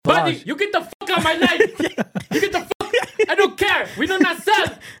Gandhi, you get the fuck out of my life. You get the fuck. I don't care. We do not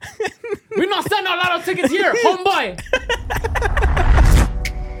sell. We not sell no lotto tickets here, homeboy.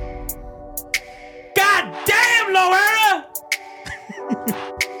 God damn, Loera!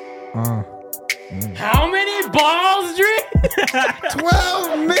 How many balls, Dre?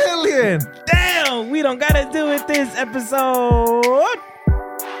 12 million. Damn, we don't gotta do it this episode.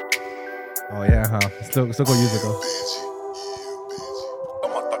 Oh yeah, huh? Still go use it though.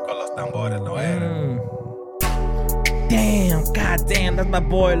 Damn, god damn, that's my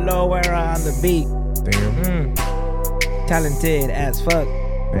boy Loera on the beat. Damn. Talented as fuck.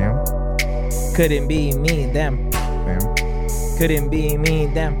 Damn. Couldn't be me, them. Damn. Couldn't be me,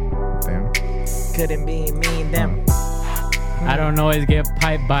 them. Damn. Couldn't be me, them. I don't always get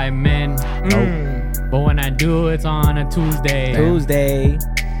piped by men, but when I do, it's on a Tuesday. Tuesday.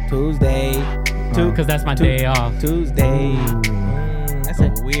 Because that's my day off. Tuesday. That's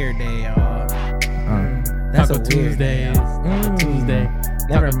a weird day off. That's Taco a weird Tuesdays. day. Tuesday.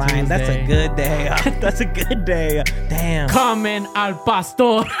 Never Taco mind. That's a Tuesday. good day. That's a good day. Damn. Comen al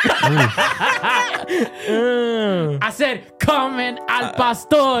pastor. I said, comen al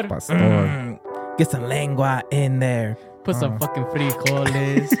pastor. Pastor. Get some lengua in there. Put some fucking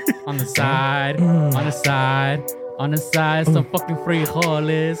frijoles on the side. On the side. On the side. Some fucking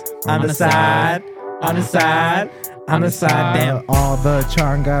frijoles. On the side. On the side. On the side. Damn. All the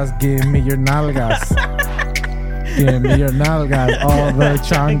changas, give me your nalgas. Give me your nalgas. All the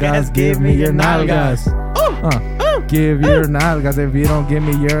changas, give me your nalgas. Give your nalgas. If you don't give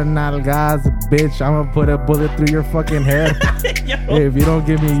me your nalgas, bitch, I'm gonna put a bullet through your fucking head. If you don't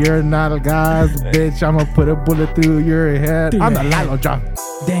give me your nalgas, bitch, I'm gonna put a bullet through your head. I'm the Lalo John.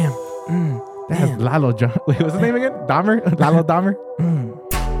 Damn. That's Lalo John. Wait, what's his name again? Dahmer? Lalo Dahmer?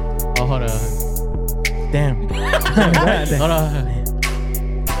 Oh, hold on. Damn. Hold on.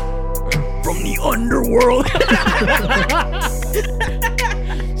 From the underworld.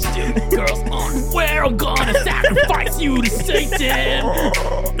 Stupid girls unaware. I'm gonna sacrifice you to Satan.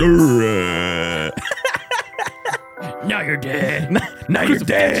 Now you're dead. Now you're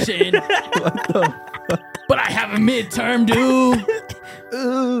dead. But I have a midterm due.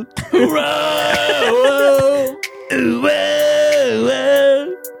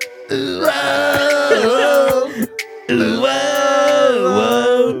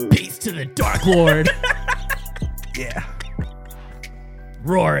 Peace to the Dark Lord. Yeah.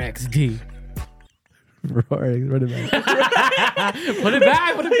 Roar XD. Rory, run it back. Put it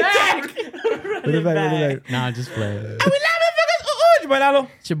back. Put it back. Run it back. Nah, just play it. Lalo.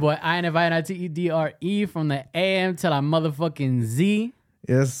 It's your boy INFINITEDRE from the AM till I motherfucking Z.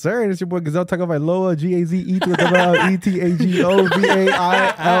 Yes, sir. It's your boy Gazelle talking about Loa, G-A-Z-E to the L-E-T-A-G-O-V-A-I-L-L-O.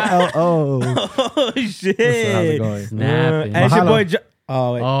 Oh, shit. How's it going? Snapping. And it's your Mahalo. boy...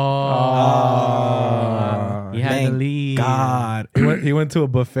 Oh, wait. He had to Thank leave. God. He went to a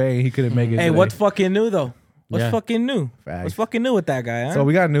buffet. He couldn't make it. Hey, today. what's fucking new, though? What's Yeah. fucking new? Facts. What's fucking new with that guy, huh? So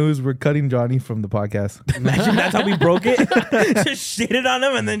we got news. We're cutting Johnny from the podcast. Imagine that's how we broke it. Just shitted on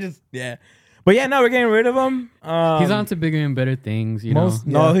him and then just, yeah. But yeah, no, we're getting rid of him. He's on to bigger and better things, you know.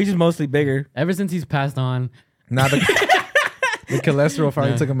 No, he's just mostly bigger. Ever since he's passed on, Now the cholesterol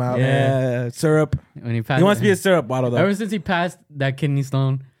finally took him out. Yeah, syrup. when he passed, He wants to be a syrup bottle, though. ever since he passed that kidney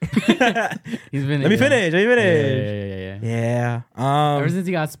stone, he's been. Let me finish. Yeah. Yeah. Ever since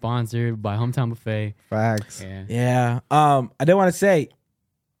he got sponsored by Hometown Buffet. Facts. Yeah. Yeah. I did want to say,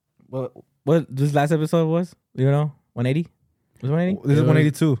 what this last episode was? You know, 180. Was it 180? This is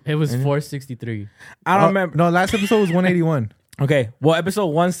 182. It was 463. I don't remember. No, last episode was 181. Okay. Well, episode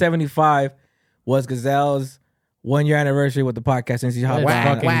 175 was Gazelle's 1 year anniversary with the podcast. Since he hopped Let's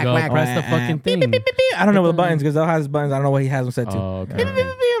on. fucking go. Press the fucking thing. I don't know what the buttons. Gazelle has buttons. I don't know what he has them set to. Oh, okay.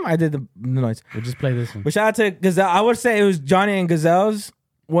 I did the noise. We'll just play this one. But shout out to Gazelle. I would say it was Johnny and Gazelle's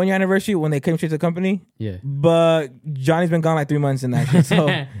 1 year anniversary when they came straight to the company. Yeah. But Johnny's been gone like 3 months in that shit. So,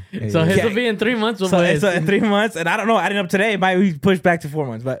 So his will be in 3 months. so in 3 months. And I don't know. I didn't up today. It might be pushed back to 4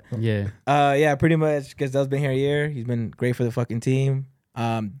 months. But Yeah. yeah, pretty much Gazelle's been here a year. He's been great for the fucking team.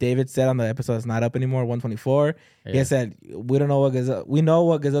 David said on the episode it's not up anymore, 124. He Yeah. said, we don't know what Gazelle, we know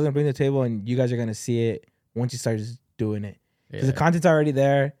what Gazelle's gonna bring to the table, and you guys are gonna see it once you start just doing it. Because the content's already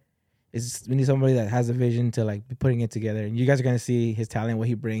there. We need somebody that has a vision to like be putting it together, and you guys are gonna see his talent, what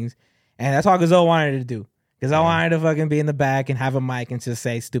he brings, and that's all Gazelle wanted to do. Gazelle wanted to fucking be in the back and have a mic and just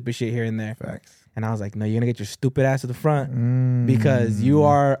say stupid shit here and there. Facts. And I was like, no, you're gonna get your stupid ass to the front because you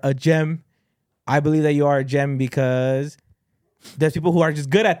are a gem. I believe that you are a gem because there's people who are just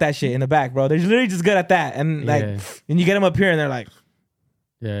good at that shit in the back, bro. They're literally just good at that, and like, and you get them up here and they're like,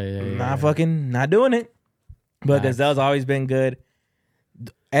 Yeah. not doing it. But Gazelle's always been good.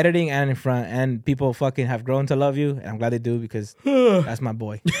 editing and in front, and people fucking have grown to love you, and I'm glad they do because that's my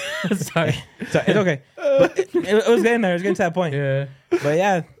boy. Sorry. So it's okay, but it was getting there. It was getting to that point. Yeah. But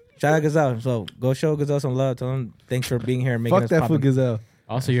yeah, shout out Gazelle. So go show Gazelle some love. Tell him thanks for being here and making Fuck us that poppin'. fool Gazelle.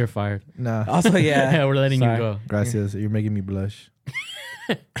 Also, you're fired. Nah. Also, yeah, We're letting Sorry. you go. Gracias. You're making me blush.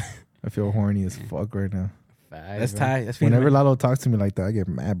 I feel horny as fuck right now. That's tight. That's Whenever feeling. Lalo talks to me like that, I get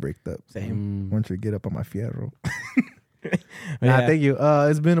mad bricked up. Same. I want you to get up on my fierro. But Nah, yeah. thank you.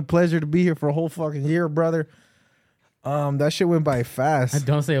 It's been a pleasure to be here for a whole fucking year, brother. That shit went by fast.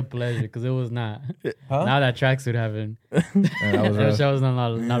 Don't say a pleasure because it was not. Huh? Now that tracksuit happened. Yeah, that was That rough. show was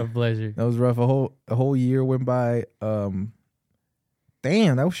not a pleasure. That was rough. A whole year went by.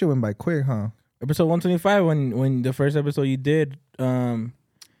 Damn, that shit went by quick, huh? Episode 125, when the first episode you did, I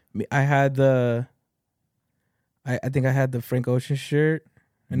had the, I think I had the Frank Ocean shirt,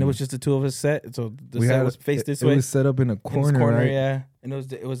 and it was just the two of us set. So the set was faced this it way. was set up in a in this corner, right? yeah. And it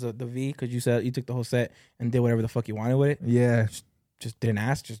was the V because you said you took the whole set and did whatever the fuck you wanted with it. Yeah. Just didn't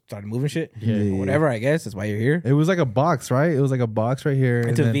ask, just started moving shit. Yeah. Or whatever, I guess that's why you're here. It was like a box, right? It was like a box right here.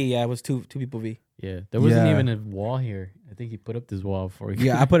 It's a then- V, yeah. It was two people V. Yeah. There wasn't Yeah. even a wall here. I think he put up this wall for you.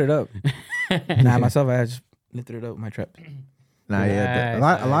 Yeah, I put it up. Nah, myself, I just lifted it up with my trap. Nah, yeah.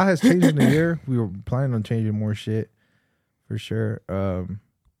 Nice, A lot has changed in the year. We were planning on changing more shit for sure.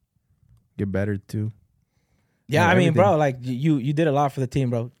 Get better too. Yeah, Yeah, I mean, everything. bro, like you did a lot for the team,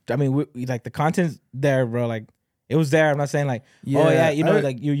 bro. I mean, we like the content's there, bro. Like it was there. I'm not saying like, oh yeah, you know,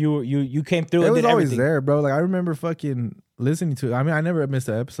 like you came through. It and was did always everything. there, bro. Like I remember fucking listening to it. I mean, I never missed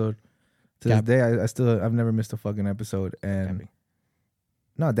an episode. To Cap. this day, I've never missed a fucking episode. And Capping.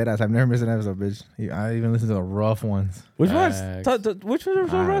 no, deadass, I've never missed an episode, bitch. I even listened to the rough ones. Which ones? Facts. Which ones are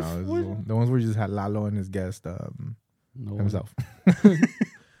so I don't rough? know, it was Which- the ones where you just had Lalo and his guest No. himself.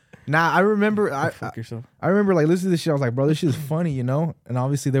 Nah, I remember. I Fuck yourself. remember like listening to this shit. I was like, bro, this shit is funny, you know. And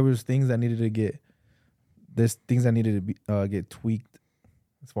obviously there was things that needed to get. There's things that needed to be get tweaked,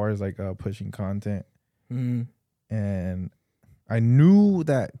 as far as like pushing content. Mm. And I knew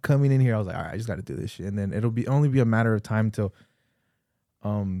that coming in here, I was like, all right, I just got to do this shit. And then it'll only be a matter of time till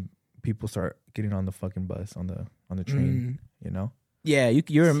people start getting on the fucking bus on the train, you know. Yeah,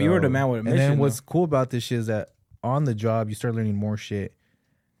 you were the man with a mission. And then what's though. cool about this shit is that on the job you start learning more shit,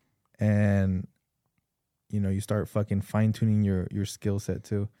 and you know you start fucking fine tuning your skill set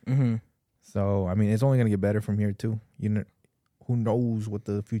too. Mm-hmm. So I mean, it's only gonna get better from here too. You know, who knows what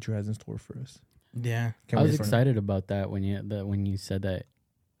the future has in store for us? Yeah, Can't I was wait for it. excited about that when you said that,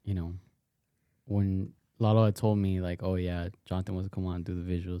 you know, when Lalo had told me like, oh yeah, Jonathan wants to come on and do the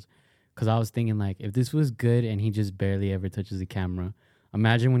visuals, because I was thinking like, if this was good and he just barely ever touches the camera,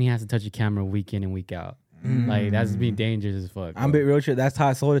 imagine when he has to touch a camera week in and week out. Like that's being dangerous as fuck. I'm bro. bit real shit. That's how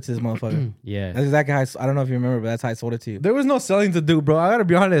I sold it to this motherfucker. Yeah. That's exactly how I don't know if you remember, but that's how I sold it to you. There was no selling to do, bro. I gotta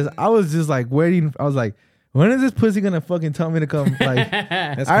be honest. I was just like waiting. I was like, when is this pussy gonna fucking tell me to come? Like,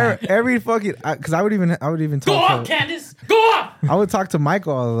 every fucking, because I would even Go talk up, to, Candace. Go up. I would talk to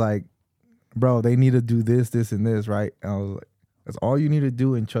Michael. I was like, bro, they need to do this, this, and this, right? And I was like, that's all you need to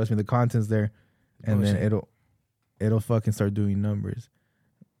do, and trust me, the content's there, and then Bullshit. it'll fucking start doing numbers.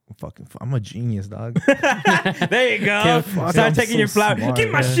 I'm a genius, dog. There you go. fuck, Start I'm taking so your flower. smart, Give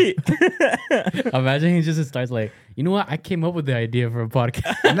my man. shit. Imagine he just starts like, you know what? I came up with the idea for a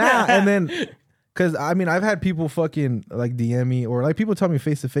podcast. Nah, and then, cause I mean, I've had people fucking like DM me or like people tell me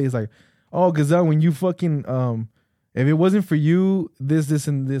face to face, like, oh, Gazelle, when you fucking, if it wasn't for you, this,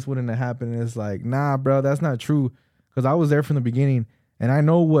 and this wouldn't have happened. And it's like, nah, bro, that's not true. Cause I was there from the beginning and I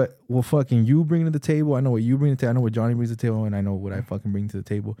know what fucking you bring to the table. I know what you bring to the table. I know what Johnny brings to the table and I know what I fucking bring to the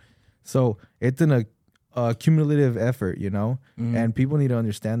table. So it's an cumulative effort, you know? And people need to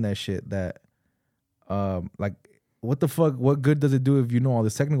understand that shit that, like, what the fuck? What good does it do if you know all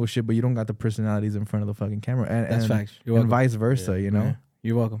this technical shit, but you don't got the personalities in front of the fucking camera? And That's facts. You're and welcome. vice versa, you know. Yeah.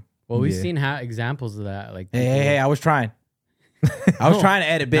 You're welcome. Well, we've Yeah. seen examples of that. Like, Hey, I was trying. I was trying to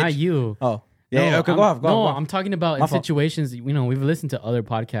edit, bitch. not you. Oh, yeah. Okay, go off. Go no, off. I'm talking about My in fault. situations. You know, we've listened to other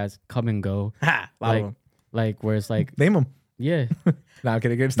podcasts come and go, Ha, a lot of them. like where it's like, Name them. yeah, Nah, I'm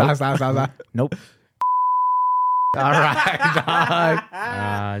kidding. Stop. Nope. All right,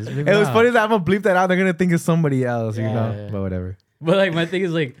 dog. just leave It was out. funny that I'm gonna bleep that out. They're gonna think it's somebody else, you Yeah, know. yeah. But whatever. But like my thing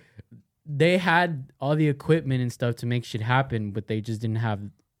is like, they had all the equipment and stuff to make shit happen, but they just didn't have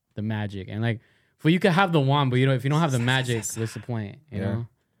the magic. And like, for you could have the wand, but if you don't have the magic, what's the point? You know.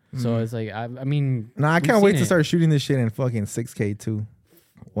 So it's like I mean, Nah, I we've can't wait seen to it. start shooting this shit in fucking 6K too.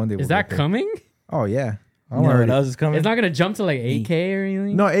 One day. Is we'll that get there. coming? Oh yeah. I'm No, already. that was coming. It's not gonna jump to like 8K or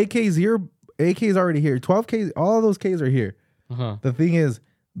anything. No, 8K's here. 8K's already here. 12K. All of those K's are here. Uh-huh. The thing is,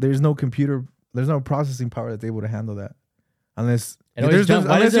 there's no processing power that's able to handle that. Unless It always jump-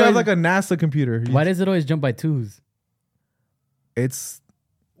 why unless does it you have always- like a NASA computer. Why does it always jump by 2s?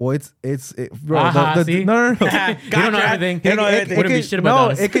 Bro. See? No. You don't know everything. You don't know everything. Wouldn't be shit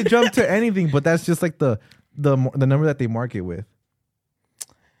about us. it could jump to anything, but that's just like the number that they mark it with.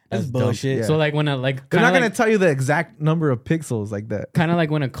 That's dumb. bullshit. Yeah. So like when a like They're not kinda gonna tell you the exact number of pixels like that. kind of like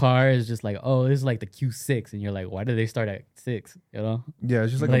when a car is just like, oh, this is like the Q6, and you're like, why did they start at 6? You know? Yeah,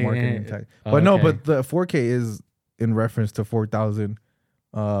 it's just like Like, a marketing eh, tag. oh, But no, okay. but the 4K is in reference to 4,000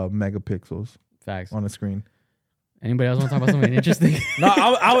 megapixels Facts. on the screen. Anybody else want to talk about something interesting? No,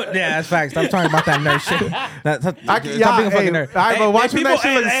 I would. Yeah, that's facts. Stop talking about that nerd shit. Stop being a fucking nerd. All right, but watching that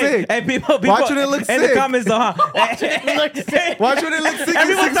shit look sick. Hey, people, Watching it look in sick. the comments though, huh? Watch when it looks sick in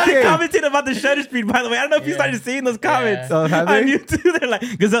Everyone started 6K. commenting about the shutter speed. By the way, I don't know if you Yeah. started seeing those comments Oh, have on they? YouTube. They're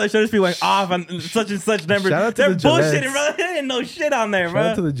like, Gazelle shutter speed went off and such numbers. Shout out to They're the Gillettes. bullshitting, bro. They didn't know shit on there, Shout bro.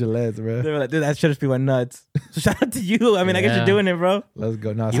 out to the Gillettes, bro. They were like, dude, that shutter speed went nuts. So shout out to you. I mean, I guess Yeah. you're doing it, bro. Let's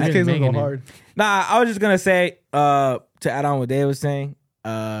go. Nah, You 6K's been gonna go making it. hard. Nah, I was just gonna say, to add on what Dave was saying,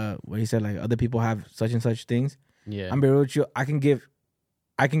 when he said like other people have such and such things. Yeah. I'm be real with you.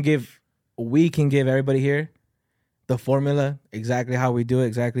 We can give everybody here the formula, exactly how we do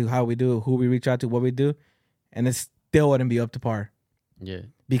it, who we reach out to, what we do, and it still wouldn't be up to par Yeah.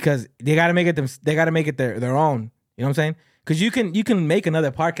 because they got to make it their own. You know what I'm saying? Because you can make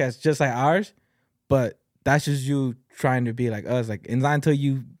another podcast just like ours, but that's just you trying to be like us. Like, it's not until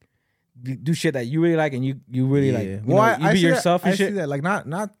you do shit that you really like and you really like. You know, you be see yourself that, and I shit. see that. Like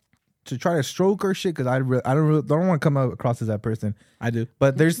not to try to stroke or shit because I don't want to come across as that person. I do.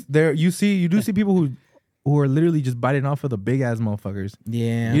 But you do see people who are literally just biting off of the big ass motherfuckers.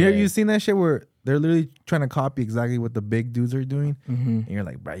 Yeah. You've seen that shit where they're literally trying to copy exactly what the big dudes are doing, Mm-hmm. and you're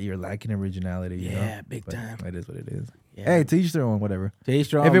like, bro, you're lacking originality. You Yeah, know? big But time. It is what it is. Yeah. Hey, to each their own. Whatever. To each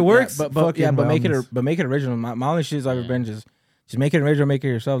their If own. it works, but fucking by make all means. make it original. My only shit has ever Yeah. been just make it original, make it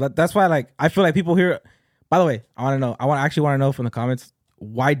yourself. That's why like I feel like people here. By the way, I want to know. I actually want to know from the comments,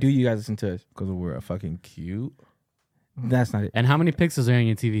 why do you guys listen to us? Because we're fucking cute. That's not it. And how many pixels are on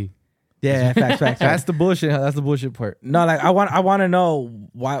your TV? Yeah, facts. That's the bullshit. That's the bullshit part. No, like I want to know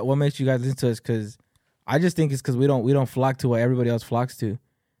what makes you guys listen to us, because I just think it's because we don't flock to what everybody else flocks to.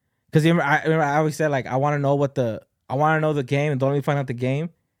 Because I always said like I want to know the game, and don't let me find out the game,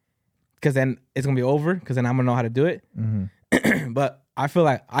 because then it's gonna be over. Because then I'm gonna know how to do it. Mm-hmm. But I feel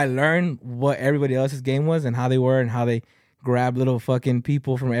like I learned what everybody else's game was and how they were and how they grab little fucking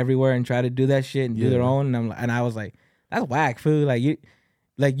people from everywhere and try to do that shit and do their Yeah. own. And I was like, that's whack, fool. Like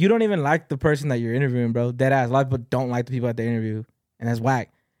you don't even like the person that you're interviewing, bro. Dead ass. A lot of people don't like the people at the interview, and that's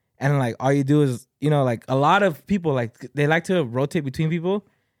whack. And like all you do is, like a lot of people like they like to rotate between people,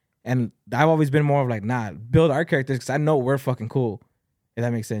 and I've always been more of like, nah, build our characters because I know we're fucking cool. If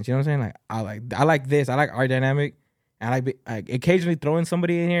that makes sense, you know what I'm saying? Like I like this. I like our dynamic. And I occasionally throw in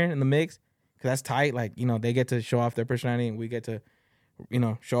somebody in here in the mix because that's tight. Like, they get to show off their personality and we get to,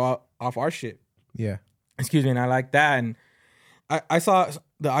 show off our shit. Yeah. Excuse me. And I like that. And I saw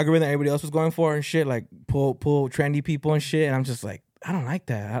the algorithm everybody else was going for and shit, like pull trendy people and shit. And I'm just like, I don't like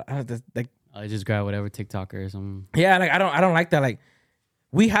that. I just grab whatever TikToker or something. Yeah, like I don't like that. Like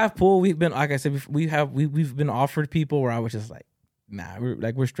we have pull. We've been, like I said, we've been offered people where I was just like, nah,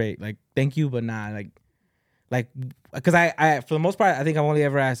 we're straight. Like, thank you, but nah, like, because I for the most part, I think I've only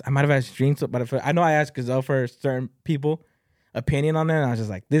ever asked. I might have asked Dreams, but I know I asked Gazelle for certain people opinion on them, and I was just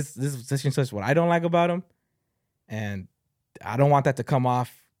like, this is such and such what I don't like about them, and I don't want that to come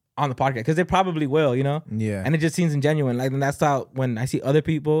off on the podcast because they probably will, Yeah. and it just seems ingenuine. Like, and that's how when I see other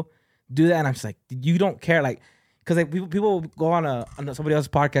people do that, and I'm just like, you don't care, like, because like people go on somebody else's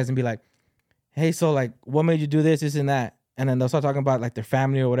podcast and be like, hey, so like, what made you do this and that, and then they'll start talking about like their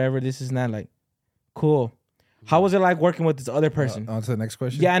family or whatever, this and that, like, cool. How was it like working with this other person? On to the next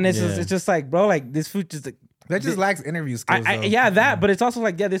question. Yeah, and it's Yeah. just like, bro, like this food just like, That just lacks interview skills. though. yeah, that, but it's also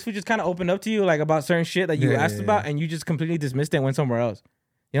like, yeah, this food just kind of opened up to you like about certain shit that you Yeah, asked yeah, about, yeah. and you just completely dismissed it and went somewhere else.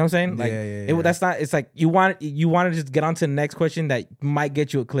 You know what I'm saying? Like, Yeah. that's not. It's like you want to just get on to the next question that might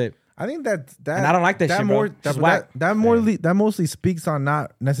get you a clip. I think that And I don't like that shit, bro. more It's whack. that mostly speaks on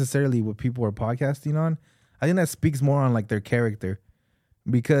not necessarily what people are podcasting on. I think that speaks more on like their character,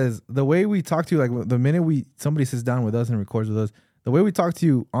 because the way we talk to you, like the minute somebody sits down with us and records with us, the way we talk to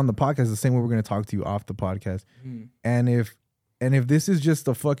you on the podcast is the same way we're going to talk to you off the podcast. And if this is just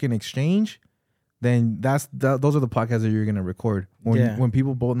a fucking exchange, then those are the podcasts that you're going to record. When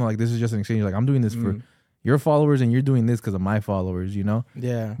people both know like this is just an exchange, like I'm doing this for your followers and you're doing this because of my followers,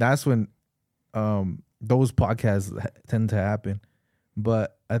 Yeah. that's when those podcasts tend to happen.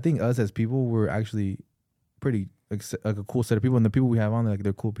 But I think us as people, we're actually pretty like a cool set of people, and the people we have on there, like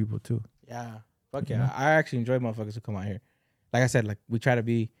they're cool people too. Yeah. Fuck yeah. I actually enjoy motherfuckers who come out here. like I said, like we try to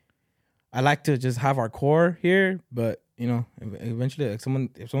be. I like to just have our core here, but you know, eventually, like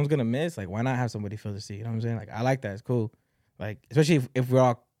if someone's gonna miss, like why not have somebody fill the seat? You know what I'm saying? Like I like that. It's cool. Like especially if we're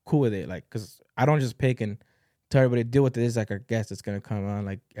all cool with it. Like because I don't just pick and tell everybody to deal with it. It's like our guest that's gonna come on.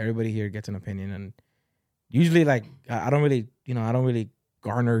 Like everybody here gets an opinion, and usually, like I don't really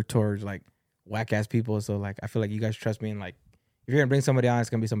garner towards like whack ass people. So like I feel like you guys trust me, and like if you're gonna bring somebody on, it's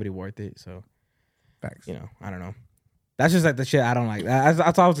gonna be somebody worth it. So Facts. you know, I don't know. That's just like the shit I don't like.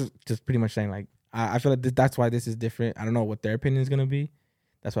 That's all I was just pretty much saying. Like I feel like that's why this is different. I don't know what their opinion is gonna be.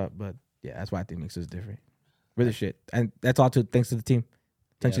 That's why, but yeah, that's why I think Mix is different. Really shit, and that's all thanks to the team.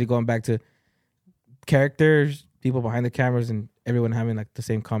 Essentially going back to characters, people behind the cameras, and everyone having like the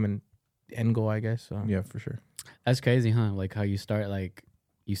same common end goal, I guess. So. Yeah, for sure. That's crazy, huh? Like how you started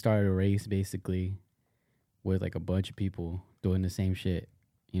a race basically with like a bunch of people doing the same shit,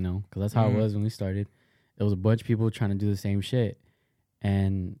 you know? Because that's how it was when we started. It was a bunch of people trying to do the same shit.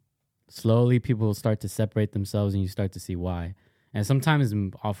 And slowly people start to separate themselves and you start to see why. And sometimes,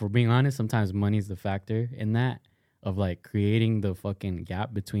 if we're being honest, sometimes money's the factor in that of like creating the fucking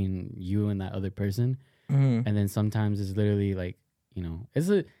gap between you and that other person. And then sometimes it's literally like, you know, it's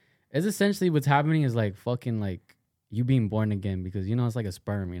essentially what's happening is like fucking like you being born again because, you know, it's like a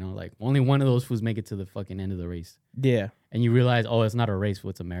sperm, you know, like only one of those fools make it to the fucking end of the race. Yeah. And you realize, oh, it's not a race,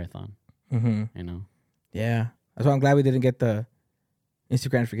 it's a marathon. You know? Yeah. That's why I'm glad we didn't get the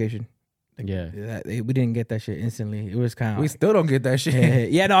instant gratification. Like, yeah. We didn't get that shit instantly. It was kind of. We still don't get that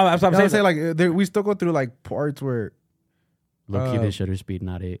shit. Yeah, no, I'm saying. Like, we still go through like parts where. Low key, the shutter speed,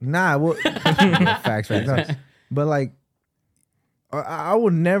 not 8. Nah, well. facts. No. But like, I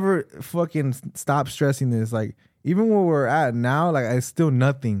would never fucking stop stressing this. Like, even where we're at now, like, it's still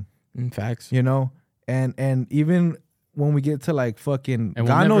nothing. Facts. You know? And even when we get to like fucking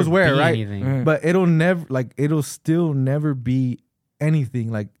God knows where, right? But it'll still never be anything.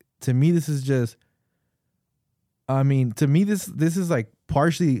 Like, to me, this is just, I mean, to me, this is like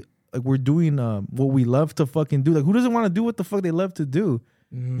partially like we're doing what we love to fucking do. Like, who doesn't want to do what the fuck they love to do?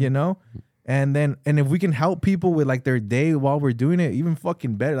 You know? And if we can help people with like their day while we're doing it, even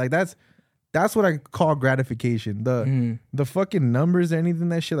fucking better. Like that's what I call gratification. The fucking numbers or anything,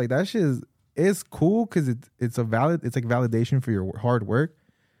 that shit, like that shit is cool because it's like validation for your hard work.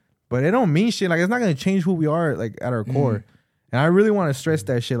 But it don't mean shit. Like, it's not gonna change who we are like at our core. And I really want to stress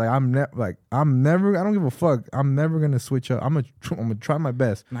that shit. Like, I don't give a fuck. I'm never gonna switch up. I'm gonna try my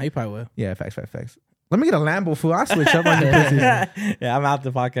best. Nah, you probably will. Yeah, facts. Let me get a Lambo, fool. I'll switch up on your pussy. Yeah, I'm out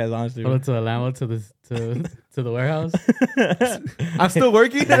the podcast, honestly. Go to a Lambo to the warehouse. I'm still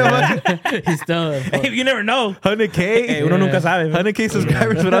working. He's still. Hey, you never know. 100K. Hey, uno nunca sabe. 100K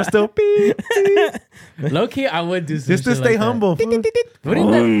subscribers, but I'm still Low key, I would do some just to stay like humble. Wouldn't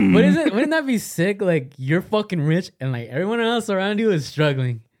that be sick? Like, you're fucking rich and like everyone else around you is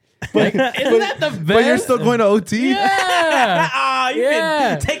struggling. Like, isn't that the best? But you're still going to OT? Yeah.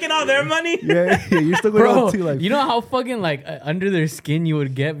 You've been taking all their money? Yeah, you're still going to OT. Like, you know how fucking like under their skin you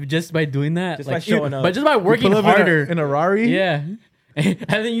would get just by doing that? Just like, by showing up. But just by working harder. In a Rari? Yeah. And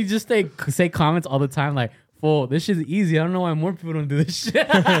then you just say comments all the time like, "Fool, this shit's easy. I don't know why more people don't do this shit."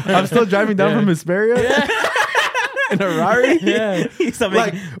 I'm still driving down from Hesperia in a Rari. Yeah.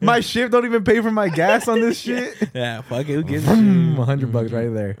 Like, my shift don't even pay for my gas on this shit. Yeah, fuck it. Who gives a shit? $100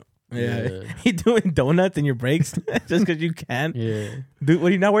 right there. Yeah. You doing donuts in your breaks just because you can? Yeah. Dude, what,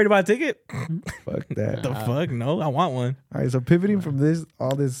 are you not worried about a ticket? Fuck that. The fuck? No, I want one. All right, so pivoting from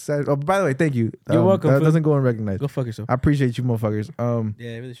all this. Oh, by the way, thank you. You're welcome. That doesn't go unrecognized. Go fuck yourself. I appreciate you, motherfuckers.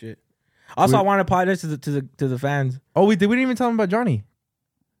 Yeah, really shit. Also, I want to apologize to the fans. Oh, we didn't even tell them about Johnny.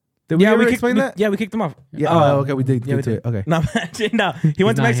 Did we ever explain that? Yeah, we kicked him off. Yeah. Okay, we did. Yeah, we get to it. Okay. No, he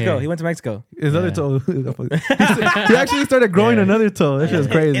went to Mexico. Here. He went to Mexico. His other toe. He actually started growing another toe. That shit was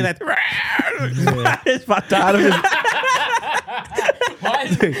crazy. It's fucked up. Why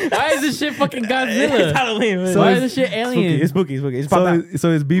is this shit fucking Godzilla? It's Halloween. So why is this shit alien? It's spooky. It's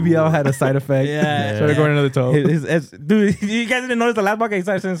So his BBL had a side effect. Yeah. Started growing another toe. Dude, you guys didn't notice the last podcast he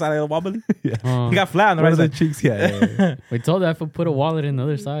started saying something wobbly? Yeah. He got flat on the One right of the side. cheeks. Yeah. We told that to put a wallet in the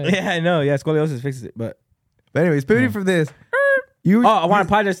other side. Yeah, I know. Yeah, scoliosis fixes it. But anyways, pivoting from this. I want to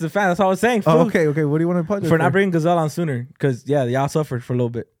apologize to the fans. That's all I was saying. Oh, okay. What do you want to apologize for not bringing Gazelle on sooner? Because y'all suffered for a little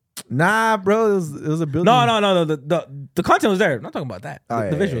bit. Nah, bro, it was a building. No. The content was there. I'm not talking about that.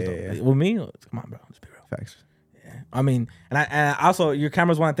 The visuals. Yeah. With me, come on, bro. Let's be real. Facts. Yeah. I mean, and I also your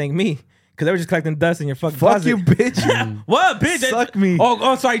cameras want to thank me because they were just collecting dust in your fucking Fuck closet. you, bitch. What, bitch? Suck me.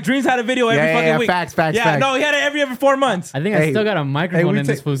 Oh, sorry. Dreams had a video every fucking week. Facts. Yeah, no, he had it every 4 months. I think I still got a microphone in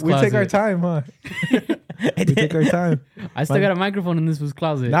this fool's closet. We take our time, huh? We take our time. I still got a microphone in this fool's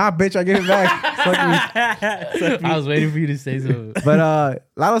closet. Nah, bitch, I gave it back. I was waiting for you to say something. But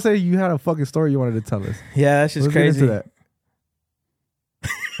Lalo said you had a fucking story you wanted to tell us. Yeah, that's just Let's get crazy. into that.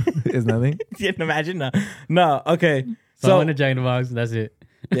 It's nothing. Yeah, imagine no. Okay, So I went to Jack in the Box. That's it.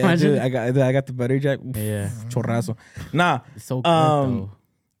 yeah, Imagine. dude, I got the battery jack. Yeah. Chorrazo. Nah, It's so good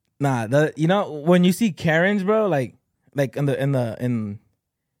though. you know when you see Karens, bro, like in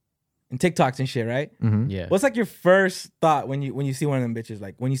TikToks and shit, right? Mm-hmm. Yeah. What's like your first thought when you see one of them bitches?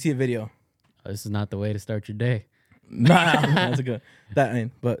 Like when you see a video. This is not the way to start your day. Nah, that's a good. That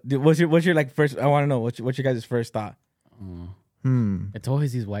ain't. But dude, what's your like first? I want to know what's your guys' first thought. It's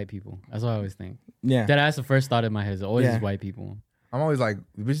always these white people. That's what I always think. Yeah, That's the first thought in my head. Is always Yeah. these white people. I'm always like,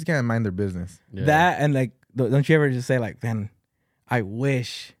 bitches can't mind their business. Yeah. that and like, don't you ever just say like, man, I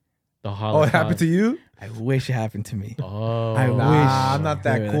wish the Oh, Holocaust. it happened to you? it happened to me. Oh, I wish. Nah, I'm not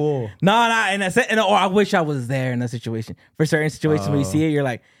that Really? cool. No, and that's it. And or I wish I was there in that situation. For certain situations where you see it, you're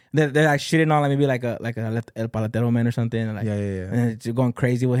like they're like shitting on like maybe like a El Palatero man or something. And like, Yeah. and it's going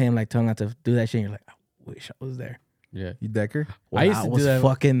crazy with him, like telling him not to do that shit. And you're like, I wish I was there. Yeah. You Decker? I used to was do that.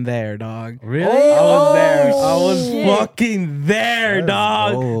 fucking there, dog. Really? I was there. I Oh, was shit. fucking there, Let's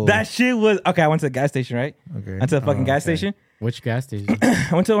dog. go. That shit was okay. I went to the gas station, right? Okay. I went to the fucking gas okay. station. Which gas station? I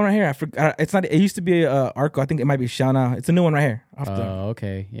went to the one right here. I forgot. It's not. It used to be Arco. I think it might be Shell now. It's a new one right here. Off the,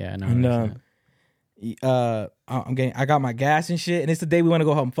 Okay. Yeah. No. And, I got my gas and shit, and it's the day we want to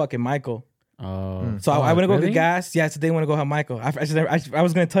go help fucking Michael. So I want to go get gas. Yeah, it's the day we want to go help Michael. I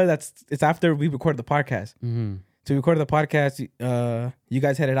was gonna tell you it's after we recorded the podcast. Mm-hmm. So we recorded the podcast. You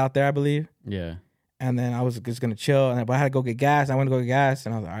guys headed out there, I believe, Yeah. and then I was just gonna chill. But I had to go get gas. I went to go get gas,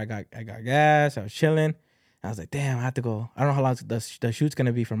 and I was like, all right, I got gas. I was chilling. I was like, damn, I have to go. I don't know how long the shoot's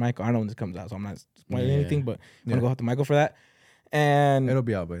gonna be for Michael. I don't know when this comes out, so I'm not spoiling anything. But I'm gonna go help the Michael for that. And It'll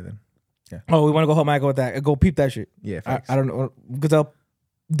be out by then. we want to go help Michael with that. Go peep that shit. Yeah, I facts. don't know because I'll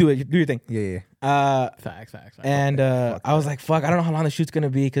do it. Do your thing. Yeah. Facts. And fuck I was like, fuck, I don't know how long the shoot's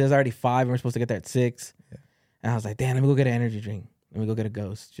gonna be because it's already 5 and we're supposed to get there at 6. Yeah. And I was like, damn, let me go get an energy drink. Let me go get a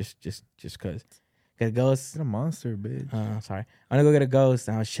Ghost. Just cause. Get a Ghost. Get a monster, bitch. Sorry. I'm gonna go get a Ghost.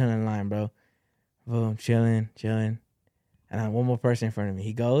 And I was chilling in line, bro. Boom, chilling. And I had one more person in front of me.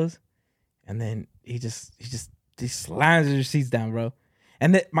 He goes, and then he slams his receipts down, bro.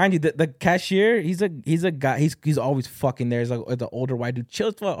 And mind you, the cashier, he's a guy. He's always fucking there. He's like the older white dude,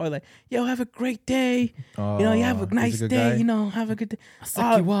 chills for, or like, yo, have a great day. You know, you have a nice good day. guy. You know, have a good day. I'll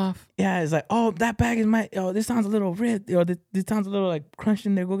suck you off. Yeah, it's like, oh, that bag is my. Oh, this sounds a little ripped. Or this sounds a little like crunched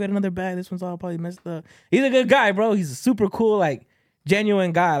in there. Go get another bag. This one's all probably messed up. He's a good guy, bro. He's a super cool, like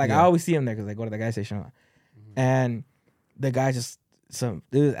genuine guy. Like I always see him there because I go to the gas station a lot. And the guy just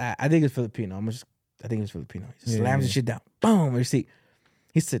I think it's Filipino. I think it's Filipino. He just slams the shit down. Boom, receipt.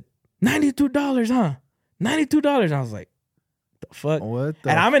 He said, $92, huh? $92. And I was like, the fuck? What the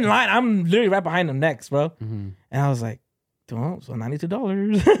And I'm in line. I'm literally right behind him next, bro. Mm-hmm. And I was like, oh, so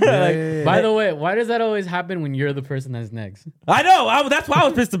 $92. By the way, why does that always happen when you're the person that's next? I know. That's why I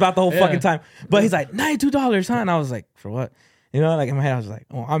was pissed about the whole fucking time. But he's like, $92, huh? And I was like, for what? You know, like in my head, I was like,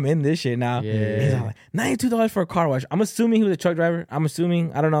 oh, I'm in this shit now. Yeah. And he's like, $92 for a car wash. I'm assuming he was a truck driver. I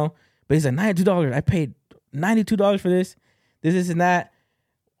don't know. But he's like, $92. I paid $92 for this, and that.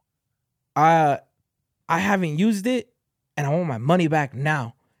 I haven't used it, and I want my money back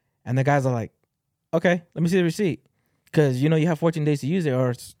now. And the guys are like, okay, let me see the receipt. Because, you know, you have 14 days to use it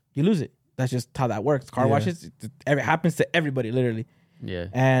or you lose it. That's just how that works. Car washes, it happens to everybody, literally. Yeah.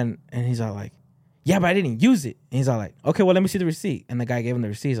 And he's all like, yeah, but I didn't use it. And he's all like, okay, well, let me see the receipt. And the guy gave him the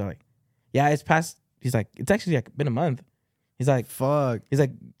receipt. He's all like, yeah, it's past. He's like, it's actually like been a month. He's like, fuck? He's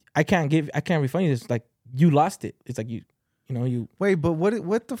like, I can't refund you this. Like, you lost it. It's like, you Wait, but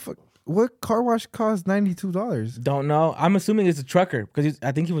what the fuck? What car wash costs $92? don't know. I'm assuming it's a trucker because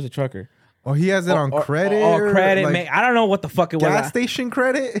I think he was a trucker. Or he has it on credit? Or credit, like man. I don't know what the fuck it was. gas station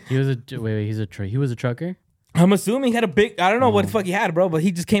credit? He was he was a trucker? I'm assuming he had a big. I don't know what the fuck he had, bro. But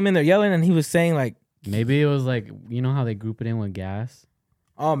he just came in there yelling, and he was saying like, Maybe it was like, you know how they group it in with gas?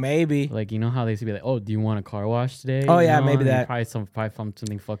 oh, maybe. Like, you know how they used to be like, oh, do you want a car wash today? Oh, You yeah, know? maybe And that. Probably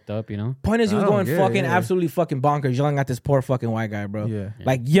something fucked up, you know? Point is, he was I don't going get it, fucking yeah. absolutely fucking bonkers, yelling at this poor fucking white guy, bro. Yeah.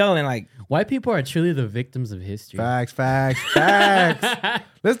 Like yelling, like White people are truly the victims of history. Facts.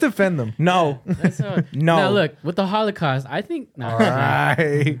 Let's defend them. no, That's how, No. Now, look, with the Holocaust, I think... All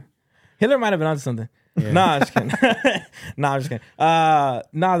right. Hitler might have been onto something. Yeah. Nah, I'm just kidding. Nah, I'm just kidding.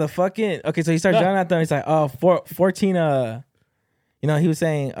 Nah, the fucking okay. So he starts yelling at them. He's like, oh, 14. You know, he was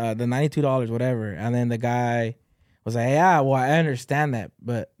saying the $92, whatever, and then the guy was like, yeah, well, I understand that,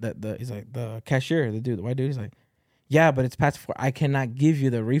 but he's like the cashier, the white dude, he's like, yeah, but it's past 4. I cannot give you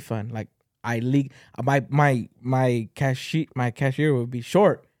the refund. Like my cashier would be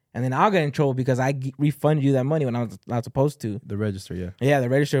short, and then I'll get in trouble because I refunded you that money when I was not supposed to. The register, yeah. Yeah, the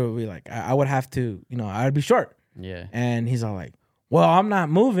register would be like, I would have to, I would be short. Yeah. And he's all like, well, I'm not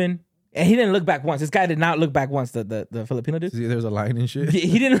moving. And he didn't look back once. This guy did not look back once. The Filipino dude. See, there's a line and shit.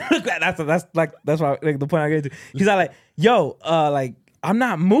 He didn't look back. That's why the point I get to. He's all like, yo, like I'm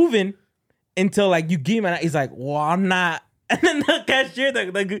not moving until like you give me. He's like, well, I'm not. And then the cashier,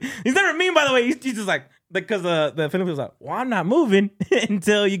 he's never mean, by the way. He's just like, because the Filipino's like, well, I'm not moving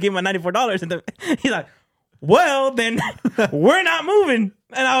until you give me my $94. And he's like, well, then we're not moving.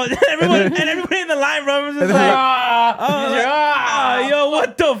 And everybody in the line, bro, was just like, yo,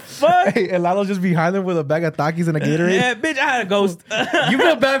 what the fuck? Hey, and Lalo's just behind them with a bag of Takis and a Gatorade. Yeah, bitch, I had a ghost. You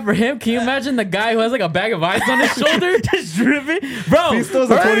feel bad for him? Can you imagine the guy who has like a bag of ice on his shoulder? Just dripping? Bro, Pistos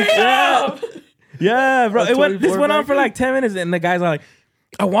are 24. Yeah, bro. This went on back for like 10 minutes, and the guy's like,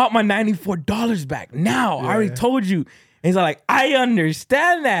 I want my $94 back now. I already told you. And he's like, I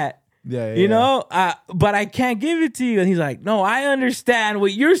understand that. Yeah, you know, but I can't give it to you. And he's like, no, I understand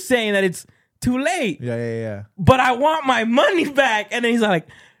what you're saying, that it's too late. Yeah. But I want my money back. And then he's like,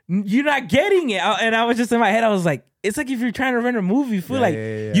 you're not getting it. And I was just in my head, I was like, it's like if you're trying to rent a movie,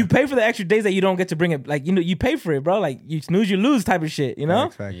 you pay for the extra days that you don't get to bring it. Like, you pay for it, bro. Like, you snooze, you lose type of shit, you know?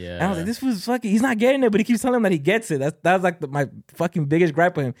 Fact. Yeah. And I was like, this was fucking, he's not getting it, but he keeps telling him that he gets it. That was like my fucking biggest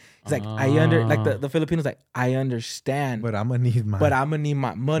gripe with him. He's like, the Filipinos like, I understand. But I'm gonna need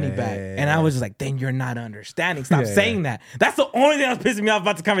my money back. Yeah. And I was just like, then you're not understanding. Stop saying that. That's the only thing that was pissing me off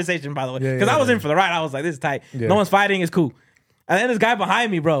about the conversation, by the way. Because I was in for the ride. I was like, this is tight. Yeah. No one's fighting. It's cool. And then this guy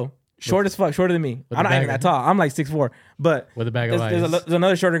behind me, bro, short as fuck, shorter than me. I'm not even that tall. I'm like 6'4". But with a bag of ice. There's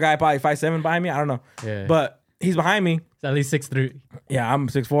another shorter guy, probably 5'7" behind me. I don't know. Yeah. But he's behind me. It's at least 6'3". Yeah, I'm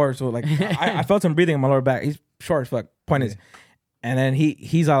 6'4". So like, I felt him breathing in my lower back. He's short as fuck. Point is, and then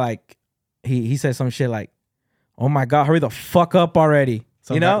he's all like, he said some shit like, "Oh my god, hurry the fuck up already!"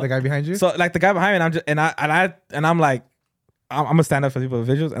 So the guy behind you. So like the guy behind me, and I'm like, I'm gonna stand up for people with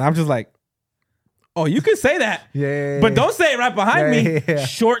visuals, and I'm just like, oh, you can say that, but don't say it right behind me. Yeah.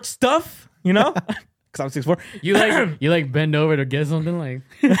 Short stuff, you know. Because I'm 6'4". You like bend over to get something like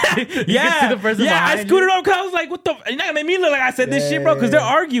yeah, the person I scooted over because I was like, what the you're not gonna make me look like I said this shit, bro, because they're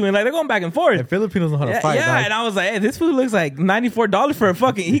arguing, like they're going back and forth. And Filipinos know how to fight. Yeah, and I was like, hey, this food looks like $94 for a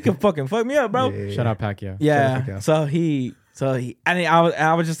fucking, he could fucking fuck me up, bro. Yeah. Shout out Pacquiao. Yeah. So he and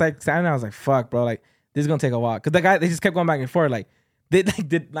I was just like standing there, I was like, fuck, bro, like this is gonna take a while. Cause the guy, they just kept going back and forth, like they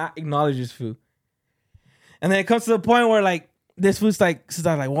did not acknowledge this food. And then it comes to the point where like this food's like, since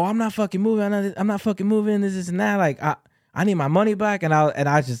I'm like, well, I'm not fucking moving. I'm not fucking moving. This and that. Like, I need my money back. And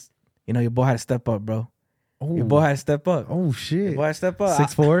I just, your boy had to step up, bro. Oh. Your boy had to step up. Oh shit. Your boy had to step up.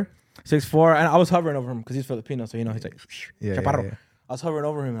 6'4". 6'4", and I was hovering over him because he's Filipino, so he's like, yeah. I was hovering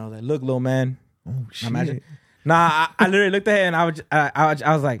over him, and I was like, look, little man. Oh shit. Imagine. Nah, I literally looked at him, and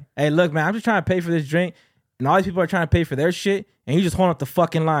I was like, hey, look, man, I'm just trying to pay for this drink, and all these people are trying to pay for their shit, and you just holding up the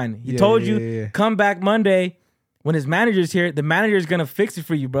fucking line. He told you, come back Monday. When his manager's here, the manager's gonna fix it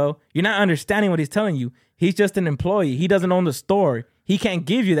for you, bro. You're not understanding what he's telling you. He's just an employee. He doesn't own the store. He can't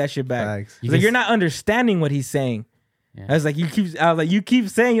give you that shit back. You're not understanding what he's saying. Yeah. I was like, you keep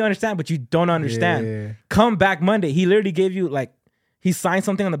saying you understand, but you don't understand. Yeah. Come back Monday. He literally gave you like, he signed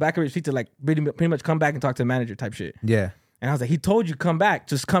something on the back of his feet to like pretty much come back and talk to the manager type shit. Yeah. And I was like, he told you come back.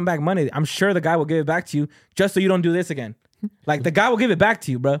 Just come back Monday. I'm sure the guy will give it back to you just so you don't do this again. Like the guy will give it back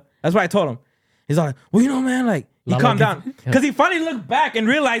to you, bro. That's what I told him. He's all like, well, man, like, he calmed down. Because he finally looked back and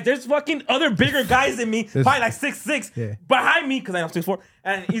realized there's fucking other bigger guys than me, probably like 6'6", behind me, because I'm 6'4".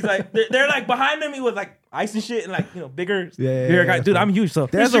 And he's like, they're like behind him with like ice and shit and like, bigger guys. Dude, I'm huge, so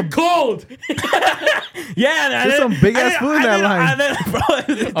there's a cold. Yeah. There's some big ass food in that line.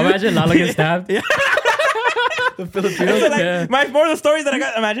 Bro, imagine Lalo gets stabbed. The Filipinos. Like, more of the stories that I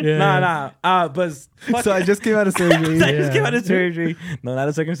got. Imagine. Yeah. Nah. But so I just came out of surgery. I just came out of surgery. No, not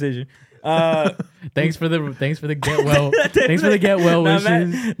a circumcision. Thanks for the get well. Thanks for the get well wishes.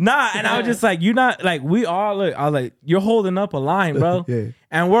 And I was just like, you're not like, we all look. I was like, you're holding up a line, bro.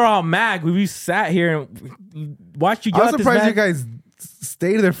 And we're all mad. We sat here and watched you. I was surprised you guys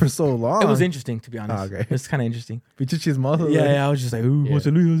stayed there for so long. It was interesting, to be honest. Okay. It was kind of interesting. Pichichi's mouth. Yeah. I was just like, ooh, what's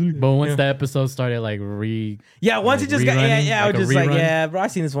it? But once the episode started, like once it just got, I was just like, yeah, bro, I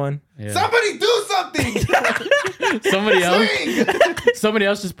seen this one. Yeah. Somebody do something. Somebody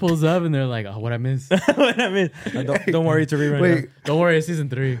else just pulls up and they're like, oh, what I missed? Don't worry, it's a rerun. Wait, don't worry, it's season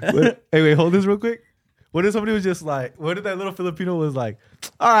 3. Wait, hold this real quick. What if somebody was just like, what if that little Filipino was like,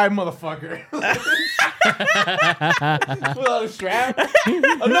 all right, motherfucker. Pull out a strap.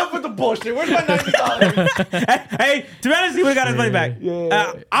 Enough with the bullshit. Where's my $90? hey, to be honest, he would have got his money back.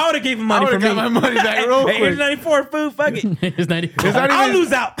 I would have gave him money for me. got my money back real quick. Here's 94 food. Fuck it. It's 94. It's not I'll even,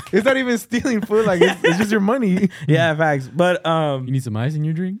 lose out. it's not even stealing food. Like it's just your money. Yeah, facts. But You need some ice in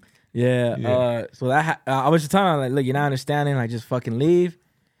your drink? yeah. So that I was just telling him like, look, you're not understanding. Like, just fucking leave.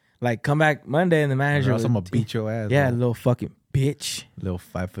 Like, come back Monday, and the manager. Or else I'm gonna beat your ass. Yeah, bro. little fucking bitch. Little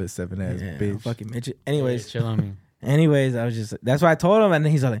 5'7" ass Yeah, bitch. fucking midget. Anyways, Chill on me. I was just. That's why I told him, and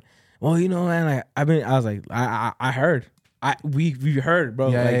then he's like, well, you know, man. Like, I was like, I heard. We heard, bro.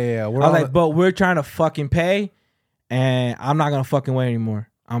 Yeah, like, yeah. I was like, but we're trying to fucking pay, and I'm not gonna fucking wait anymore.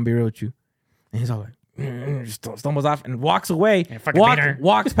 I'm gonna be real with you. And he's all like, stumbles off and walks away.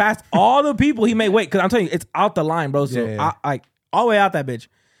 Walks past all the people he made wait, because I'm telling you, it's out the line, bro. So I all the way out that bitch.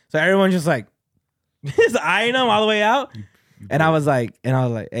 So everyone's just like, just eyeing him all the way out. And I was like,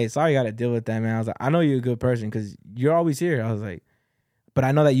 hey, sorry you got to deal with that, man. I was like, I know you're a good person because you're always here. I was like, but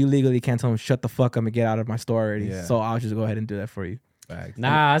I know that you legally can't tell him shut the fuck up and get out of my store already. Yeah. So I'll just go ahead and do that for you.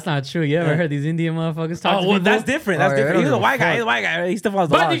 Nah, that's not true. You ever heard these Indian motherfuckers talk to people? That's different. That's different. He's a white guy. He's a white guy. He still follows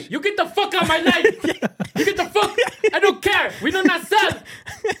the laws. Buddy, you get the fuck out of my life. You get the fuck. I don't care. We do not sell.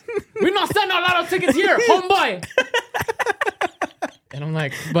 We not sell a lot of tickets here, homeboy. And I'm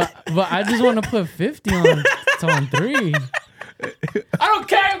like, but I just want to put 50 on 3. I don't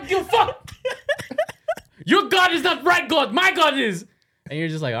care. You fuck. Your God is not right God. My God is. And you're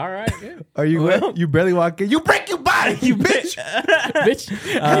just like, all right. Yeah. Are you? Well, you barely walk in. You break your body, you bitch.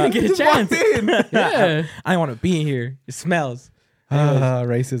 Bitch, I didn't get a chance. Yeah. I don't want to be in here. It smells.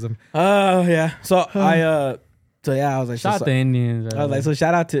 Racism. Oh yeah. So I was like, Shout out to Indians. I was like, so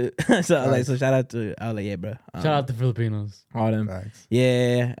shout out to, shout out to, I was like, yeah, bro. Shout out to Filipinos. All them. Facts.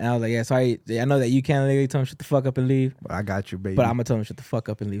 Yeah. And I was like, yeah, sorry. I know that you can't legally tell him shut the fuck up and leave. But I got you, baby. But I'm going to tell him shut the fuck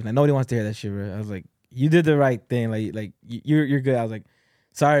up and leave. Like, nobody wants to hear that shit, bro. I was like, you did the right thing. Like you're good. I was like,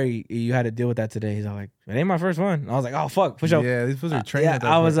 sorry you had to deal with that today. He's all like, it ain't my first one. I was like, oh, fuck. For sure. Yeah, these fools are trained.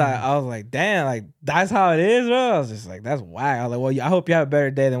 I was like, damn, like, that's how it is, bro. I was just like, that's whack. I was like, well, I hope you have a better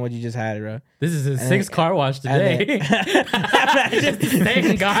day than what you just had, bro. This is his 6th car wash today. Just the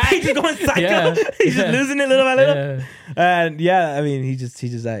same guy. He's just going psycho. Yeah. He's just losing it little by little. Yeah. And yeah, I mean, he just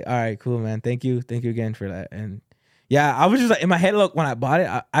like, all right, cool, man. Thank you again for that. And yeah, I was just like, in my head, look, when I bought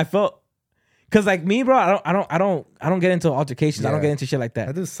it, I felt, cause like me, bro, I don't get into altercations. I don't get into shit like that.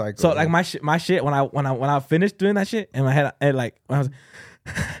 I just psycho. So like my shit when I finished doing that shit in my head, like when I was,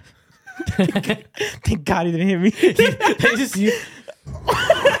 thank God he didn't hear me. They just literally,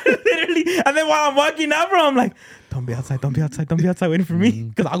 and then while I'm walking out, bro, I'm like, don't be outside waiting for me,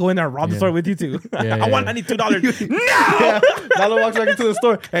 because I'll go in there and rob the store with you too. I want $92. No. Lalo walks back into the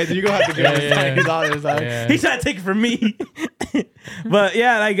store. Hey, you gonna have to give us $90. Yeah. He's trying to take it from me. But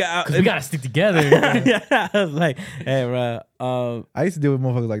yeah, like we gotta stick together. yeah, I was like, hey, bro. I used to deal with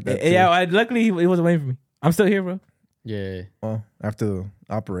motherfuckers like that. Too. Yeah, luckily he wasn't waiting for me. I'm still here, bro. Yeah. Well, after the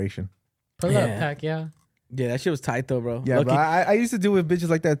operation. Pull up, Pac, yeah. Yeah, that shit was tight though, bro. Yeah, but I used to deal with bitches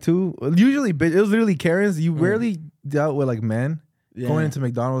like that too. Usually, it was literally Karens. You rarely dealt with like men going into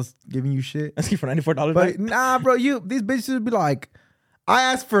McDonald's giving you shit. Asking for $94. But nah, bro, these bitches would be like, I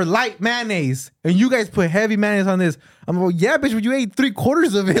asked for light mayonnaise, and you guys put heavy mayonnaise on this. I'm like, yeah, bitch, but you ate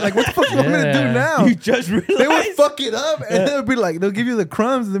 3/4 of it. Like, what the fuck am I gonna do now? You just realized they would fuck it up, and they'll be like, they'll give you the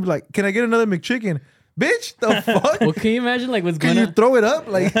crumbs, and they'll be like, can I get another McChicken? Bitch, the fuck? Well, can you imagine like what's Can going you on? throw it up?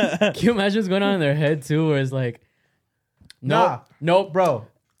 Like, Can you imagine what's going on in their head too, where it's like, nope, bro,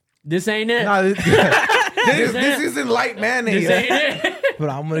 this ain't it. nah, this isn't light mayonnaise. This ain't it. But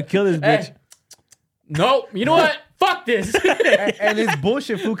I'm gonna kill this bitch. Hey. Nope. You know what? Fuck this. and it's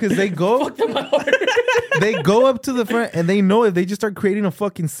bullshit, fool, because they go up to the front and they know if they just start creating a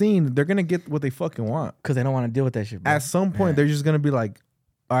fucking scene, they're gonna get what they fucking want. Because they don't want to deal with that shit, bro. At some point, they're just gonna be like,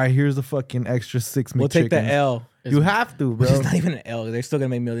 all right, here's the fucking extra 6 McChickens. We'll take the L. You have to, bro. It's not even an L. They're still gonna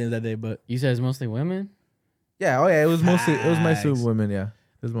make millions that day, but You said it's mostly women, Yeah, it was mostly women, yeah.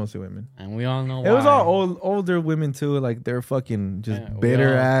 It was mostly women. and we all know why. It was all older women too, like they're fucking just Yeah, we bitter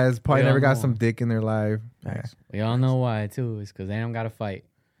all- ass, probably we never all got know. some dick in their life. Yeah. We all know why too. It's because they don't got to fight.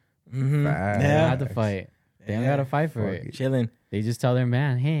 mm-hmm. Facts. They don't Yeah. have to fight. They don't got to fight for it. Chilling. They just tell their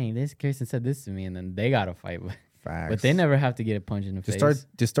man, "Hey, this Kirsten said this to me," and then they got to fight. Facts. But they never have to get a punch in the just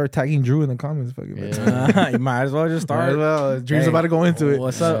face. start tagging Drew in the comments. Fucking Yeah. You might as well just Might start. as well. Drew's Hey, about to go into it.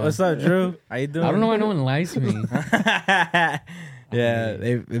 What's up, Drew? How you doing? I don't know why no one likes me. Yeah,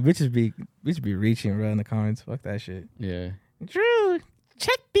 the bitches be reaching, bro, in the comments. Fuck that shit. Yeah. Drew,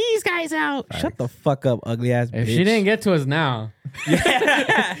 check these guys out. Shut the fuck up, ugly ass bitch. If she didn't get to us now,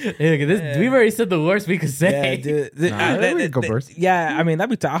 We've already said the worst we could say. Yeah, dude. Nah, we can go first. Yeah, I mean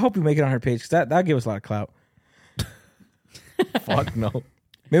that'd be. I hope we make it on her page. 'Cause that'll give us a lot of clout. Fuck no.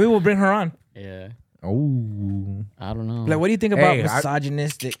 Maybe we'll bring her on. Yeah. Oh. I don't know. Like, what do you think about Hey,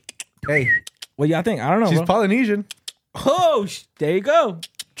 misogynistic? Hey, What y'all think? I don't know. she's bro. Polynesian. Oh, there you go.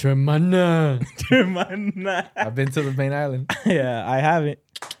 Tremana. I've been to the main island. Yeah, I haven't.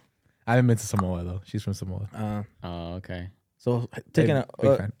 I haven't been to Samoa though. She's from Samoa. Oh, okay. So taking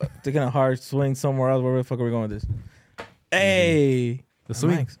big fan. taking a hard swing somewhere else. Where the fuck are we going with this? Hey, The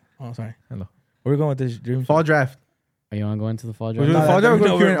swing. Thanks. Oh, sorry. Hello. Where are we going with this dream? Fall draft. Are you want to go into the fall We're draft? doing No, fall no, draft. We're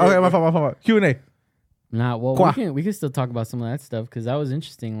no, doing Q&A. we're- Okay, my fault. Q&A. Nah, well, Qua. we can still talk about some of that stuff because that was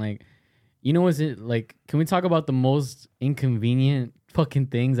interesting. Like, you know, was it like? Can we talk about the most inconvenient fucking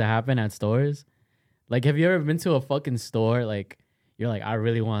things that happen at stores? Like, have you ever been to a fucking store? Like, you're like, I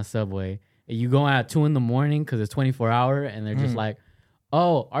really want a Subway. And you go at 2 a.m. because it's 24-hour, and they're just like,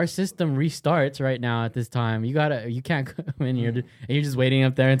 oh, our system restarts right now at this time. You can't come in here, and you're just waiting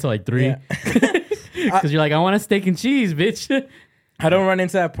up there until like 3. Yeah. Because you're like, I want a steak and cheese, bitch. I don't run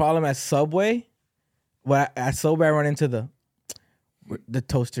into that problem at Subway. But at Subway, I run into the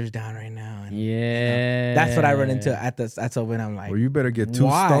toaster's down right now. And Yeah, that's what I run into at Subway. And I'm like, Well, you better get 2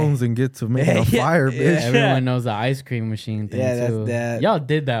 Why? stones and get to making a Yeah, fire, yeah. bitch. Everyone knows the ice cream machine thing Yeah, that's too. that. Y'all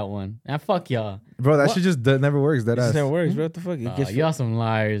did that one. Nah, fuck y'all. Bro, that What? shit just never works. That this ass. never works, bro. What the fuck? It gets- Y'all some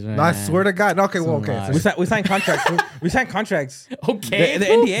liars, man. No, I swear to God. No, okay, well, Some okay. lies. we signed contracts. Bro. We signed contracts. Okay, The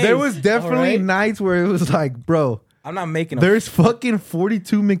fool. NDAs. There was definitely Alright. nights where it was like, bro, I'm not making them. there's fucking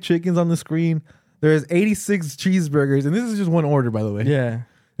 42 McChickens on the screen. There's 86 cheeseburgers, and this is just one order, by the way. Yeah.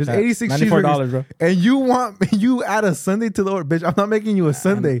 There's 86 $94, cheeseburgers, bro. and you add a Sunday to the order, bitch. I'm not making you a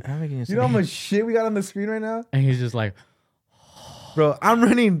Sunday. I'm making You know how much shit we got on the screen right now, And he's just like, bro? I'm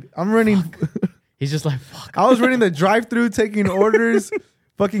running. he's just like, fuck. I was running the drive-through, taking orders,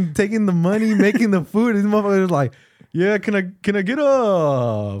 fucking taking the money, making the food. And this motherfucker was like, "Yeah, can I get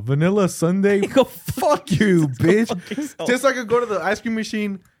a vanilla sundae?" Go Fuck you, bitch. fuck yourself. Just so I could go to the ice cream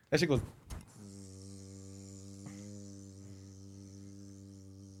machine. That shit goes.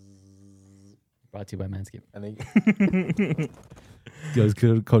 Brought to you by Manscaped. And then yo, it's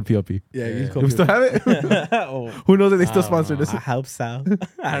code PLP. Yeah, Yeah. you Do we still have it? Oh, Who knows that they still sponsor this? I hope so.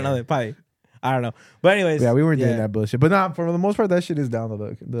 I don't know. They probably. I don't know. But anyways. Yeah, we weren't doing that bullshit. But nah, for the most part, that shit is down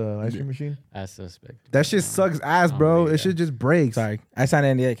to the ice cream machine. That's suspect. That shit sucks ass, bro. yeah. It shit just breaks. Sorry, I signed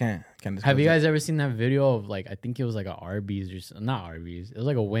an NDA. Can't. Have you guys ever seen that video of like, I think it was like a Arby's or not Arby's. It was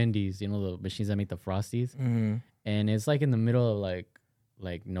like a Wendy's, you know, the machines that make the Frosties. Mm-hmm. And it's like in the middle of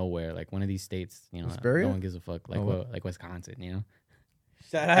like nowhere, like one of these states, you know, Hesperia? no one gives a fuck, like Oh, like Wisconsin, you know.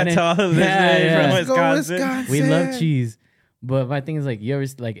 Shout And out then- to all the Yeah, listeners yeah. from Let's go, Wisconsin. Wisconsin. We love cheese. But my thing is like, you ever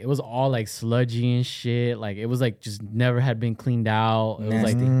like it was all like sludgy and shit. Like it was like just never had been cleaned out. It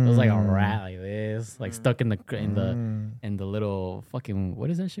was like a rat like this, like stuck in the little fucking,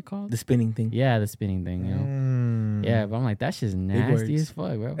 what is that shit called? The spinning thing. Yeah, the spinning thing, you know. Yeah, but I'm like, that shit's nasty words. as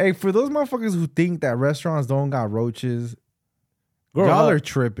fuck, bro. Hey, for those motherfuckers who think that restaurants don't got roaches, Grow y'all up. are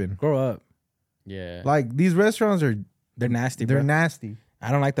tripping. Grow up. Yeah. Like these restaurants are, They're nasty. they're bro. nasty. I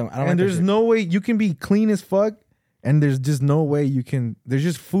don't like them. I don't And like there's no way you can be clean as fuck. And there's just no way you can. There's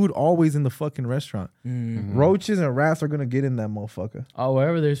just food always in the fucking restaurant. Roaches and rats are gonna get in that motherfucker. Oh,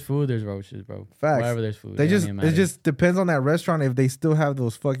 wherever there's food, there's roaches, bro. Facts. Wherever there's food. They it don't just even it matter. just depends on that restaurant if they still have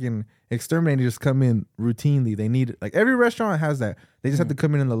those fucking exterminators come in routinely. They need like every restaurant has that. They just have to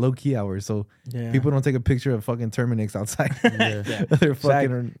come in the low key hours so Yeah. people don't take a picture of fucking Terminix outside. Yeah. Their Shaq,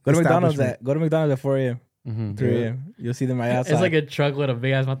 fucking Go to McDonald's establishment. at 4 a.m. Mhm. 3 a.m. You'll see them right outside. It's like a truck with a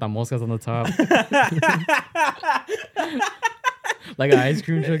big ass matamoscas on the top. Like an ice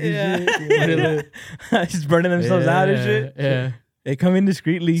cream truck and shit. just burning themselves out and shit. Yeah. They come in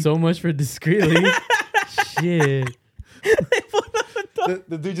discreetly. So much for discreetly. Shit.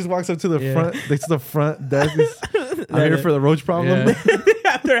 The dude just walks up to the Yeah. front. Next to the front desk. I'm here for the roach problem. Yeah. They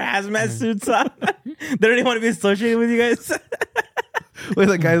have their hazmat suits on. They don't even want to be associated with you guys. Wait,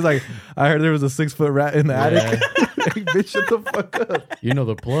 the guy's like, I heard there was a 6-foot rat in the Yeah. attic. Hey, bitch, shut the fuck up. You know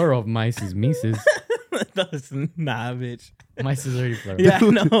the plural of mice is mices. No, it's nah, bitch. Mice is already plural. Yeah,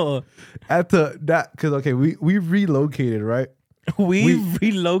 no. At because okay, we relocated, right? We've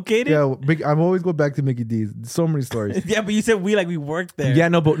relocated? Yeah, I'm always go back to Mickey D's. So many stories. Yeah, but you said we like we worked there. Yeah,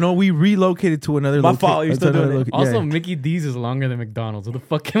 no, we relocated to another. My fault, you're still doing it. Also, yeah. Mickey D's is longer than McDonald's. Who the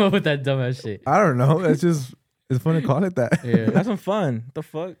fuck came up with that dumbass shit? I don't know. It's fun to call it that. Yeah. That's some fun. The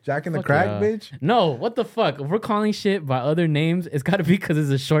fuck? Jack in the Fuck Crack, yeah. bitch. No, what the fuck? If we're calling shit by other names, it's got to be because it's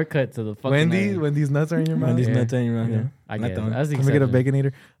a shortcut to the fucking Wendy's, name. when these nuts are in your mouth. Wendy's Yeah. nuts in your mouth. Yeah. I Not get the it. one. That's the Can we get a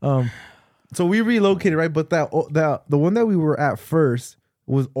exception. baconator? So we relocated, right? But the one that we were at first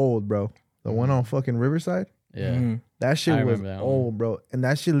was old, bro. The one on fucking Riverside. Yeah. Mhm. That shit I was remember that old, bro. And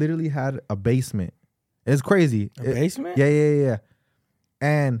that shit literally had a basement. It's crazy. A basement? Yeah.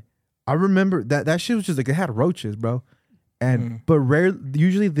 And I remember that shit was just like it had roaches, bro. And but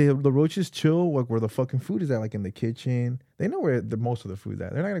usually the roaches chill like where the fucking food is at, like in the kitchen. They know where most of the food's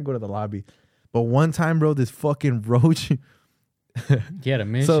at. They're not gonna go to the lobby. But one time, bro, this fucking roach. He had a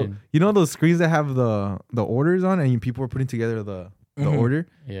mission. So you know those screens that have the orders on, and people are putting together the order.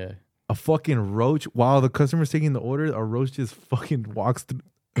 yeah. A fucking roach while the customer's taking the order, a roach just fucking walks through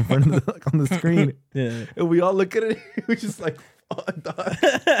in front of on the screen. Yeah. And we all look at it. We just like, fuck, dog.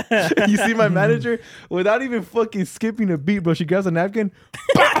 You see my manager without even fucking skipping a beat, bro. She grabs a napkin,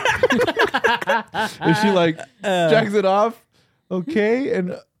 and she like jacks it off. Okay,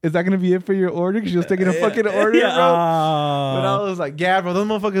 and is that gonna be it for your order? Because she was taking a fucking order, bro. But I was like, yeah, bro, those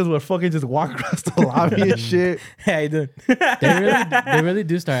motherfuckers would fucking just walk across the lobby and shit. How you doing? They really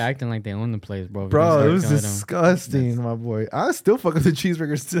do start acting like they own the place, bro. Bro, it was Start telling disgusting, my boy. I still fuck with the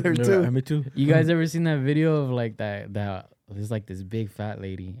cheeseburgers there too. Me too. them. You guys ever seen that video of like that there's like this big fat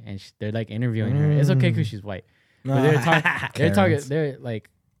lady and they're like interviewing her. It's okay because she's white. But they're like,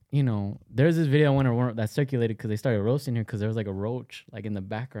 you know, there's this video that circulated because they started roasting her because there was like a roach like in the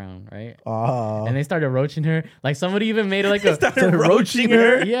background, right? Oh, And they started roaching her. Like somebody even made like a Started roaching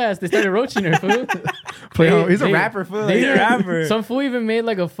her. Yes, they started roaching her, fool. he's a rapper, fool. They, He's a rapper. Some fool even made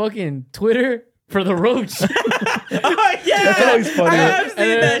like a fucking Twitter for the roach. Oh yeah, That's always funny. I have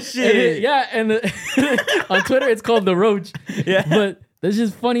seen that shit. On Twitter it's called the roach. Yeah. But that's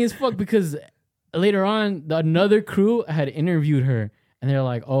just funny as fuck because later on another crew had interviewed her. And they're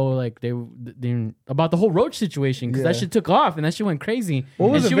like, oh, like they about the whole roach situation because that shit took off and that shit went crazy. What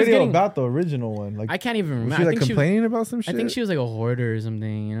was And the she video about the original one? Like, I can't even was remember. she like I think complaining about some I shit? think she was like a hoarder or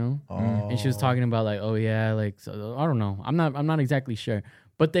something, you know. Oh. And she was talking about like, oh yeah, like so, I don't know. I'm not exactly sure.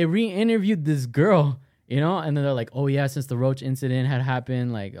 But they re-interviewed this girl, you know, and then they're like, oh yeah, since the roach incident had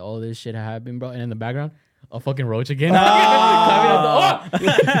happened, like all this shit had happened, bro. And in the background, a fucking roach again.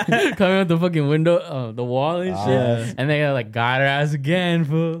 Coming out the fucking window, the wall and shit. Yeah. And they like got her ass again,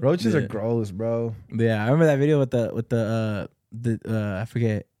 fool. Roaches are gross, bro. Yeah, I remember that video with the I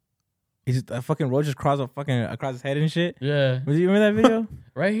forget. He's a fucking roach just crawls up fucking across his head and shit. Yeah. Was you remember that video?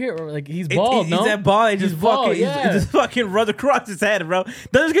 Right here, or like he's bald, no? He's that bald. He He's just bald, fucking, yeah. he just fucking runs across his head, bro.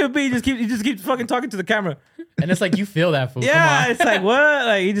 Doesn't give a beat. He just keeps fucking talking to the camera. And it's like you feel that fool. Yeah, Come on. it's like what?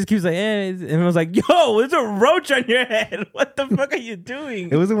 Like he just keeps like, and everyone's like, yo, there's a roach on your head. What the fuck are you doing?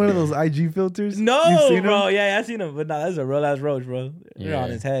 It wasn't one of those IG filters. You've No, seen bro. them? Yeah, I seen him, but no, that's a real ass roach, bro. They're Yeah. on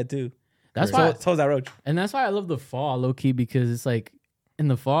his head too. That's So, why, so's that roach. and that's why I love the fall low key because it's like in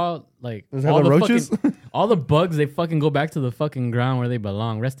the fall, like Does it have the roaches? all the bugs they fucking go back to the fucking ground where they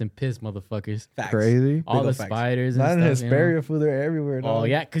belong. Rest in piss, motherfuckers. Facts. Crazy. All the facts. spiders and Not in stuff. Hesperia, fool. They're everywhere. You know? Oh dog.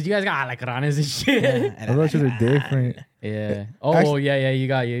 yeah, because you guys got like ranas and shit. The roaches are different. Yeah. Oh Actually, yeah. You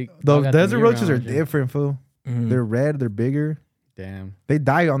got you. Those got desert the roaches are year-round shit. different, fool. Mhm. They're red. They're bigger. Damn. They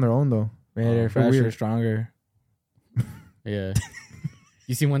die on their own though. Better, Oh, faster, weird. stronger. Yeah.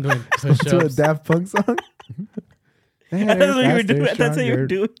 You see one doing To a push-ups. Daft Punk song. That's what you were doing. That's what you were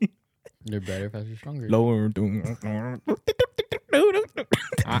doing. They're better, faster, stronger. Lower.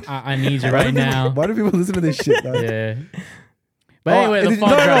 I need you right now. Why do people listen to this shit? Dog? Yeah. But Oh, anyway, the did- fall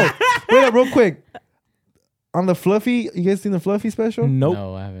no, drop. Wait up, real quick. On the Fluffy, you guys seen the Fluffy special? Nope.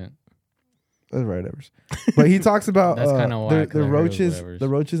 No, I haven't. That's right, Evers. But he talks about That's kinda whack, 'cause the I heard of roaches. whatevers. The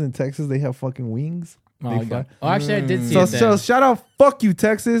roaches in Texas, they have fucking wings. Oh, They fly. Oh, actually, I did see So, it then. shout out, fuck you,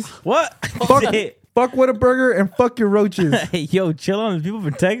 Texas. What? Fuck, Shit. fuck Whataburger and fuck your roaches. Hey, yo, chill on the people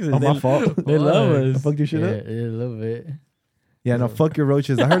from Texas. Oh, my fault. They love I us. fucked your shit yeah, up. yeah, a little bit. Yeah, no, fuck your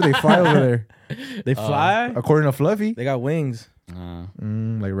roaches. I heard they fly over there. They fly. According to Fluffy, They got wings.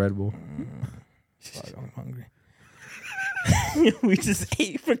 like Red Bull. Fuck, I'm hungry. We just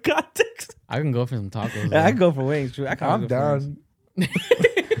ate for context. I can go for some tacos. I though. go for wings. True. I'm down.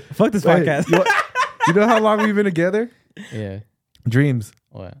 Fuck this Wait, podcast. you know how long we've been together? Yeah. Dreams.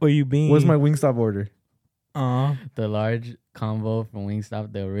 What? Where you been? What's my Wingstop order? The large combo from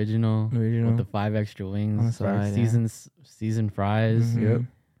Wingstop, the original, with the 5 extra wings, On the side, yeah. seasoned fries, Mhm. Yep.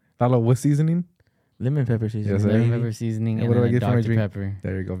 Lalo, what seasoning? lemon pepper seasoning. Yes, sir. lemon baby. pepper seasoning, And and what do I then get for my Dr. drink? Pepper.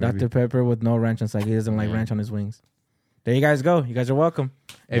 There you go, baby. Dr. Pepper with no ranch on side. He doesn't like Yeah. ranch on his wings. There you guys go. You guys are welcome.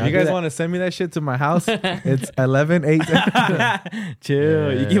 If Y'all you do guys that. want to send me that shit to my house, it's 11-8.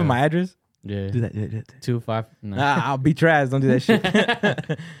 Chill. You give him my address? Yeah. Do that. Do that. 2-5. No. I'll beat your ass. Don't do that shit.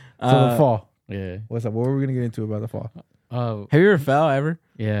 So the fall. Yeah. What's up? What were we gonna get into about the fall? Oh, Have you ever fell ever?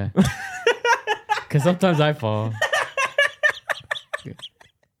 yeah. Because sometimes I fall.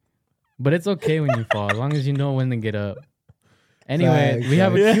 But it's okay when you fall, as long as you know when to get up. Anyway, Facts, we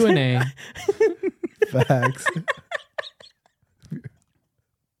have a facts. Q&A. Facts.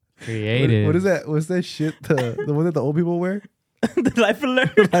 Creative. What is that? What's that shit? The one that the old people wear? The life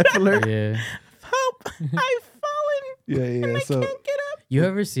alert. Life alert. Yeah. Help! I've fallen. Yeah. So Can't get up. You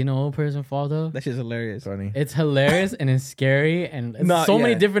ever seen an old person fall though? That shit's hilarious. funny. It's hilarious and it's scary and it's No, so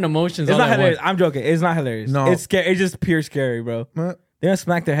many yeah. different emotions. It's all not at hilarious. once. I'm joking. It's not hilarious. No. It's scary. It's just pure scary, bro. Huh? They're gonna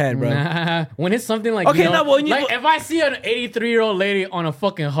smack their head, bro. Nah, when it's something like, Okay, you know, no, when you- like if I see an 83-year-old lady on a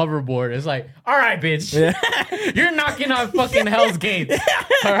fucking hoverboard, it's like, all right, bitch, you're knocking on fucking Hell's Gates,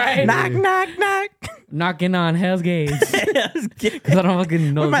 all right? Knock, knock, knock. Knocking on Hell's Gates because I don't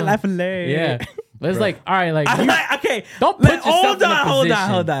fucking know. Where's my some- life alert? Yeah, but it's like, all right, like I'm you, like, okay. don't put yourself hold in a on, hold position. on,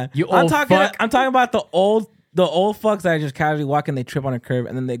 hold on. You I'm old talking. fuck. I'm talking about the old fucks that are just casually walking. They trip on a curb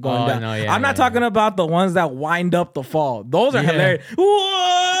and then they going Oh, down. no, yeah, I'm not yeah, talking about the ones that wind up the fall. Those are Yeah. hilarious.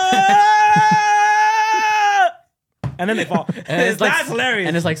 And then they fall. And it's like That's hilarious.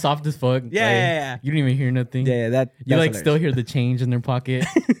 and it's like soft as fuck. Yeah, Like, yeah, yeah. You don't even hear nothing. yeah, that You like that's still hilarious. hear the change in their pocket.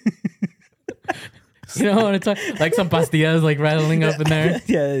 You know what I'm talking? Like some pastillas like rattling up in there.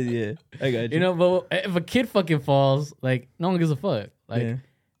 yeah. I got you. You know, but if a kid fucking falls, like no one gives a fuck. Like Yeah.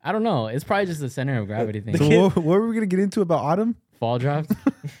 I don't know. It's probably just the center of gravity thing. So what were we gonna get into about autumn? Fall draft.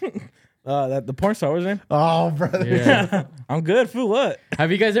 That the porn star, what's his name? Oh, brother. Yeah. I'm good. For what?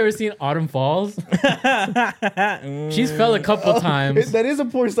 Have you guys ever seen Autumn Falls? She's fell a couple times. That is a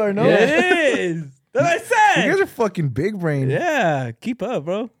porn star, no? Yeah. It is. That's what I said. You guys are fucking big brain. Yeah, keep up,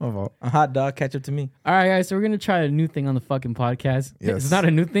 bro. My fault. A hot dog, catch up to me. All right, guys. So we're gonna try a new thing on the fucking podcast. Yes. It's not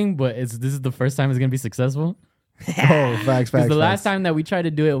a new thing, but this is the first time it's gonna be successful. Oh, facts. Because the last facts. time that we tried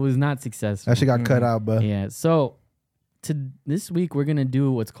to do it was not successful. That shit got cut out, but Yeah. So this week we're gonna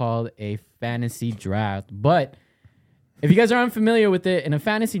do what's called a fantasy draft. But if you guys are unfamiliar with it, in a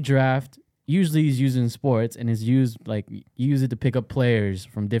fantasy draft, usually is used in sports and is used like you use it to pick up players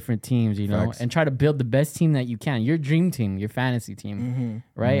from different teams, you know, Facts. and try to build the best team that you can. Your dream team, your fantasy team,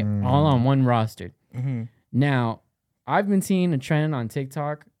 right? Mm. All on one roster. Mm-hmm. Now, I've been seeing a trend on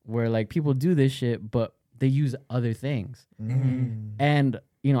TikTok where like people do this shit, but they use other things. And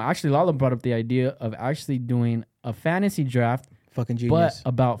you know, actually, Lala brought up the idea of actually doing a fantasy draft, Fucking but genius.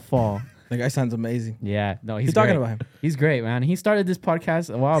 about fall. The guy sounds amazing. Yeah, no, he's He's talking great. about him. He's great, man. He started this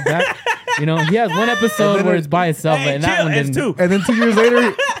podcast a while back. You know, he has one episode where it's by itself, and that one didn't. two. and then 2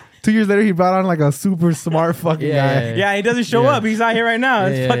 years later, he brought on like a super smart fucking guy. Yeah, he doesn't show Yeah. up. He's not here right now.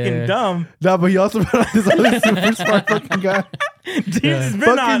 It's Yeah, fucking yeah. dumb. No, but he also brought on this other super smart fucking guy. Dude has been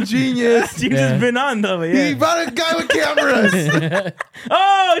on. Fucking genius. Dude Yeah. has been on though. But He yeah. brought a guy with cameras.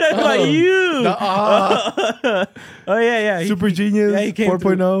 Oh, that's about you. Oh yeah. He, Super genius. yeah, he came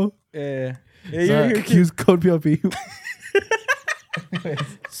 4.0. yeah. So- You're here too. Use code PLP.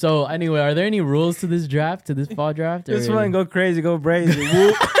 So anyway, are there any rules to this draft, to this fall draft? This one go crazy, go crazy.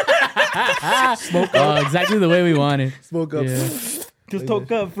 Whoop. Exactly the way we wanted. Smoke up. Yeah. Just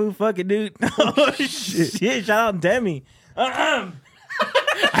took up food, fucking dude. Oh shit! Shout out Demi. I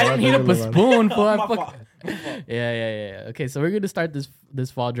didn't heat up a spoon for My fuck. fault. Yeah. Okay, so we're gonna start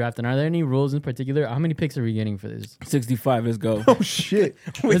this fall draft. And are there any rules in particular? How many picks are we getting for this? 65. Let's go. Oh shit.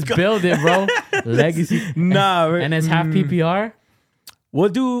 Let's build it, bro. Legacy. Nah, And it's half PPR. we'll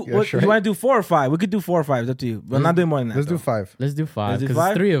do. Yeah, What, sure. You want to do 4 or 5? We could do 4 or 5. It's up to you. We're not doing more than that. Let's do though. 5. Let's do five Let's do because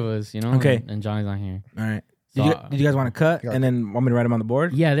five? it's 3 of us, you know. Okay. And Johnny's not here. All right. So, Did you guys want to cut Yeah. and then want me to write them on the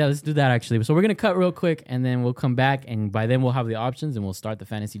board? Yeah, let's do that actually. So we're gonna cut real quick, and then we'll come back, and by then we'll have the options, and we'll start the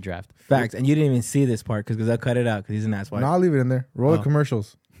fantasy draft. Facts. And you didn't even see this part because I'll cut it out because he's an asswipe. No, I'll leave it in there. Roll Oh. the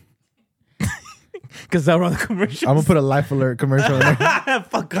commercials. Because I'll run the commercials. I'm gonna put a life alert commercial in there.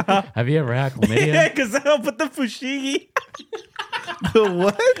 Fuck off. Have you ever had chlamydia? Yeah, because I'll put the fushigi.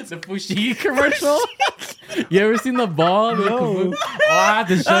 What? The Fushigi commercial? You ever seen the ball? No. Oh, I have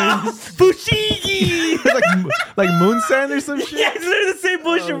to show you. Fushigi! like moon sand or some shit? Yeah, it's literally the same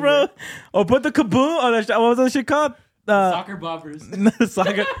bullshit, bro. Or put the kaboom. Or what was that shit called? Soccer boppers. The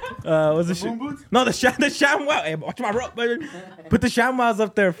soccer. What's the shit? No, the ShamWow. Hey, watch my rope, baby. Put the ShamWows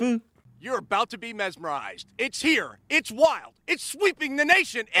up there, food. You're about to be mesmerized. It's here. It's wild. It's sweeping the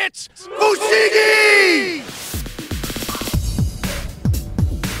nation. It's Fushigi!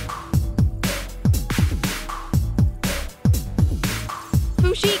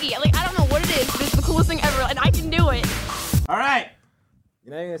 Fushigi. Like, I don't know what it is, but it's the coolest thing ever, and I can do it. All right.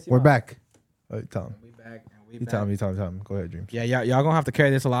 We're back. Oh, tell him. We back. And we You tell him. You tell him. Tell him. Go ahead, Dreams. Yeah, y'all gonna have to carry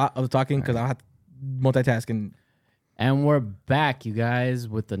this a lot of talking because I'll have to multitasking. And we're back, you guys,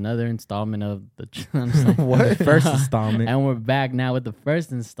 with another installment of the I'm just like- What? First installment. And we're back now with the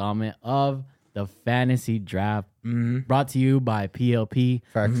first installment of the fantasy draft, brought to you by PLP,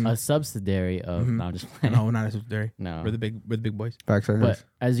 Facts. a subsidiary of. No, I'm just playing. No, not a subsidiary. No. We're the big boys. Facts. But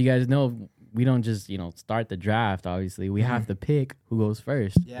as you guys know, we don't just start the draft. Obviously, we have to pick who goes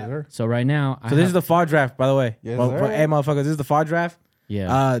first. Yeah. So right now, So this is the fall draft, by the way. Yes, Well, sir. hey, motherfuckers, this is the fall draft.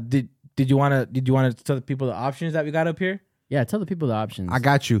 yeah Did you want to tell the people the options that we got up here? yeah. Tell the people the options. I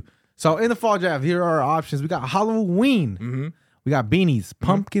got you. So in the fall draft, here are our options. We got Halloween. Mm-hmm. We got beanies,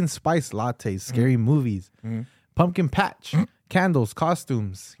 pumpkin spice lattes, scary movies, pumpkin patch, candles,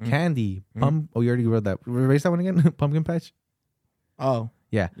 costumes, candy, Oh, you already wrote that. Erase that one again. Pumpkin patch. Oh,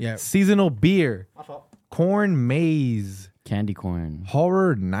 Yeah. Yeah. Seasonal beer, corn maze, candy corn.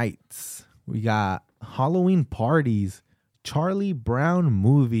 horror nights. We got Halloween parties, Charlie Brown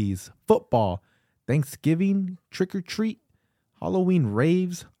movies, football, Thanksgiving, trick or treat, Halloween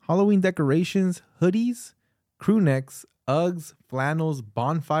raves, Halloween decorations, hoodies, crew necks, Uggs, flannels,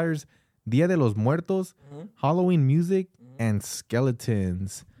 bonfires, Dia de los Muertos, Halloween music, and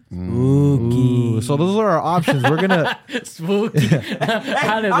skeletons. Ooh, so those are our options. We're gonna Spooky.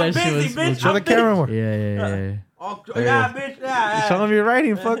 How did that shit was spooky? show the camera more. Yeah. oh yeah, bitch. Yeah. Show them your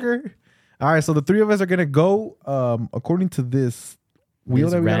writing, fucker. All right, so the three of us are gonna go according to this wheel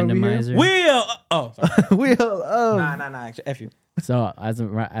This that we got over here. randomizer. Wheel. Oh, sorry. Wheel of nah. Actually, F you. So as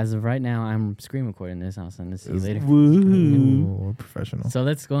of right now, I'm screen recording this. I'll send this to you later. Woo, professional. So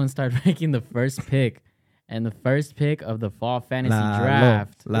let's go and start making the first pick. And the first pick of the fall fantasy La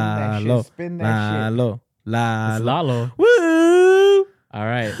draft. lo, Spin that la shit. lo, la It's lo. Lalo. Woo. All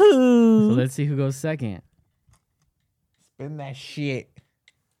right. So let's see who goes second. Spin that shit.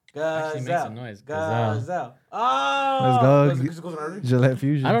 Actually make some noise. Gazelle. Gazelle. Oh. Let's go. Gillette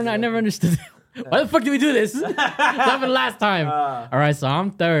Fusion. I don't know. I never understood. Why the fuck did we do this? That happened last time. All right. So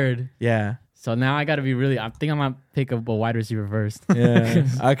I'm third. Yeah. So now I got to be really. I think I'm gonna pick a wide receiver first. Yeah.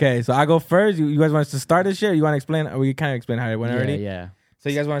 Okay. So I go first. You guys want us to start this shit? Or you want to explain? Or we kind of explain how it went already. Yeah. So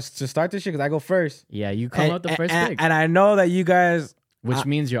you guys want us to start this shit? Because I go first. Yeah. You come up with the first pick, And I know that you guys. which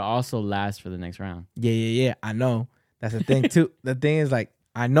means you're also last for the next round. Yeah. I know. That's the thing too. The thing is, like,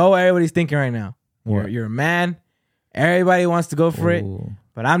 I know what everybody's thinking right now. You're a man. Everybody wants to go for it.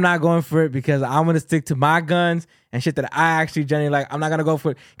 But I'm not going for it because I'm going to stick to my guns and shit that I actually genuinely like. I'm not going to go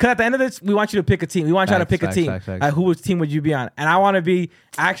for it. Because at the end of this, we want you to pick a team. We want you to pick a team. Facts. Like, whose team would you be on? And I want to be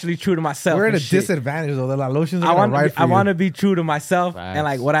actually true to myself. We're at a and shit. disadvantage though. The La Lotions are I want right for I you. want to be true to myself Facts. and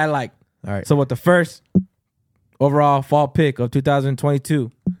like what I like. All right. So with the first overall fall pick of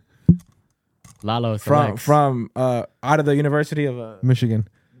 2022 Lalo from out of the University of Michigan.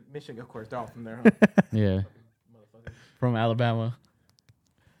 Michigan, of course, they're all from there. Huh? Yeah. From Alabama.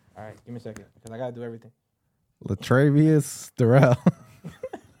 All right, give me a second because I gotta do everything. Latravius Durrell.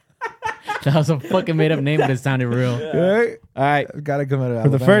 That was a fucking made up name, but it sounded real. Right? All right, Gotta come out of for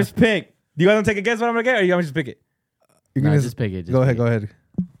the Alabama. first pick, do you guys want to take a guess what I'm gonna get, or you want me to just pick it? You're Nah, gonna just pick it. Just go pick ahead.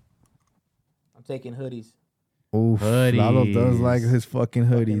 I'm taking hoodies. Oof. Lalo does Hoodies. like his fucking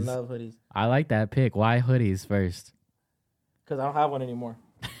Fucking hoodies. love hoodies I like that pick. Why hoodies first? because I don't have one anymore.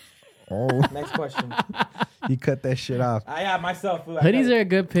 Oh, Next question. you cut that shit off. I have myself. Fool. Hoodies are a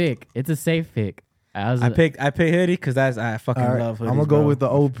good pick. It's a safe pick. I pick hoodie because I fucking All right, love hoodies. I'm gonna go bro. with the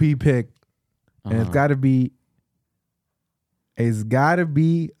OP pick, and it's gotta be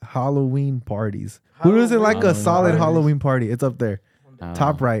Halloween parties. Who doesn't like a Halloween solid parties. Halloween party? It's up there,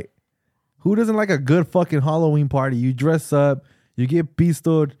 top right. Who doesn't like a good fucking Halloween party? You dress up, you get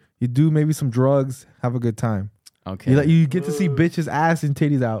pistoled, you do maybe some drugs, have a good time. Okay. You get to see bitches' ass and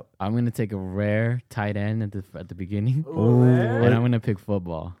titties out. I'm gonna take a rare tight end at the beginning, Ooh, and I'm gonna pick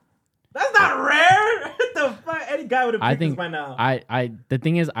football. That's not rare. What the fuck? Any guy would have I picked this think by now. the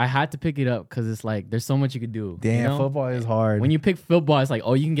thing is I had to pick it up because it's like there's so much you could do. Damn, you know? football is hard. When you pick football, it's like,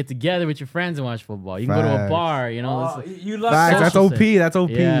 oh, you can get together with your friends and watch football. You can go to a Facts. bar, you know. Oh, it's- you lucky. Facts, that's social OP. set. That's OP.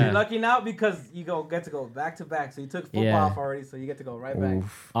 Yeah. You're lucky now because you get to go back to back. So you took football Yeah. off already, so you get to go right back.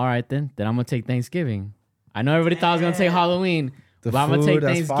 Oof. All right, then I'm gonna take Thanksgiving. I know everybody thought I was gonna take Halloween, The but I'm gonna food, take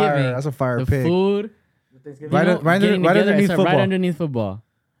that's Thanksgiving. fire. That's a fire the pick. food, Thanksgiving. Right you know, right under- getting right together, underneath it's football. Right underneath football.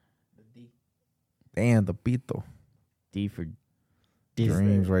 Damn, the pito. D for this,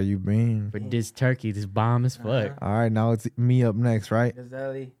 Dreams, where you been? for this turkey, this bomb as fuck. All right, now it's me up next, right?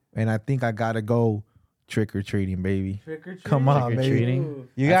 Gazelle. And I think I gotta go trick or treating, baby. Trick or treat. Come on, baby. Trick-or-treating.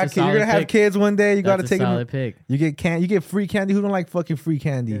 You That's got a you're gonna solid have pick. kids one day. You gotta That's a take them. solid pick. You get free candy. Who don't like fucking free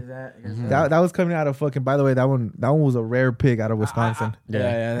candy? That was coming out of fucking. By the way, that one was a rare pick out of Wisconsin.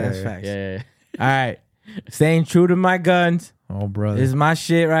 Yeah, that's Yeah, facts. Yeah. All right, staying true to my guns. Oh, brother. This is my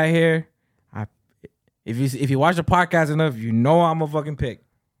shit right here. If you watch the podcast enough, you know I'm a fucking pick.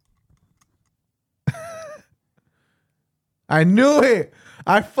 I knew it.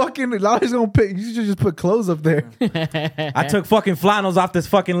 I fucking Lala's gonna pick. You should just put clothes up there. I took fucking flannels off this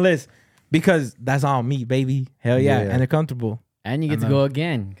fucking list because that's all me, baby. Hell yeah, Yeah. and they're comfortable. And you get to go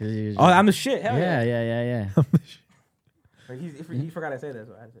again. Cause Oh, I'm the shit. Hell yeah, yeah. yeah, yeah, He forgot I said that.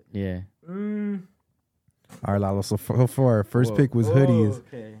 So I said. yeah. All right, Lalo. So far, our first pick was hoodies.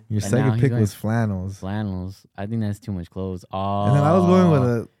 Okay. Your And now second he's pick going was flannels. Flannels. I think that's too much clothes. Oh, And then I was going with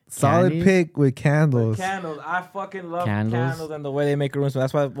a solid candies? pick with candles. Candles. I fucking love Candles? candles and the way they make a room. So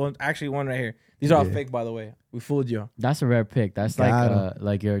that's why actually one right here. These are all Yeah. fake, by the way. We fooled you. That's a rare pick. That's Got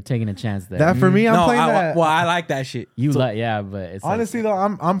like you're taking a chance there. That for me, I'm no, playing that. I like that shit. you like, yeah, but it's like- Honestly though,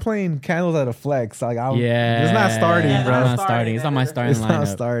 I'm playing candles at a flex. Like yeah, it's not starting, It's bro. not starting. It's not my starting It's lineup. not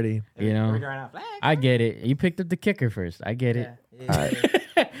starting. You know, I get it. You picked up the kicker first. I get it.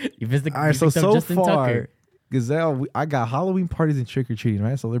 You picked All right, so picked up Justin far, Tucker. Gazelle, I got Halloween parties and trick or treating,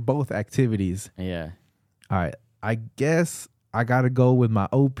 right? So they're both activities. Yeah. All right, I guess I gotta go with my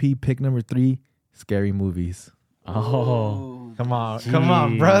OP pick number 3, scary movies. Oh, Come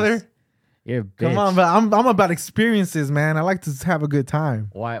on, brother. you're a bitch. Come on, but I'm about experiences, man. I like to have a good time.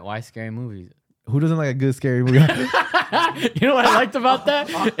 Why scary movies? Who doesn't like a good scary movie? You know what I liked about that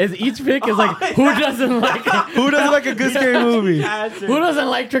is each pick is like who doesn't like Who doesn't like a good scary movie? who doesn't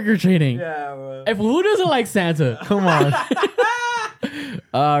like trick or treating? Yeah, bro. If who doesn't like Santa? Come on.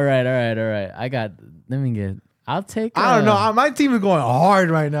 All right. I got. Let me get. I'll take. I don't know. My team is going hard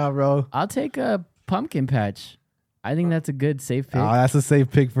right now, bro. I'll take a pumpkin patch. I think that's a good safe pick. Oh, that's a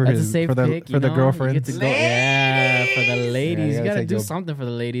safe pick for That's a his safe for the pick. for the girlfriend. You get to go, yeah, for the ladies. you you gotta gotta take do your- something for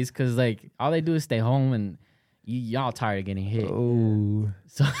the ladies because like all they do is stay home and y'all tired of getting hit. Oh,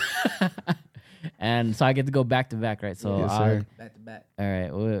 So and so I get to go back to back, right? So Yes, sir. Back to back. all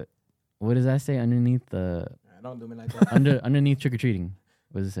right, what does that say underneath the Don't do me like that. underneath trick or treating?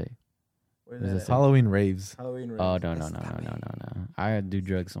 What does it say? Where's What does it that? say? Halloween raves. Halloween. Oh no. I gotta do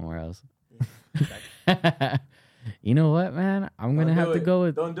drugs somewhere else. You know what, man? I'm gonna have to go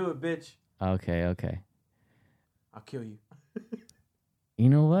with. Don't do it, bitch. Okay. I'll kill you. You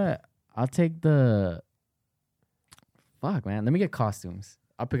know what? I'll take the. Fuck, man. Let me get costumes.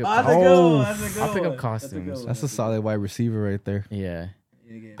 I'll pick up. I'll pick up costumes. That's a solid wide receiver right there. Yeah.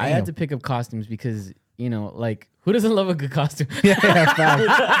 I had to pick up costumes because like who doesn't love a good costume? Yeah,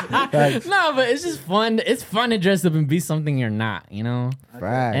 facts. No, but it's just fun. It's fun to dress up and be something you're not.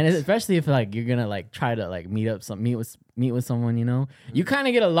 Facts. And especially if like you're gonna like try to like meet with someone, you kind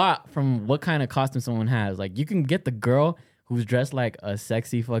of get a lot from what kind of costume someone has. Like you can get the girl who's dressed like a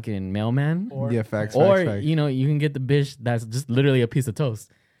sexy fucking mailman, Yeah, facts. or facts. you can get the bitch that's just literally a piece of toast.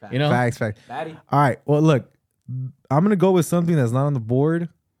 Facts. Daddy. All right. Well, look, I'm gonna go with something that's not on the board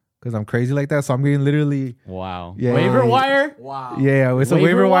because I'm crazy like that. So I'm getting literally, Wow. Yeah. Waiver wire. Wow. yeah, it's a Waiver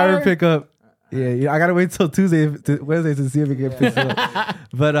waiver wire wire? pickup. Yeah, I gotta wait till Wednesday to see if it gets picked up.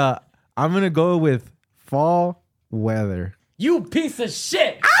 But I'm gonna go with fall weather. You piece of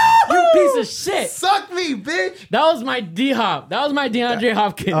shit. You piece of shit. Suck me, bitch. That was my D-Hop. That was my DeAndre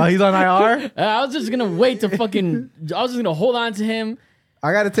Hopkins. Oh, he's on IR. I was just gonna wait to fucking. I was just gonna hold on to him.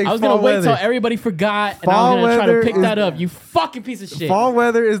 I gotta take I was fall gonna wait weather. till everybody forgot, and I Fall was gonna try to weather pick is- that up. You fucking piece of shit. Fall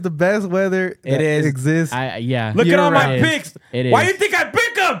weather is the best weather that is. exists. Yeah. Look at you're all my right. picks. It is. Why you think I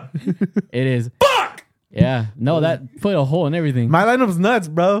pick them? It is. Fuck. Yeah. No, that put a hole in everything. My lineup's nuts,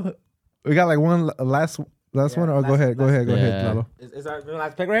 bro. We got like one last one. Oh, go ahead, Yeah. Lalo. Is our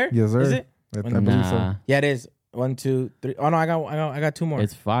last pick right here? Yes, sir. Is it? I believe so. Nah, Yeah, it is. 1, 2, 3. Oh no, I got 2 more.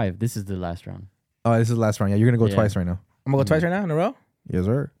 it's 5. This is the last round. Oh, this is the last round. Yeah, you're gonna go Yeah. twice right now. I'm gonna go twice right now in a row. Yes,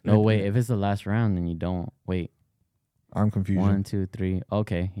 sir. No, wait. If it's the last round, then you don't. Wait. I'm confused. 1, 2, 3.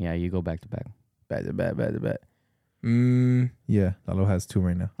 Okay. Yeah, you go back to back. Bad to bad. Yeah, Lalo has 2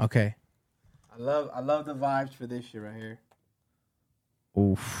 right now. Okay. I love the vibes for this shit right here.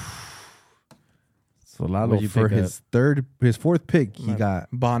 Oof. So Lalo What'd you for pick his fourth pick, he got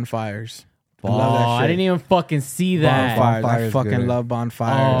Bonfires. Oh, love that I shit. didn't even fucking see that. Bonfires. I Bonfires fucking good. love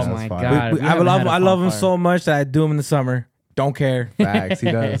bonfires. Oh That's my fire. god. I love them bonfire. so much that I do them in the summer. Don't care. facts.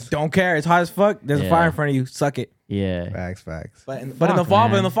 He does. Don't care. It's hot as fuck. There's a Yeah. fire in front of you. Suck it. Yeah. Facts. But in the Fuck, fall,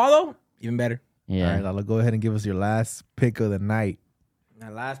 man. though, even better. Yeah. All right, Lalo, go ahead and give us your last pick of the night.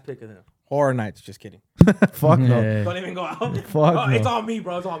 That last pick of them. Horror Nights. Just kidding. Fuck no. Yeah. Don't even go out. Fuck no. It's on me,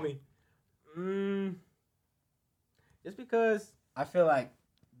 bro. It's on me. Just because I feel like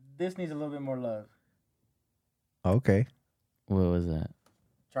this needs a little bit more love. Okay. What was that?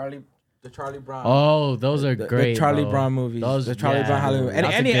 Charlie The Charlie Brown. Oh, those are great. The Charlie bro. Brown movies. Those, the Charlie yeah, Brown Halloween. that's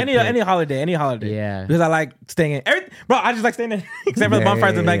a good Any pick. holiday. Yeah. Because I like staying in. Bro, I just like staying in. Except for the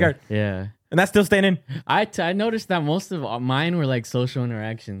bonfires in the backyard. Yeah. And that's still staying in. I noticed that most of mine were like social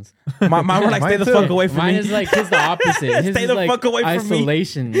interactions. Mine were like, stay the Mine fuck too. away from Mine me. is like his the opposite. His Stay is the like fuck away from me.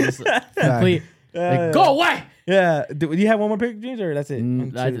 isolation. It's complete. Like, go away. Yeah. Do you have one more pick, James, or that's it?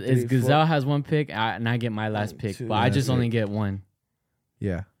 One, two, It's three, Gazelle four. has one pick, and I get my last pick, two, but I just yeah. only get one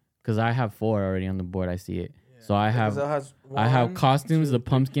Yeah. because I have 4 already on the board. I see it. So I have Gazelle has I have one, costumes, two, the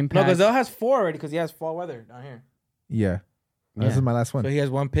pumpkin No, patch. Gazelle has 4 already because he has fall weather down here. Yeah. This Yeah. is my last one. So he has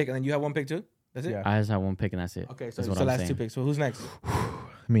one pick, and then you have one pick too? That's it? Yeah. I just have one pick and that's it. Okay, so That's what so I'm last saying. 2 picks. So who's next?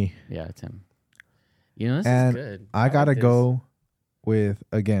 Me. Yeah, it's him. You know, this And is good. I like gotta this. go with,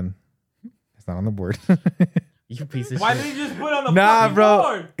 again, it's not on the board. You piece of Why shit. did you just put it on the Nah, fucking bro.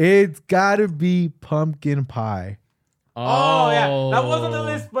 board? It's gotta be pumpkin pie. Oh, yeah. That was on the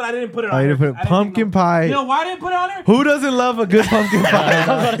list, but I didn't put it on I there. didn't put I didn't pumpkin think pie. You know why I didn't put it on there? Who doesn't love a good pumpkin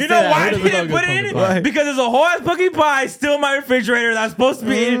pie? You know why I didn't put it in it? Because there's a whole ass pumpkin pie still in my refrigerator that's supposed to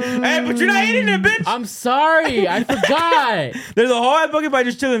be in. Hey, but you're not eating it, bitch. I'm sorry, I forgot. There's a whole ass pumpkin pie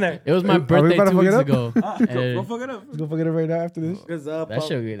just chilling there. It was my Are we birthday about to 2 fuck weeks it up? ago. Go fuck it up. Let's go fuck it up right now after this. That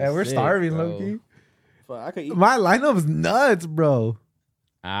shit was And we're sick, starving, bro. low-key. I could eat. My lineup's nuts, bro.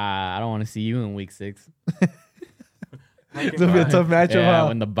 I don't want to see you in week 6. It's gonna be a tough matchup, Yeah, huh?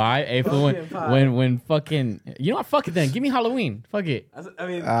 when the buy, hey, fool, when fucking, you know what? Fuck it then. Give me Halloween. Fuck it. I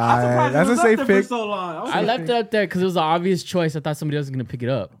mean, I'm surprised that's it a was up safe there for pick. so long. I left it up there because it was an obvious choice. I thought somebody else was gonna pick it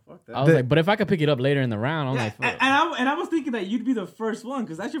up. I was The- like, but if I could pick it up later in the round, I'm like, fuck. And I was thinking that you'd be the first one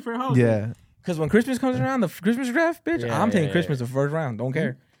because that's your favorite holiday. Yeah. Because when Christmas comes around, the Christmas draft, bitch, Yeah, I'm taking yeah, Christmas the first round. Don't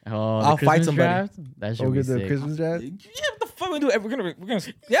care. Oh, the I'll fight Christmas somebody. draft? That should Oh, be get the sick. Christmas draft? Yeah, what the fuck we do? We're gonna.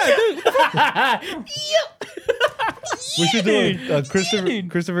 Yeah, dude. We should do a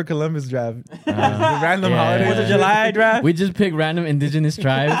Christopher Columbus draft. The random yeah. holiday. What's the July draft? We just pick random indigenous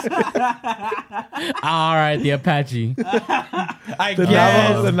tribes. All right, the Apache. I The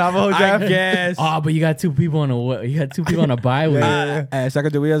guess. Navajo I draft. guess. Oh, but you got 2 people on a you got 2 people on a bye week. Yeah.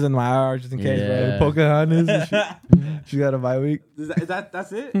 Sacagaweas in my IR just in case, Yeah. bro. Pocahontas. She got a bye week. Is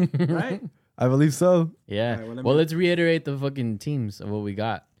that's it? Right? I believe so. Yeah. Alright, well, Well, let's reiterate the fucking teams of what we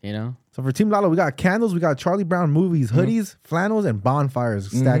got. You know. So for Team Lalo, we got candles, we got Charlie Brown movies, hoodies, flannels, and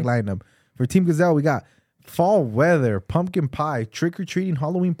bonfires. Stack lineup. For Team Gazelle, we got fall weather, pumpkin pie, trick or treating,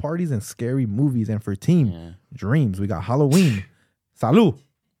 Halloween parties, and scary movies. And for Team Dreams, we got Halloween. Salud.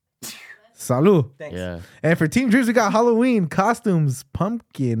 Salud. Thanks. Yeah. And for Team Dreams, we got Halloween costumes,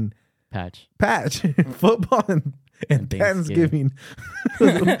 pumpkin Patch. patch, football, and Thanksgiving.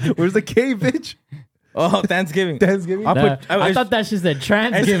 Where's the K, bitch? Oh, Thanksgiving. Thanksgiving. I thought that shit said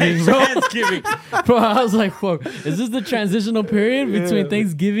Transgiving, bro. Thanksgiving. Bro, I was like, fuck. Is this the transitional period between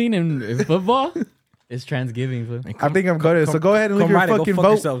Thanksgiving and football? It's Transgiving, fool. I think I'm going to. So go ahead and leave your fucking vote.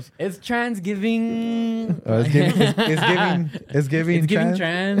 Yourselves. It's Transgiving. It's giving. It's giving. It's giving trans.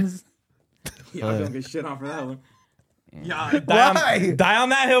 trans. Yeah, I'm gonna get shit on for that one. Yeah, Why? die on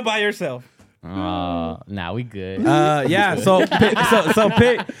that hill by yourself. Nah, we good. Yeah. So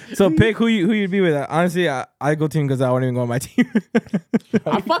pick who you'd be with. Honestly, I go team because I won't even go on my team.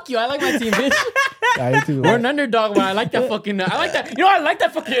 Fuck you. I like my team, bitch. I too. We're an underdog, but I like that fucking. I like that. You know, I like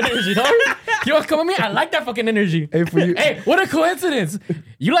that fucking energy, dog. You want to come with me? I like that fucking energy. Hey, for you. Hey, what a coincidence!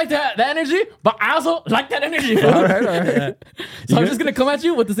 You like that energy, but I also like that energy. Bro. All right. So I'm just gonna come at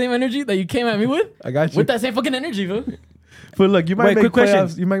you with the same energy that you came at me with. I got you. With that same fucking energy, bro. But look, you might Wait, make quick question.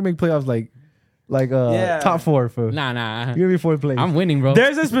 playoffs. You might make playoffs like top 4 for. Nah. You're gonna be 4th place. I'm winning, bro.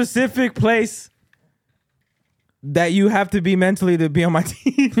 There's a specific place that you have to be mentally to be on my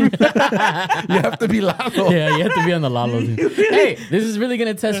team. You have to be Lalo. Yeah, you have to be on the Lalo team. Hey, this is really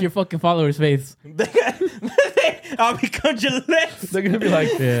gonna test your fucking followers' faith. I'll become Gillette. They're gonna be like,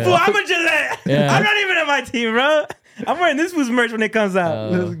 Yeah. Fool, I'm a Gillette. Yeah. I'm not even on my team, bro. I'm wearing this fool's merch when it comes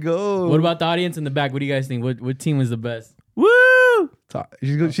out. let's go. What about the audience in the back? What do you guys think? What team was the best? Woo!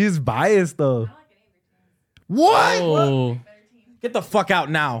 She's biased though. What? Oh, Get the fuck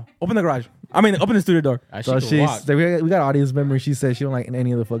out now. Open the garage. Open the studio door. I So should walk. we got audience member. She said she don't like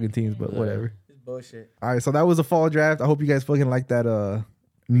any of the fucking teams, but whatever. It's bullshit. All right, so that was a fall draft. I hope you guys fucking like that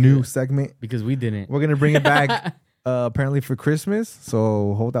new segment. Because we didn't. We're gonna bring it back apparently for Christmas.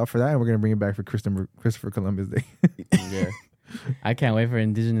 So hold out for that, and we're gonna bring it back for Christopher Columbus Day. Yeah. I can't wait for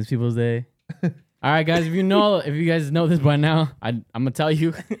Indigenous Peoples Day. All right, guys. If you guys know this by now, I'm gonna tell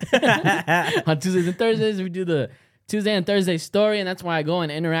you. On Tuesdays and Thursdays, we do the Tuesday and Thursday story, and that's why I go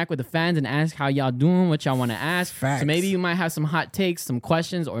and interact with the fans and ask how y'all doing, what y'all want to ask. Facts. So maybe you might have some hot takes, some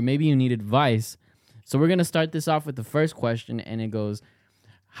questions, or maybe you need advice. So we're gonna start this off with the first question, and it goes: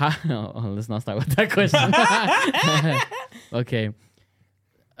 Let's not start with that question. Okay.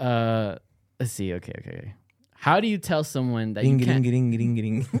 Let's see. Okay. How do you tell someone that you can't?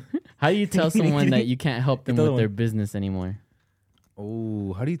 How do you tell someone that you can't help them with their business anymore?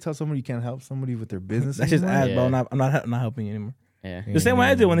 Oh, how do you tell somebody you can't help somebody with their business? That's just anymore? ass, bro. I'm not helping you anymore. Yeah. The same way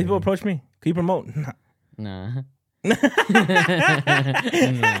I do when people approach me. Can you promote? Nah.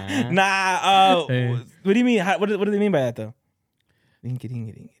 Nah. What do you mean? What do they mean by that though?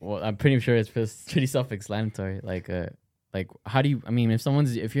 Well, I'm pretty sure it's pretty self-explanatory. Like how do you? I mean, if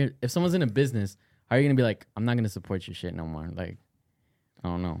someone's in a business, how are you gonna be like, I'm not gonna support your shit no more? Like, I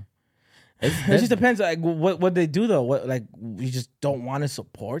don't know. It just depends. Like what they do though. What like you just don't want to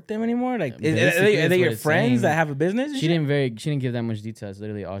support them anymore? Like are they your friends that have a business? She didn't give that much details.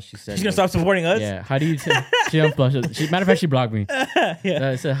 Literally all she said. She's gonna stop supporting us. Yeah. How do you? She unflushed us. Matter of fact, she blocked me.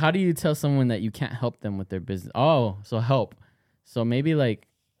 Yeah. So how do you tell someone that you can't help them with their business? Oh, so help. So maybe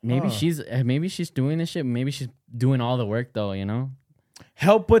she's doing this shit. Maybe she's doing all the work though. You know.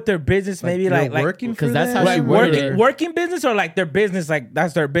 Help with their business, maybe like working because that's how she working business or like their business, like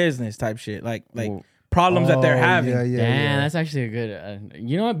that's their business type shit, like problems that they're having. Yeah, that's actually a good.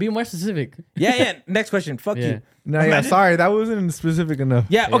 You know what? Be more specific. Yeah. Next question. Fuck you. No, sorry, that wasn't specific enough.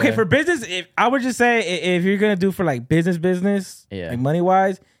 Yeah. Okay. For business, if I would just say if you're gonna do for like business, like money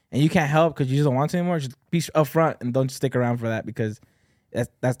wise, and you can't help because you just don't want to anymore, just be upfront and don't stick around for that because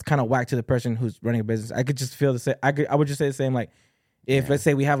that's kind of whack to the person who's running a business. I could just feel the same. I would just say the same like. If let's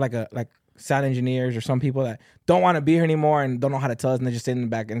say we have like sound engineers or some people that don't want to be here anymore and don't know how to tell us and they just sit in the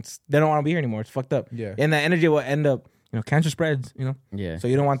back and they don't want to be here anymore. It's fucked up. Yeah. And that energy will end up, cancer spreads, Yeah. So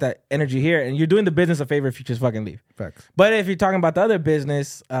you don't want that energy here and you're doing the business a favor if you just fucking leave. Facts. But if you're talking about the other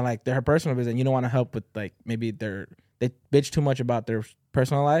business, like her personal business, and you don't want to help with like maybe they bitch too much about their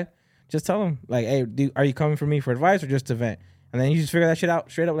personal life, just tell them like, hey, are you coming for me for advice or just to vent? And then you just figure that shit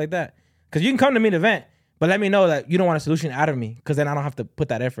out straight up like that. Because you can come to me to vent. But let me know that you don't want a solution out of me, because then I don't have to put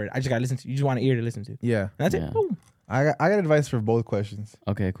that effort. I just gotta listen to you. You just want an ear to listen to. Yeah, and that's it. Boom. I got advice for both questions.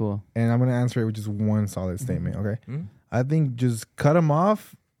 Okay, cool. And I'm gonna answer it with just one solid statement. Okay, I think just cut them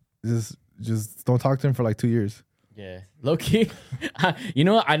off. Just don't talk to him for like 2 years. Yeah, low key. You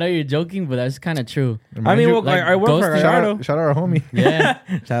know what? I know you're joking, but that's kind of true. I mean, I work for Gallardo. Shout out our homie. Yeah,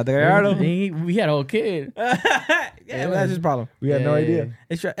 shout out to Gallardo. We had a whole kid. Yeah, but that's his problem. We had no idea.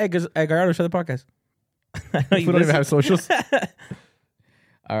 It's hey, Gallardo, show the podcast. We don't even have socials.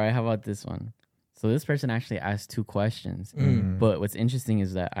 All right, how about this one? So this person actually asked 2 questions, but what's interesting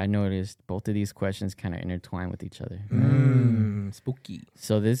is that I noticed both of these questions kind of intertwine with each other. Spooky.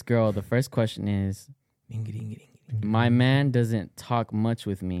 So this girl, the first question is, my man doesn't talk much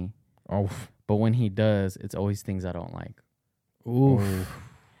with me, but when he does, it's always things I don't like. Oof.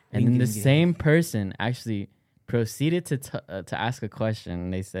 And then the same person actually proceeded to ask a question.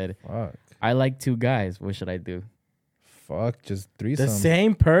 And they said, fuck. I like 2 guys. What should I do? Fuck, just threesome. The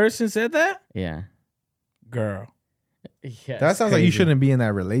same person said that? Yeah. Girl. Yeah, that sounds like you shouldn't be in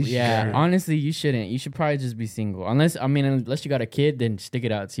that relationship. Yeah, honestly, you shouldn't. You should probably just be single. Unless you got a kid, then stick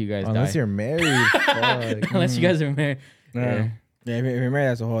it out till you guys die. Unless you're married. Fuck. Unless you guys are married. Yeah, if you're married,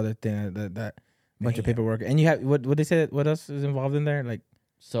 that's a whole other thing. That bunch of paperwork. And you have, what they say, what else is involved in there? Like,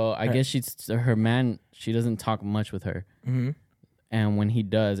 so I guess her man, she doesn't talk much with her. Mm-hmm. And when he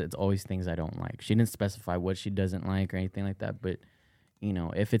does, it's always things I don't like. She didn't specify what she doesn't like or anything like that. But,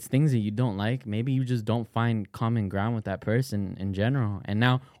 if it's things that you don't like, maybe you just don't find common ground with that person in general. And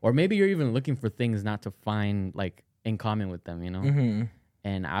now, or maybe you're even looking for things not to find like in common with them, Mm-hmm.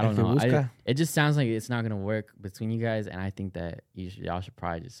 And I don't know. It just sounds like it's not going to work between you guys. And I think that y'all should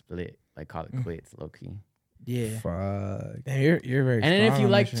probably just split, like call it quits, low key. Yeah. Fuck. And you're very. And then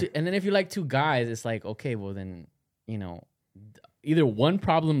if you like 2 guys, it's like, okay, well then, either one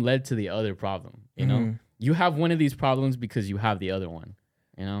problem led to the other problem. You have one of these problems because you have the other one.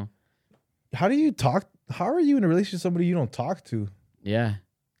 How do you talk? How are you in a relationship with somebody you don't talk to? Yeah,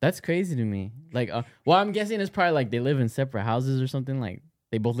 that's crazy to me. Like, I'm guessing it's probably like they live in separate houses or something. Like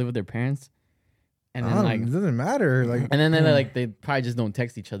they both live with their parents, and then like it doesn't matter. Like, and then they probably just don't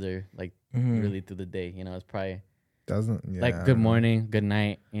text each other like really through the day. It's probably like good morning, good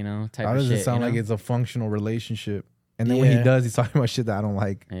night. Type of shit. How does it sound like it's a functional relationship? And then when he does, he's talking about shit that I don't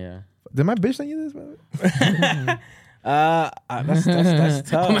like. Yeah. Did my bitch send you this, man? That's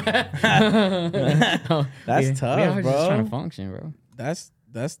tough. That's tough, we're bro. Just trying to function, bro. That's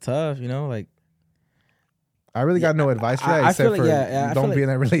tough. Like, I really got no advice for that. I feel except for don't be in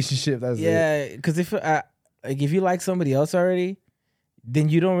that relationship. That's it. Because if you like somebody else already, then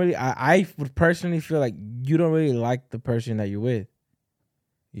you don't really. I would personally feel like you don't really like the person that you're with.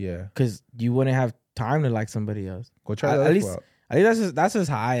 Yeah. Because you wouldn't have time to like somebody else. Go try that I think that's just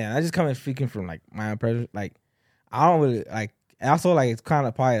how I am. I just come speaking from like my impression. Like I don't really like. Also, like it's kind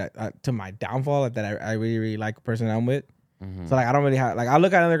of probably to my downfall that I really really like a person I'm with. So like I don't really have like I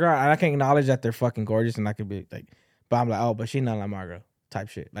look at another girl and I can acknowledge that they're fucking gorgeous and I could be like, but I'm like, oh, but she's not like my girl type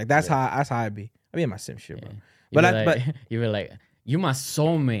shit. Like that's how I be. I be in my sim shit, bro. But you were like, you my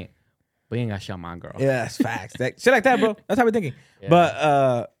soulmate, but you ain't got shot my girl. Yeah, that's facts. Shit like that, bro. That's how we thinking. Yeah.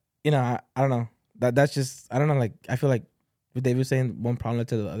 But you know, I don't know. That's just I don't know. Like I feel like what David was saying, one problem led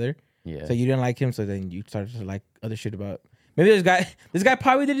to the other. Yeah. So you didn't like him, so then you started to like other shit about. Maybe this guy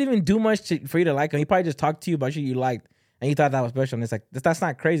probably didn't even do much for you to like him. He probably just talked to you about shit you liked, and you thought that was special. And it's like that's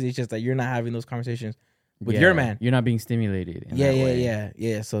not crazy. It's just that you're not having those conversations with your man. You're not being stimulated.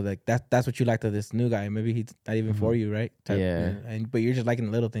 Yeah. So like that's what you liked of this new guy. Maybe he's not even for you, right? But you're just liking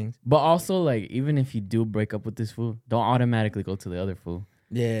the little things. But also, like, even if you do break up with this fool, don't automatically go to the other fool.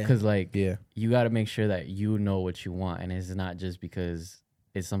 Yeah. Because you got to make sure that you know what you want, and it's not just because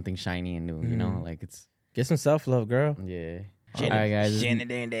it's something shiny and new. You know, like it's. Get some self-love, girl. Yeah. All right, guys.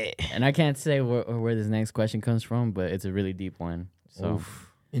 And I can't say where this next question comes from, but it's a really deep one. So,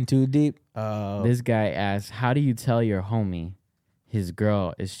 in too deep. This guy asks, how do you tell your homie his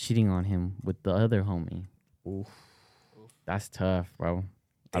girl is cheating on him with the other homie? Oof. That's tough, bro.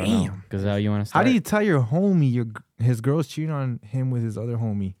 Damn. Because you want to start? How do you tell your homie his girl's cheating on him with his other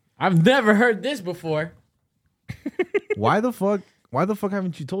homie? I've never heard this before. Why the fuck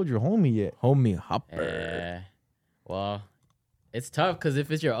haven't you told your homie yet? Homie hopper. Well, it's tough because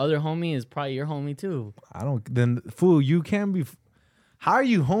if it's your other homie, it's probably your homie too. Then fool, you can't be. How are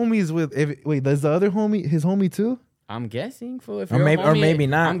you homies with? Wait, does the other homie his homie too? I'm guessing, fool. If or maybe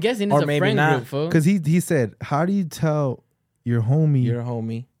not. I'm guessing it's a friend group, fool. Because he said, how do you tell your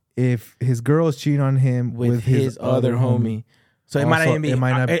homie if his girl is cheating on him with his other homie? So it might not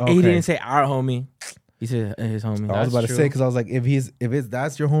be. He didn't say our homie. He said his homie. I was about to say because I was like, if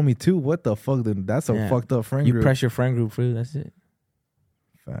that's your homie too, what the fuck? Then that's a fucked up friend group. You press your friend group through. That's it.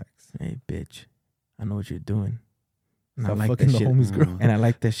 Facts. Hey, bitch, I know what you're doing. And I like that shit. Homie's girl. And I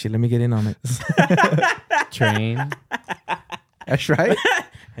like that shit. Let me get in on it. Train. That's right.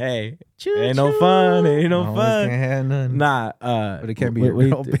 Hey, ain't no fun. Ain't no fun. Can't have none. Nah. But it can't be your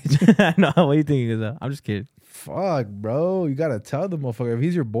girl, bitch. No, what are you thinking? I'm just kidding. Fuck, bro. You gotta tell the motherfucker. If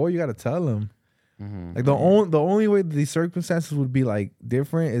he's your boy, you gotta tell him. Like the only way these circumstances would be like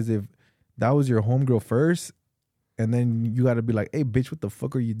different is if that was your homegirl first, and then you got to be like, "Hey, bitch, what the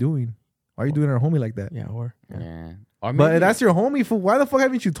fuck are you doing? Why are you doing our homie like that?" Yeah. Or maybe, but that's your homie. Fool. Why the fuck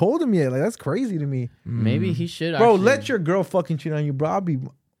haven't you told him yet? Like that's crazy to me. Maybe he should. Bro, let your girl fucking cheat on you, bro. I'll be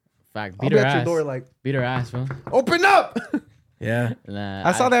at your door like beat her ass, bro. Open up. Yeah. Nah,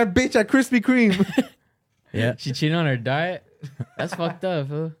 I saw that bitch at Krispy Kreme. Yeah. She cheated on her diet. That's fucked up,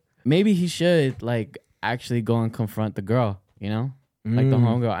 fool. Maybe he should like actually go and confront the girl, you know, like the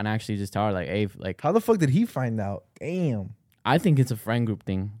homegirl, and actually just tell her like, "Hey, like, how the fuck did he find out?" Damn. I think it's a friend group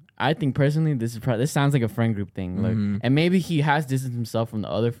thing. I think personally, this sounds like a friend group thing. Like, and maybe he has distanced himself from the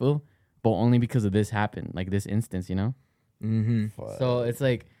other fool, but only because of this happened, like this instance, you know. So it's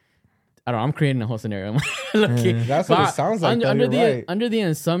like, I don't know. I'm creating a whole scenario. That's what it sounds like. Under the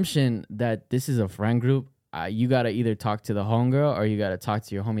assumption that this is a friend group, you gotta either talk to the homegirl or you gotta talk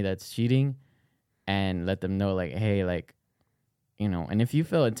to your homie that's cheating. And let them know, like, hey, like, you know, and if you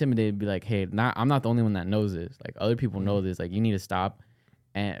feel intimidated, be like, hey, I'm not the only one that knows this. Like, other people know this. Like, you need to stop.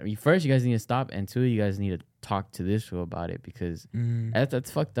 And first, you guys need to stop. And two, you guys need to talk to this fool about it because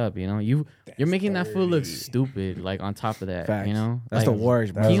that's fucked up, you know? You're making that fool look stupid, like, on top of that, Facts. You know? That's like, the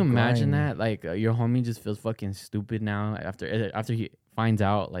worst, bro. Can you imagine that? Like, your homie just feels fucking stupid now after he finds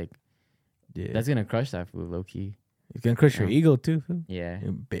out, like, that's going to crush that fool, low-key. You can crush your ego too. Yeah,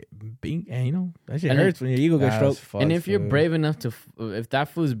 and you know that shit hurts when your ego gets stroked. And if you're brave enough to, if that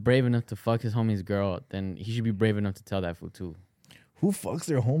fool's brave enough to fuck his homie's girl, then he should be brave enough to tell that fool too. Who fucks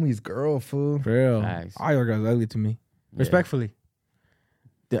their homie's girl, fool? For real, Facts. all your girls ugly to me. Respectfully.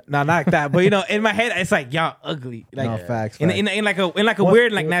 No, not like that. But you know, in my head, it's like y'all ugly. Like no, facts. In like a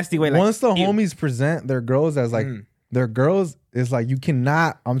weird, like nasty way. Like, once the homies present their girls as like their girls, it's like you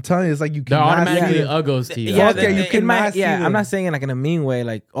cannot. I'm telling you, it's like you they're cannot. automatically uggos to you. Yeah, okay, you cannot. I'm not saying it like in a mean way.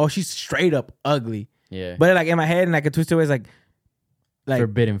 Like, oh, she's straight up ugly. Yeah, but like in my head, and like a twisted way, it's like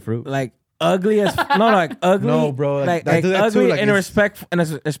forbidden fruit. Like ugly as like ugly. No, bro. Like ugly in a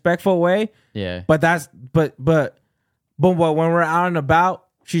respectful way. Yeah, but when we're out and about,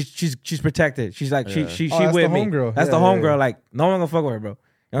 she's protected. She's like she with me. Homegirl. That's the homegirl. Like no one gonna fuck with her, bro. You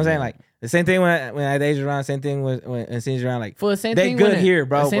know what I'm saying? Like the same thing when Ada's around. Same thing when Scene's around. Like for the same they thing good here,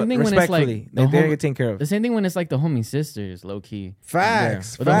 bro. The same thing respectfully, when it's like they get taken care of. The same thing when it's like the homie sisters, low key.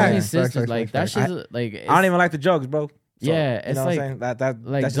 Facts. But the homie sisters, like that shit's like. I don't even like the jokes, bro. Yeah, you it's know like what I'm saying? That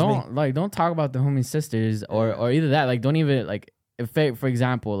like that's just me. don't talk about the homie sisters or either that, like don't even like if for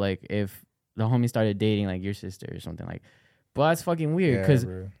example, like if the homie started dating like your sister or something, like, but that's fucking weird Yeah, because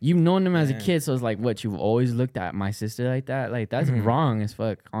bro. you've known them as a Yeah. kid, so it's like what you've always looked at my sister like that, like that's Mhm. wrong as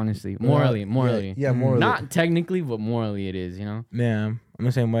fuck, honestly, morally, Yeah, morally. not technically, but morally it is, you know. Yeah, I'm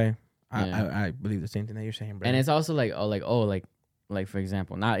the same way. Yeah. I believe the same thing that you're saying, bro. And it's also like like for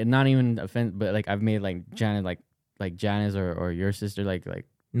example, not even offense, but like I've made like Janet like Janice or your sister like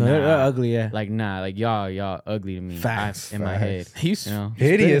no, they're nah. ugly. Yeah, like nah, like y'all ugly to me. Facts, in my head, he's you know.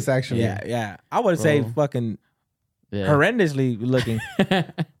 Hideous, actually. yeah. I would say Bro. fucking Yeah. horrendously looking,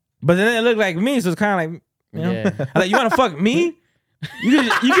 but then it looked like me, so it's kind of like, you know, Yeah. I'm like, you want to fuck me? You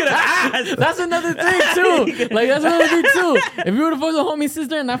get an ass. That's another thing too. Like that's another thing too. If you were to fuck the homie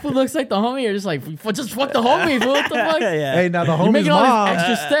sister and that fool looks like the homie, you're just like, just fuck the homie. Fool. What the fuck? Yeah. Hey, now the You're homie's making all mom. these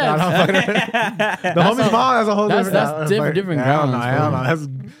extra steps. No, no, fucking- the homie's a- mom has a whole that's- different. that's different Hell no, grounds, hell bro.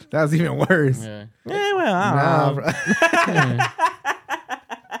 no. That's even worse. Yeah. Yeah, well, I Nah, don't know. bro.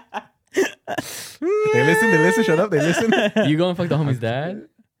 They listen. Shut up. They listen. You go and fuck the homie's dad?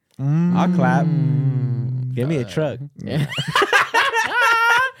 I'll clap. Give me a truck. Yeah.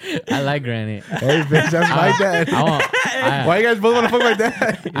 I like Granny. Hey, bitch, that's my dad. Why you guys both want to fuck my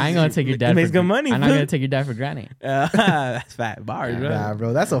dad? I ain't gonna take your dad. makes for, good money, I'm not fool. gonna take your dad for Granny. That's fat bars, bro. Nah,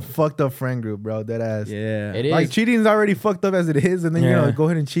 bro, that's a fucked up friend group, bro. Dead ass. Yeah. It is. Like cheating's already fucked up as it is, and then you know Yeah. go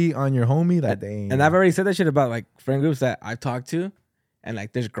ahead and cheat on your homie. That dang. And I've already said that shit about like friend groups that I've talked to, and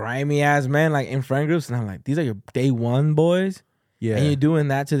like there's grimy ass men like in friend groups, and I'm like, these are your day one boys, yeah. and you're doing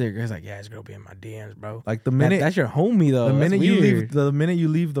that to their girls. Like, yeah, this girl be in my DMs, bro. Like the That- minute that's your homie though. the That's minute you weird.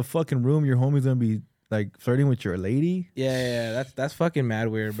 leave the fucking room, your homie's gonna be like flirting with your lady. Yeah, that's fucking mad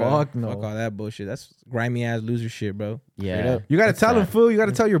weird, bro. Fuck no. Fuck all that bullshit. That's grimy ass loser shit, bro. Straight Yeah. up. You gotta That's tell him, sad. fool. You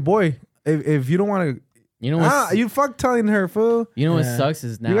gotta tell your boy if you don't want to. You know what? You fuck telling her, fool. You know what Yeah. sucks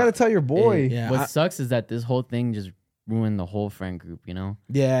is now. You gotta tell your boy. Yeah, what sucks is that this whole thing just ruined the whole friend group. You know,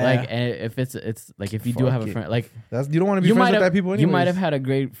 yeah. like and if it's like if you do Fuck have a it. friend, like You don't want to be you friends might with have that people. you might anyways. have had a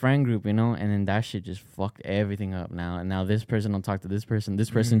great friend group, you know, and then that shit just fucked everything up now. And now this person don't talk to this person. This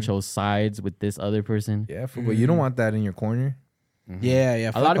person chose sides with this other person. Yeah, fool, but you don't want that in your corner. yeah.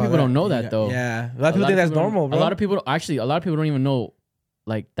 A fuck lot of all people don't that. know that, though. Yeah, a lot of people think that's don't- normal, bro. A lot of people don't even know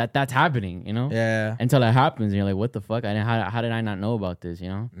like that's happening, you know. yeah. Until it happens, and you're like, "What the fuck? How did I not know about this?" You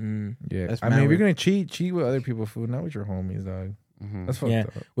know. Yeah, That's I mad mean, if you're weird. gonna cheat with other people, food, not with your homies, dog. Mhm. That's fucked Yeah.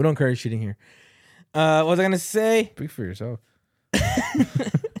 up. We don't encourage cheating here. What was I gonna say? Speak for yourself.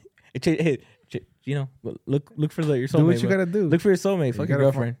 You know, look for your soulmate. Do what you bro. gotta do. Look for your soulmate. You Fuck your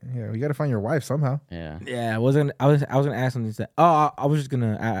gotta girlfriend. Yeah, you gotta find your wife somehow. Yeah. Yeah, I was gonna ask something. I was just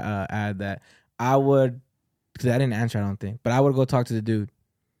gonna add that I would, because I didn't answer. I don't think, but I would go talk to the dude,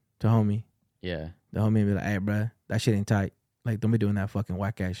 to homie, Yeah. the homie, and be like, "Hey, bro, that shit ain't tight. Like, don't be doing that fucking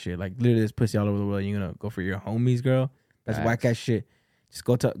whack ass shit. Like, literally, this pussy all over the world. You're gonna go for your homies, girl. That's Facts. whack ass shit. Just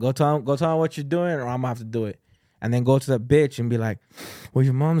go tell him what you're doing, or I'm gonna have to do it. And then go to the bitch and be like, "Where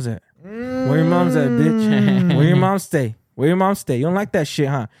your mom's at? Where your mom's at, bitch? Where your mom stay? Where your mom stay? You don't like that shit,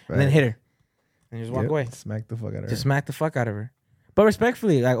 huh?" And then Right. hit her, and just walk Yep. away. Smack the fuck out of her. Just smack the fuck out of her. But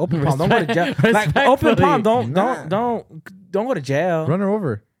respectfully, like open palm, don't go to jail. Like open palm, don't go to jail. Run her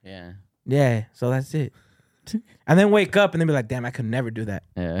over. Yeah. Yeah, so that's it. And then wake up and then be like, damn, I could never do that.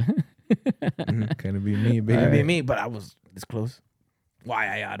 Yeah. Can it be me, baby? It'd be me, but I was this close.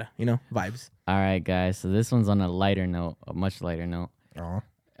 Why I oughta, vibes. All right, guys. So this one's on a lighter note, a much lighter note. Aw.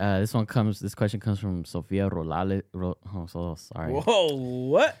 This question comes from Sofia Rolales. Sorry. Whoa,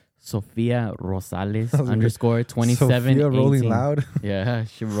 what? Sofia Rosales That was a good- _27. Sophia rolling 18. loud. Yeah,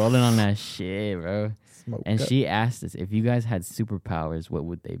 she rolling on that shit, bro. Smoke And up. she asked us if you guys had superpowers, what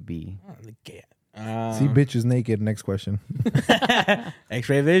would they be? See bitches naked. Next question.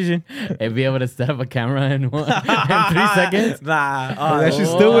 X-ray vision. And be able to set up a camera in 3 seconds? Nah. That shit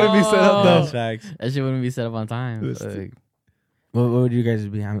still wouldn't be set up though. That's facts. That shit wouldn't be set up on time. It's Like, What would you guys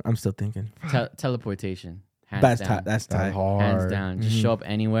be? I'm still thinking. teleportation. Hands That's down. tight. That's That's tight. hard. Hands down. Just show up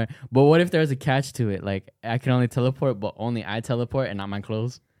anywhere. But what if there's a catch to it? Like, I can only teleport, but only I teleport and not my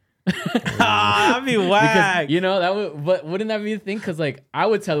clothes? I'd be whack. Because, that would, but wouldn't that be the thing? Because, like, I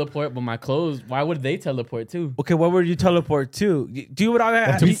would teleport, but my clothes, why would they teleport too? Okay, what would you teleport to? Do you would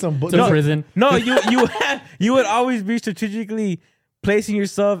always To some book. To prison. No, you would always be strategically placing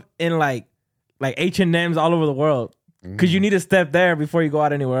yourself in like H&M's all over the world because you need to step there before you go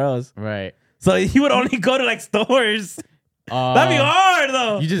out anywhere else. Right. So you would only go to like stores. That'd be hard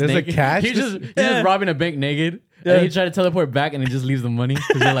though. You just There's a naked. catch? You're just robbing a bank naked. And then you try to teleport back and it just leaves the money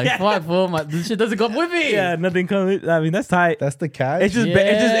because you're like, fuck, fool, this shit doesn't come with me. Yeah, nothing comes. I mean, that's tight. That's the catch. It's just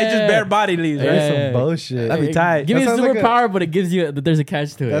it's just bare body leaves. Right? That's Yeah. some bullshit. That'd be tight. Give me a That sounds like superpower, but it gives you that there's a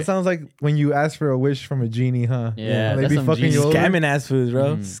catch to it. That sounds like when you ask for a wish from a genie, huh? Yeah, They that's be some fucking genie you over. Scamming ass foods,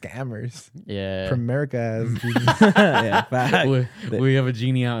 bro. Scammers. yeah. Primerica ass genies. Yeah, fact. we have a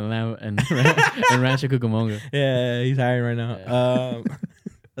genie out in and Rancho Cucamonga. Yeah, he's hiring right now.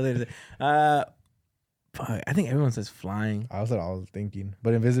 Fuck, I think everyone says flying. I was thinking.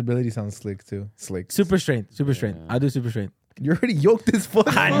 But invisibility sounds slick too. Slick. Super strength. I'll do super strength. You already yoked this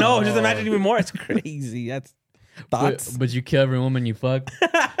fuck. I know. Just imagine even more. It's crazy. That's thoughts. But you kill every woman you fuck.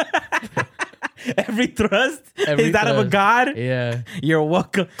 Every thrust Every is that of a thrust. god. Yeah. You're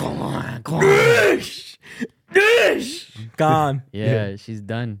welcome. Come on. Gone. Yeah, she's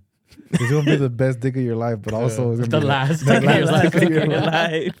done. It's gonna be the best dick of your life, but also it's gonna The be last the dick of your last life. dick of your Your life.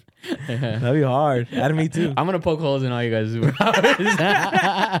 life. That'd be hard. That'd me too. I'm gonna poke holes in all you guys' superpowers.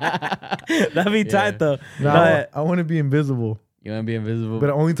 That'd be tight though. Nah, I want to be invisible, You wanna be invisible?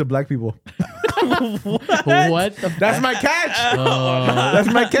 but only to black people. what? The That's my catch. Oh.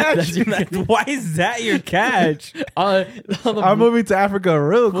 That's my catch. Why is that your catch? all the, I'm moving to Africa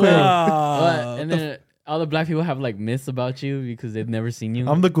real quick. what? And then all the black people have like myths about you because they've never seen you.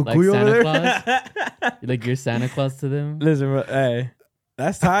 I'm the like cucuy Santa over Claus. Like you're Santa Claus to them. Listen, bro, hey,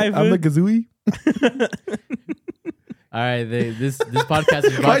 that's tight. I'm the fool. kazooie. All right, this podcast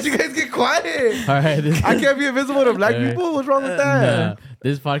is brought. Why'd you guys get quiet? All right, this, I can't be invisible to black people. What's wrong with that?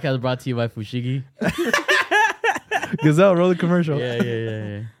 This podcast is brought to you by Fushigi. Gazelle, roll the commercial.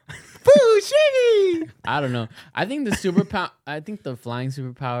 Yeah. Fushigi. I don't know. I think the flying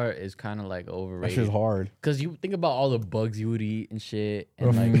superpower is kind of like That overrated. shit's hard. Cause you think about all the bugs you would eat and shit,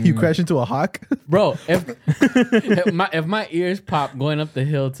 and like, You crash into a hawk. bro, if my ears pop going up the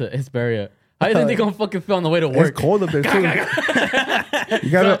hill to Hesperia, how do you think they gonna fucking feel on the way to work? It's cold up there too. You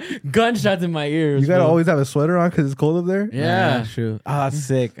gotta Gunshots in my ears. you gotta bro. always have a sweater on because it's cold up there. Yeah, True. Oh, that's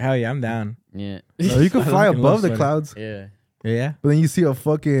sick. Hell yeah, I'm down. yeah, No, you can fly fucking above love the sweater. clouds, yeah. Yeah. but then you see a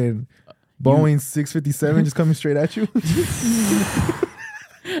fucking Boeing 657 just coming straight at you.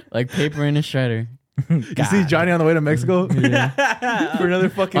 Like paper in a shredder. You see Johnny on the way to Mexico for another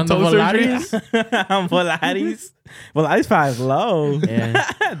fucking On the toe surgery. Volaris? I'm Volaris. Volaris price low. Yeah.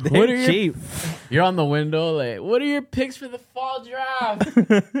 They're What are your- cheap. You're on the window, like, what are your picks for the fall draft?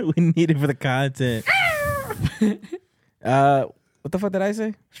 We need it for the content. What the fuck did I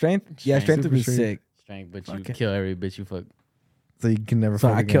say? Strength? Yeah, strength would be Super sick. Strength, but you Okay. kill every bitch you fuck. So you can never So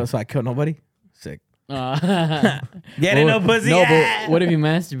fuck again. I kill nobody. Sick. Get Get it, no pussy. No, yeah. but what if you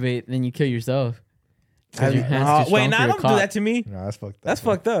masturbate, then you kill yourself? 'Cause your hand's too Wait, strong nah, for your don't do cock. that to me. No, that's fucked up. That's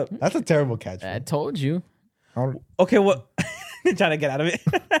fucked up. That's a terrible catch. I told you. I don't- Okay, what? Trying to get out of it.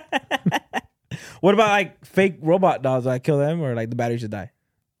 What about like fake robot dolls? Do I kill them or like the batteries should die?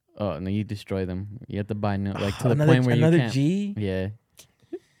 Oh no, you destroy them. You have to buy new, like to the Another, point where you another can't. G. Yeah,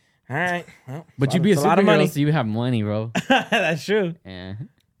 All right. Well, but you be a it's a lot of money. superhero, so you have money, bro. That's true. Yeah,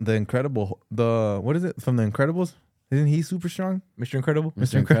 The Incredible, what is it from the Incredibles? Isn't he super strong? Mr. Incredible.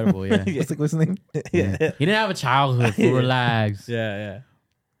 Mr. Incredible. Yeah, What's his name? Yeah. he didn't have a childhood. So relax. Yeah.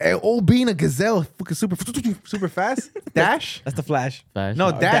 Hey, old being a gazelle, fucking super fast. Dash. That's the Flash. Flash.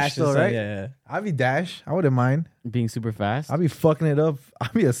 No, Dash is though, right? Yeah. I'd be Dash. I wouldn't mind. Being super fast. I'd be fucking it up.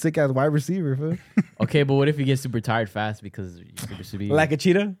 I'd be a sick ass wide receiver, fool. Okay, but what if you get super tired fast because you're super speed? Like a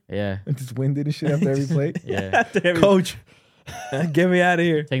cheetah. Yeah, And just winded and shit after every play. yeah. Coach, Get me out of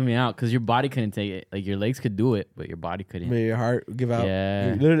here. Take me out because your body couldn't take it. Like your legs could do it, but your body couldn't. May your heart give out.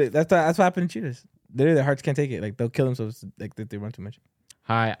 Yeah. Literally, that's what happened to cheetahs. Literally, their hearts can't take it. Like they'll kill themselves. Like they run too much.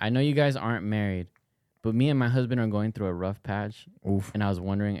 Hi, I know you guys aren't married, but me and my husband are going through a rough patch, Oof. and I was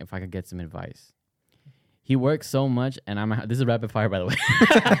wondering if I could get some advice. He works so much, and this is rapid fire, by the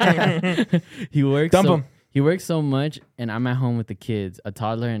way. He works. Dump him. He works so much, and I'm at home with the kids, a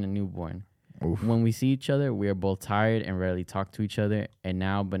toddler and a newborn. Oof. When we see each other, we are both tired and rarely talk to each other. And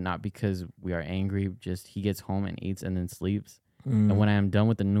now, but not because we are angry, just he gets home and eats and then sleeps. And when I am done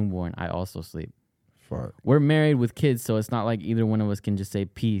with the newborn, I also sleep. Fuck. We're married with kids, so it's not like either one of us can just say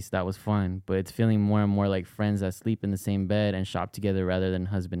peace, that was fun. But it's feeling more and more like friends that sleep in the same bed and shop together rather than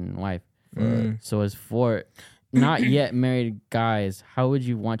husband and wife. So as for not yet married guys, how would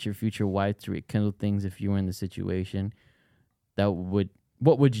you want your future wife to rekindle things if you were in the situation?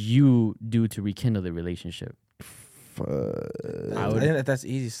 What would you do to rekindle the relationship? I think that's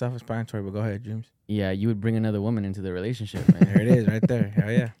easy, self-explanatory. But go ahead, James. Yeah, you would bring another woman into the relationship, man. There it is, right there.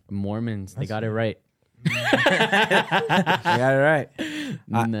 Hell yeah, Mormons, they got it right. I got it right.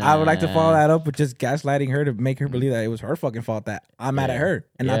 I would like to follow that up with just gaslighting her to make her believe that it was her fucking fault that I'm mad at her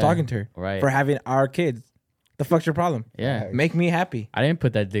and not Yeah. talking to her Right. for having our kids. The fuck's your problem? Yeah. Make me happy. I didn't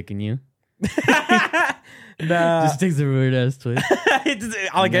put that dick in you. Nah. Just takes a weird ass twist.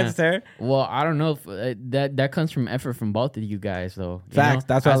 All against her. Well, I don't know if that comes from effort from both of you guys, though. You Facts. know?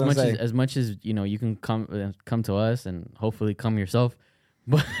 That's what I was much gonna say. as much as you can come to us and hopefully come yourself.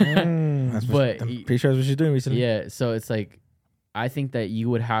 But That's what but I'm pretty sure that's what she's doing recently. yeah, so it's like I think that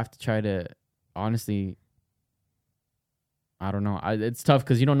you would have to try to honestly. I don't know. It's tough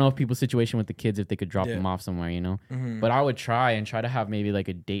because you don't know if people's situation with the kids if they could drop them off somewhere, Mm-hmm. But I would try to have maybe like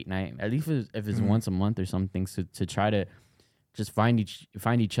a date night, at least if it's once a month or something, so to try to just find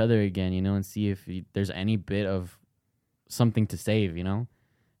each other again, and see if there's any bit of something to save,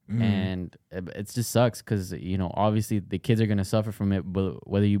 And it just sucks because obviously the kids are gonna suffer from it, but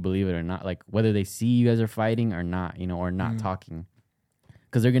whether you believe it or not, like whether they see you guys are fighting or not, or not talking,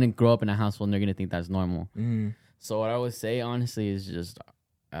 because they're gonna grow up in a household and they're gonna think that's normal. So what I would say, honestly, is just,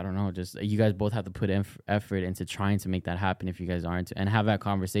 I don't know, just you guys both have to put effort into trying to make that happen if you guys aren't, and have that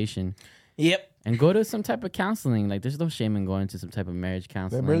conversation. Yep. And go to some type of counseling. Like, there's no shame in going to some type of marriage They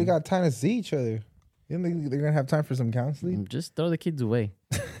counseling. barely got time to see each other. You don't think they're going to have time for some counseling? Just throw the kids away.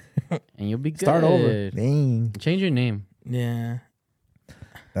 And you'll be good. Start over. Dang. Change your name. Yeah.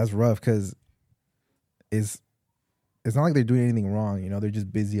 That's rough because it's not like they're doing anything wrong. They're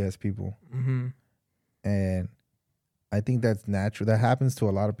just busy as people. Mm-hmm. And I think that's natural. That happens to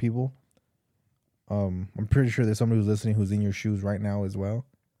a lot of people. I'm pretty sure there's somebody who's listening who's in your shoes right now as well.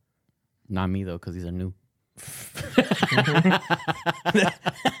 Not me, though, because these are new.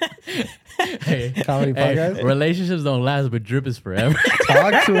 Comedy podcast? Relationships don't last, but drip is forever.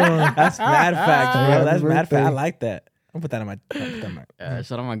 Talk to him. That's mad facts, bro. Happy That's mad birthday. fact. I like that. I'll put that on my.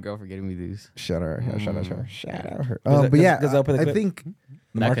 Shout out my girl for getting me these. Shout out her. Shout out her. Shout out her. Goes- But yeah, goes up with the I clip. think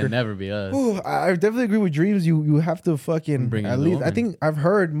That can never be us. I definitely agree with Dreams. You have to fucking Bring in at the least. I woman. think I've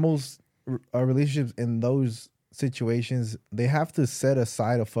heard most relationships in those situations, they have to set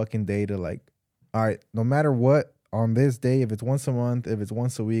aside a fucking day to like, all right, no matter what, on this day, if it's once a month, if it's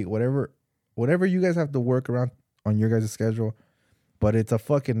once a week, whatever you guys have to work around on your guys' schedule, but it's a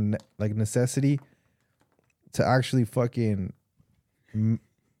fucking like necessity to actually fucking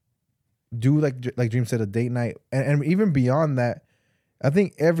do like Dream said, a date night, and even beyond that, I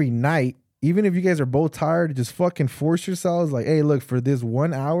think every night, even if you guys are both tired, just fucking force yourselves like, hey, look, for this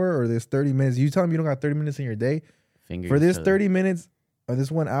 1 hour or this 30 minutes, you tell them you don't got 30 minutes in your day. Finger For this each other. 30 minutes or this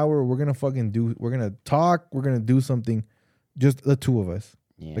 1 hour, we're going to talk, we're going to do something, just the two of us.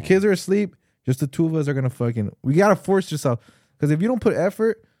 Yeah. The kids are asleep, just the two of us are going to we got to force yourself. Because if you don't put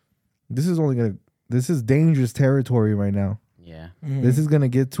effort, this is dangerous territory right now. Yeah. This is going to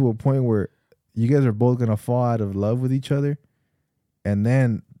get to a point where you guys are both going to fall out of love with each other. And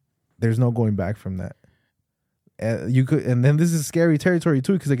then there's no going back from that. And then this is scary territory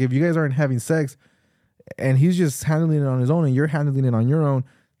too, because like if you guys aren't having sex and he's just handling it on his own and you're handling it on your own,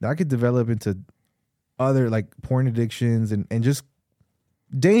 that could develop into other like porn addictions and just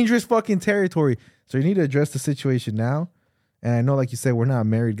dangerous fucking territory. So you need to address the situation now. And I know, like you said, we're not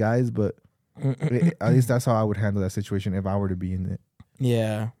married guys, but at least that's how I would handle that situation if I were to be in it.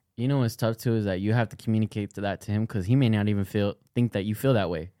 Yeah. You know what's tough too is that you have to communicate that to him because he may not even think that you feel that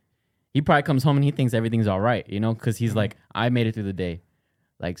way. He probably comes home and he thinks everything's all right, because he's like, I made it through the day.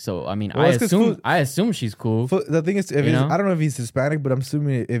 Like, so I mean, Well, it's 'cause I assume she's cool. The thing is, You know? I don't know if he's Hispanic, but I'm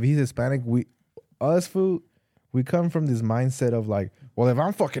assuming if he's Hispanic, we come from this mindset of like, well, if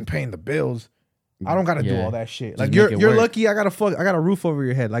I'm fucking paying the bills, I don't gotta do Yeah. all that shit. Just Like make it you're work. lucky I got a roof over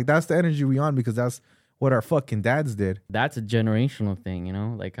your head. Like that's the energy we on because that's what our fucking dads did. That's a generational thing,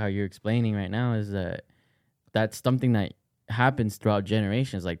 like how you're explaining right now is that that's something that happens throughout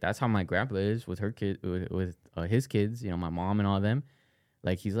generations. Like that's how my grandpa is with her kid, with his kids, my mom and all of them.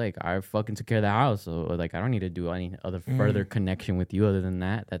 Like he's like, I fucking took care of the house, so like I don't need to do any other further connection with you other than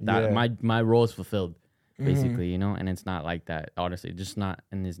that. Yeah. My role is fulfilled, basically, and it's not like that. Honestly, just not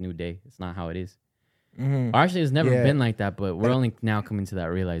in this new day. It's not how it is. Or actually, it's never Yeah. been like that, but we're only now coming to that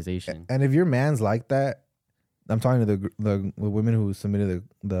realization. And if your man's like that, I'm talking to the women who submitted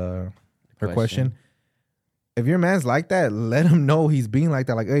her question. If your man's like that, let him know he's being like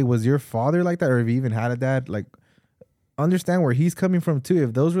that. Like, hey, was your father like that, or if he even had a dad? Like, understand where he's coming from too.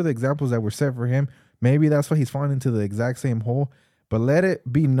 If those were the examples that were set for him, maybe that's why he's falling into the exact same hole. But let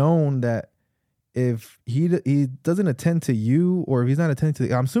it be known that if he doesn't attend to you, or if he's not attending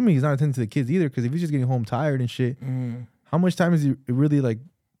to, I'm assuming he's not attending to the kids either, because if he's just getting home tired and shit, how much time is he really like?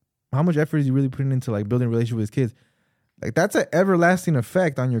 How much effort is he really putting into like building a relationship with his kids? Like that's an everlasting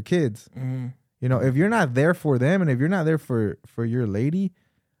effect on your kids. If you're not there for them, and if you're not there for your lady,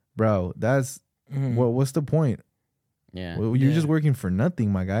 bro, that's what's the point? Yeah. Well, you're just working for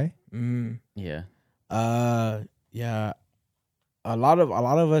nothing, my guy. Yeah. Yeah. A lot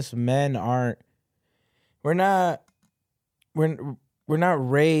of us men we're not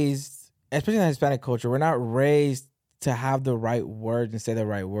raised, especially in the Hispanic culture, we're not raised to have the right words and say the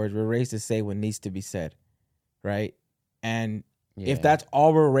right words. We're raised to say what needs to be said, right? And if that's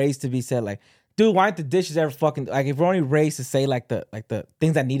all we're raised to be said, like, dude, why aren't the dishes ever fucking, like, if we're only raised to say like the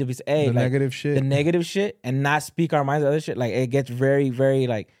things that need to be said, The like, negative shit. the negative shit, and not speak our minds to other shit, like, it gets very, very,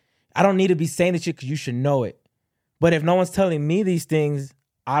 like, I don't need to be saying this shit because you should know it. But if no one's telling me these things,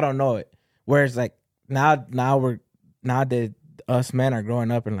 I don't know it. Whereas like now that us men are growing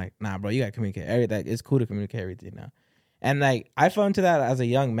up and like, nah, bro, you gotta communicate everything. It's cool to communicate everything now. And like I fell into that as a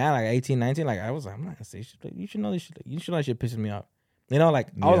young man, like 18, 19. Like I was like, I'm not gonna say shit. Like, you should know this shit. Like, you should know that shit pisses me off. You know, like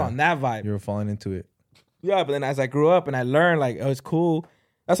I was on that vibe. You were falling into it. Yeah, but then as I grew up and I learned, like, oh, it's cool.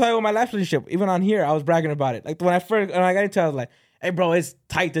 That's why with my last relationship, even on here, I was bragging about it. Like when I got into it, I was like, hey, bro, it's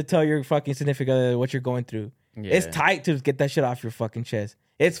tight to tell your fucking significant other what you're going through. Yeah. It's tight to get that shit off your fucking chest.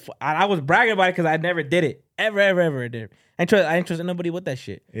 I was bragging about it because I never did it. Ever did it. I ain't trusting nobody with that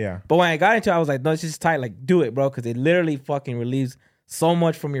shit. Yeah. But when I got into it, I was like, no, it's just tight. Like, do it, bro, because it literally fucking relieves so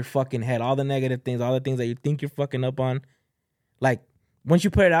much from your fucking head. All the negative things, all the things that you think you're fucking up on. Like, once you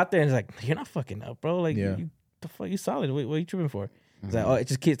put it out there, and it's like, you're not fucking up, bro. Like, you the fuck, you solid. What are you tripping for? It's like, oh, it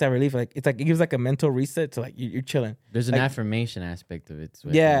just keeps that relief. Like, it's like it gives like a mental reset to like you're chilling. There's an like, affirmation aspect of it.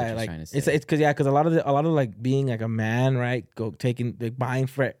 What yeah, like it's because a lot of like being like a man, right?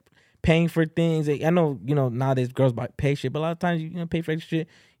 Paying for things. Like, I know nowadays girls pay shit, but a lot of times you pay for extra shit.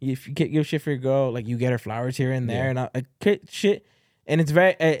 If you give shit for your girl, like you get her flowers here and there, and shit. And it's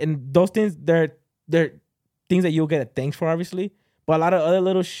very and those things they're things that you'll get a thanks for, obviously. But a lot of other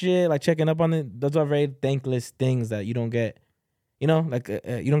little shit like checking up on it, those are very thankless things that you don't get. You know, like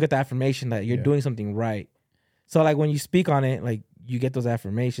you don't get the affirmation that you're doing something right. So like when you speak on it, like you get those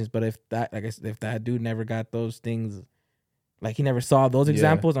affirmations. But if that dude never got those things, like he never saw those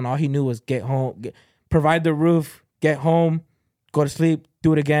examples, and all he knew was get home, provide the roof, get home, go to sleep,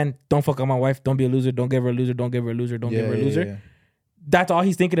 do it again. Don't fuck up my wife. Don't be a loser. Don't give her a loser. Don't give her a loser. Don't give her a loser. Yeah. That's all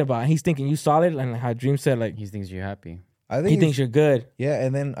he's thinking about. And he's thinking you solid, and like how Dream said, like he thinks you're happy. He thinks you're good. Yeah,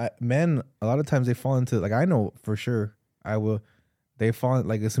 and then men, a lot of times they fall into, like, I know for sure they fall,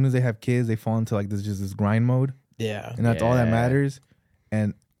 like, as soon as they have kids, they fall into like this grind mode. Yeah, and that's all that matters.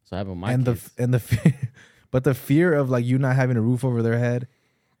 And so I have my kids. But the fear of like you not having a roof over their head.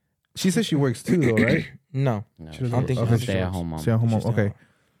 She says she works too, though, right? No, she doesn't. I don't think she'll stay at home mom. Stay at home mom. Okay,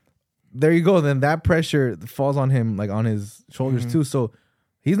 there you go. Then that pressure falls on him, like on his shoulders too. So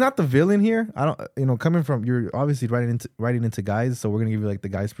he's not the villain here. I don't, coming from, you're obviously writing into guys, so we're gonna give you like the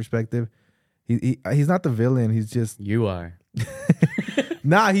guy's perspective. He's not the villain. He's just you are.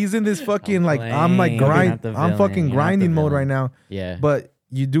 Nah, he's in this fucking like I'm like fucking grinding mode right now. Yeah, but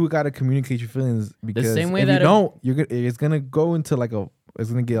you do gotta communicate your feelings because the same way if that you don't, it's gonna go into like it's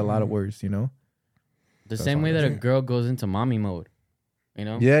gonna get a lot of worse. The same way that a girl goes into mommy mode.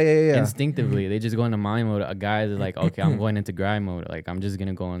 Yeah. Instinctively, they just go into mommy mode. A guy is like, okay, I'm going into grind mode. Like I'm just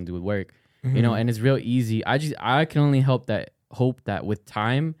gonna go and do work. And it's real easy. I can only hope that with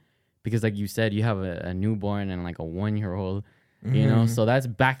time, because like you said, you have a newborn and like a 1-year-old. So that's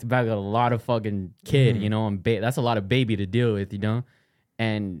back to back with a lot of fucking kid. And that's a lot of baby to deal with.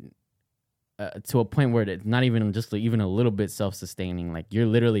 And to a point where it's not even just even a little bit self-sustaining. Like you're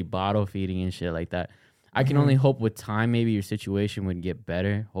literally bottle feeding and shit like that. I can only hope with time maybe your situation would get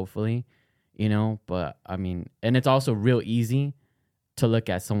better, hopefully, But I mean, and it's also real easy to look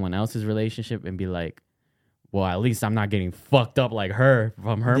at someone else's relationship and be like, well, at least I'm not getting fucked up like her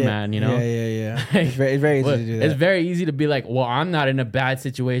from her man, Yeah. It's very easy to do that. It's very easy to be like, well, I'm not in a bad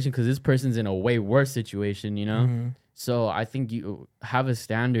situation because this person's in a way worse situation, So I think you have a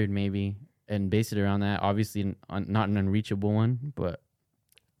standard maybe and base it around that. Obviously, not an unreachable one, but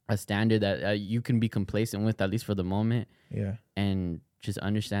a standard that you can be complacent with, at least for the moment. Yeah. And just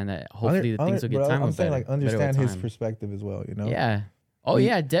understand that hopefully the things will get time. I'm saying like understand his perspective as well, Yeah. Oh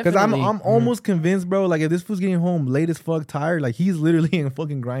yeah, definitely. Because I'm almost convinced, bro. Like if this fool's getting home late as fuck, tired, like he's literally in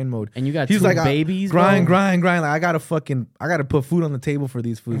fucking grind mode. And you got two babies, grind. Like I gotta put food on the table for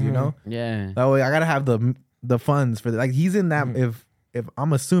these fools, Yeah. That way I gotta have the funds for that. Like he's in that. If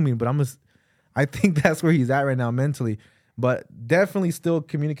I'm assuming, but I think that's where he's at right now mentally. But definitely still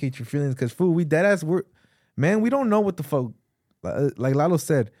communicate your feelings, because fool, we deadass we don't know what the fuck. Like Lalo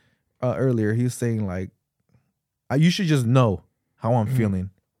said earlier, he was saying like, you should just know how I'm feeling.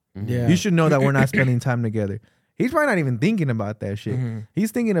 Yeah. You should know that we're not spending time together. He's probably not even thinking about that shit.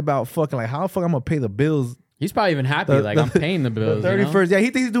 He's thinking about fucking like how the fuck I'm gonna pay the bills. He's probably even happy I'm paying the bills. 31st. Yeah, he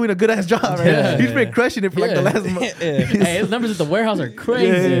thinks he's doing a good ass job, right? He's been crushing it for like the last month. Hey, his numbers at the warehouse are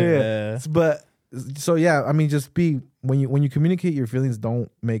crazy. Yeah. But So yeah, I mean, just be when you communicate your feelings, don't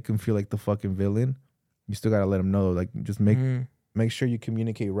make him feel like the fucking villain. You still gotta let him know. Like, just make sure you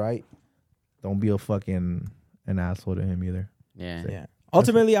communicate right. Don't be a fucking an asshole to him either. Yeah.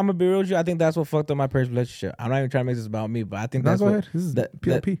 Ultimately, I'm gonna be real with you. I think that's what fucked up my parents' relationship. I'm not even trying to make this about me, but I think that's go what. ahead. This is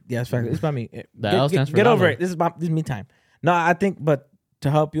PLP. Yeah, it's fact. It's about me. L stands for get over Lalo. it. This is me time. No, I think, but to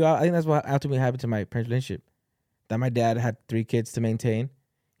help you out, I think that's what ultimately happened to my parents' relationship. That my dad had 3 kids to maintain.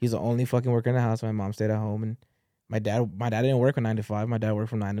 He's the only fucking worker in the house. My mom stayed at home, and my dad didn't work from 9 to 5. My dad worked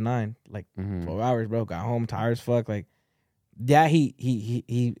from 9 to 9, like 12 hours, bro. Got home tired as fuck. Like, yeah,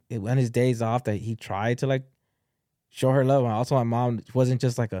 he on his days off that he tried to like show her love. And also, my mom wasn't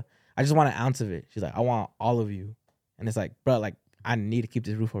just like I just want an ounce of it. She's like, I want all of you. And it's like, bro, like, I need to keep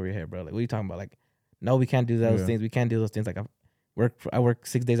this roof over your head, bro. Like, what are you talking about? Like, no, we can't do those things. We can't do those things. Like, I work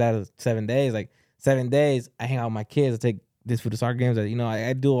 6 days out of 7 days. Like, 7 days, I hang out with my kids. I take this for the soccer games.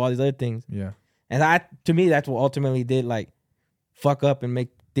 I do all these other things. Yeah. And to me, that's what ultimately did like fuck up and make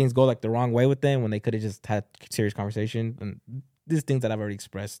things go like the wrong way with them when they could have just had serious conversation. And these things that I've already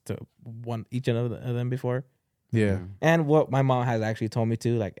expressed to each of them before. Yeah. And what my mom has actually told me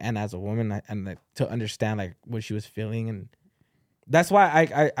to, like, and as a woman, and like, to understand like what she was feeling, and that's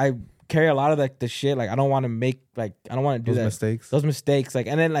why I carry a lot of like the shit. Like, I don't want to make like I don't want to do those mistakes. Like,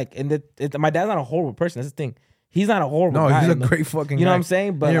 and then like, my dad's not a horrible person. That's the thing. He's not a horrible. No, guy. he's a great fucking. You know guy. what I'm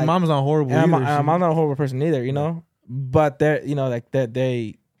saying? But and your like, mom's not horrible. And either. I'm not a horrible person either. You know, but they're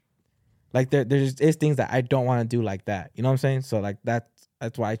they like there's just is things that I don't want to do like that. You know what I'm saying? So like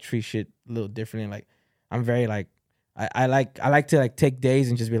that's why I treat shit a little differently. Like, I'm very like. I like to like take days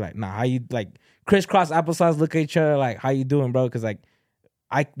and just be like, nah, how you like crisscross applesauce, look at each other like, how you doing, bro? Because like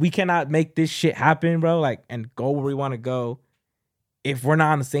we cannot make this shit happen, bro. Like, and go where we want to go if we're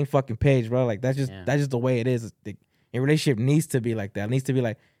not on the same fucking page, bro. Like, that's just the way it is. A relationship needs to be like that. It needs to be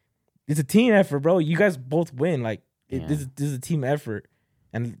like, it's a team effort, bro. You guys both win. Like, this is a team effort.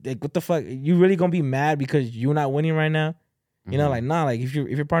 And like, what the fuck? You really gonna be mad because you're not winning right now? You know, like, nah. Like, if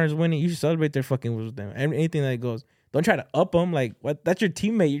your partner's winning, you should celebrate their fucking wins with them. Anything that goes. Don't try to up them. Like, what? That's your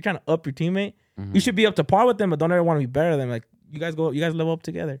teammate. You're trying to up your teammate. You should be up to par with them, but don't ever want to be better than them. Like, you guys level up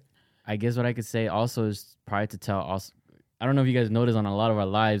together. I guess what I could say also is probably to tell also, I don't know if you guys notice on a lot of our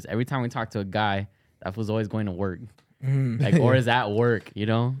lives, every time we talk to a guy, that was always going to work. Like, or is at work, you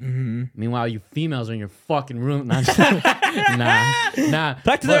know? Meanwhile, you females are in your fucking room. Nah. Talk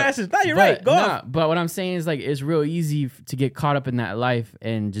to their asses. Nah, you're right. Go off. But what I'm saying is, like, it's real easy to get caught up in that life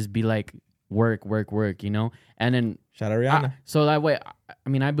and just be like, work, you know? And then shout out Rihanna. So that way, I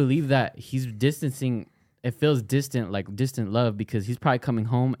mean, I believe that he's distancing. It feels distant, like distant love, because he's probably coming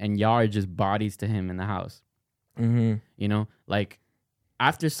home and y'all are just bodies to him in the house. You know, like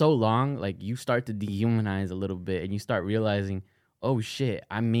after so long, like you start to dehumanize a little bit, and you start realizing, oh shit,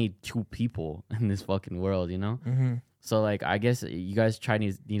 I made 2 people in this fucking world. You know. So like, I guess you guys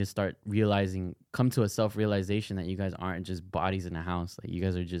need to start realizing, come to a self-realization that you guys aren't just bodies in a house. Like, you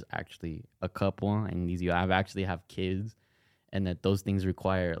guys are just actually a couple, and you actually have kids, and that those things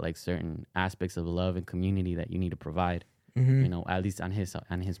require like certain aspects of love and community that you need to provide. You know, at least on his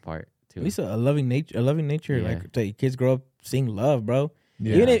part too. At least a loving nature. Yeah. Like, the kids grow up seeing love, bro.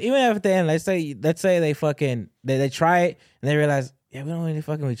 Yeah. Even if at the end, let's say they fucking they try it and they realize, yeah, we don't really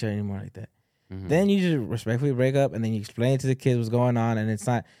fucking with each other anymore like that. Then you just respectfully break up, and then you explain to the kids what's going on, and it's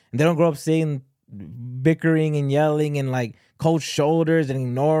not. And they don't grow up seeing bickering and yelling and like cold shoulders and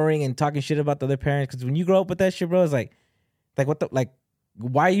ignoring and talking shit about the other parents. Because when you grow up with that shit, bro, it's like what the like.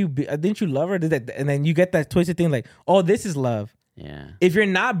 Why didn't you love her? And then you get that twisted thing like, oh, this is love. Yeah. If you're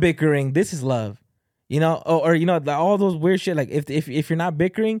not bickering, this is love. You know, or you know, all those weird shit. Like if you're not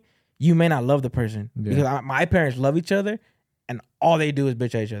bickering, you may not love the person. Because my parents love each other. And all they do is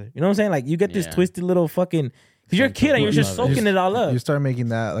bitch at each other. You know what I'm saying? Like, you get this twisted little fucking, because you're a kid and you're just soaking it all up. You start making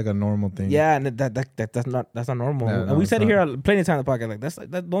that like a normal thing. Yeah, and that's not normal. No, and we said it here plenty of times on the podcast.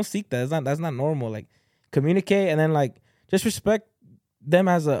 Like, don't seek that. That's not normal. Like, communicate, and then like just respect them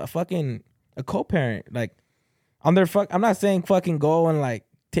as a co-parent. Like, on their I'm not saying fucking go and like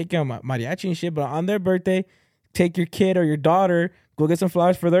take care of mariachi and shit, but on their birthday, take your kid or your daughter, go get some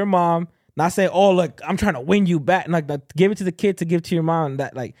flowers for their mom. Not say, oh, look, I'm trying to win you back. And like, give it to the kid to give to your mom.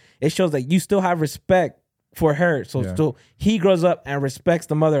 That like, it shows that you still have respect for her. So he grows up and respects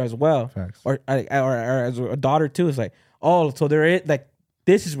the mother as well. Facts. Or as a daughter too. It's like, oh, so there is like,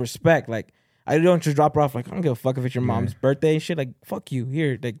 this is respect. Like, I don't just drop her off like, I don't give a fuck if it's your mom's birthday and shit. Like, fuck you.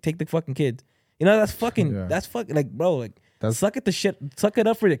 Here, like, take the fucking kids. You know, that's fucking like, bro, like, suck it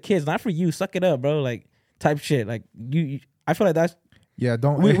up for the kids, not for you. Suck it up, bro. Like, type shit. Like, I feel like that's. Yeah,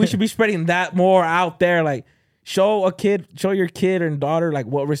 don't. We should be spreading that more out there. Like, show your kid and daughter like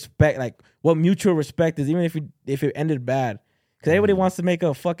what respect, like what mutual respect is, even if it ended bad. Because everybody wants to make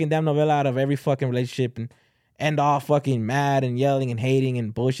a fucking damn novella out of every fucking relationship and end all fucking mad and yelling and hating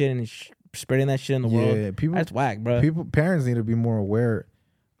and bullshit and spreading that shit in the world. Yeah, people. That's whack, bro. Parents need to be more aware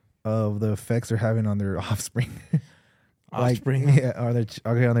of the effects they're having on their offspring. Offspring, yeah, on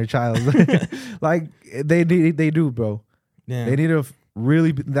their child. Like they do, bro. Yeah. They need to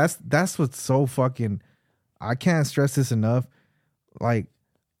really. That's what's so fucking. I can't stress this enough. Like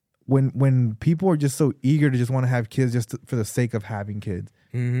when people are just so eager to just want to have kids just for the sake of having kids,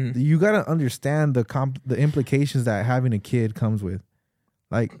 you got to understand the implications that having a kid comes with.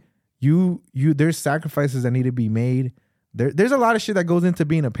 Like there's sacrifices that need to be made. There's a lot of shit that goes into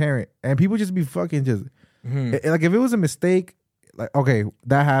being a parent, and people just be fucking just like, if it was a mistake, like, okay,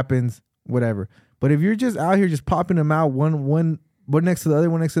 that happens, whatever. But if you're just out here just popping them out one next to the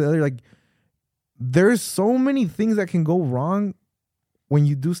other, like, there's so many things that can go wrong when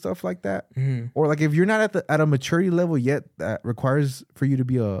you do stuff like that. Or like if you're not at a maturity level yet that requires for you to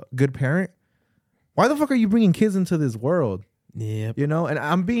be a good parent, why the fuck are you bringing kids into this world? Yep. You know, and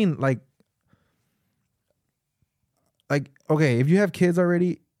I'm being like, okay, if you have kids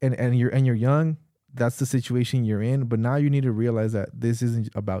already and you're young, that's the situation you're in. But now you need to realize that this isn't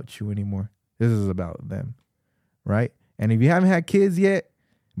about you anymore. This is about them, right? And if you haven't had kids yet,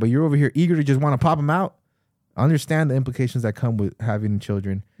 but you're over here eager to just want to pop them out, understand the implications that come with having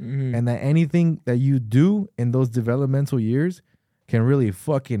children, and that anything that you do in those developmental years can really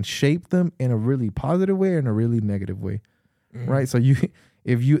fucking shape them in a really positive way and a really negative way, right? So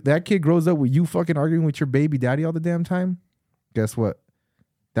if that kid grows up with you fucking arguing with your baby daddy all the damn time, guess what?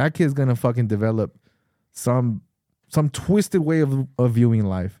 That kid's gonna fucking develop some twisted way of viewing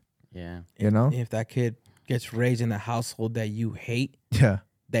life. Yeah, you know, if that kid gets raised in a household that you hate,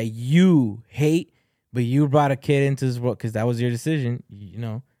 but you brought a kid into this world because that was your decision. You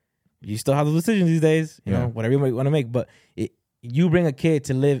know, you still have the decisions these days. You know, whatever you want to make. But you bring a kid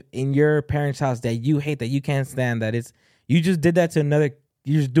to live in your parents' house that you hate, that you can't stand. You just did that to another.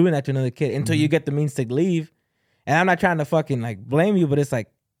 You're just doing that to another kid until you get the means to leave. And I'm not trying to fucking like blame you, but it's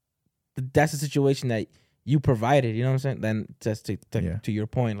like that's the situation that you provided. You know what I'm saying? Then just to your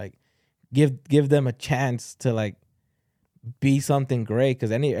point, like give them a chance to like be something great,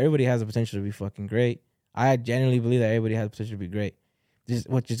 because everybody has the potential to be fucking great. I genuinely believe that everybody has the potential to be great.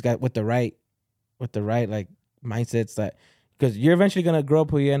 Just got with the right like mindsets, that because you're eventually gonna grow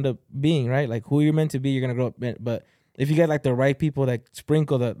up who you end up being, right? Like who you're meant to be, you're gonna grow up. But if you get like the right people that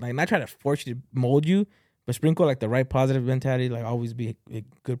sprinkle the, like, not try to force you to mold you, but sprinkle like the right positive mentality, like always be a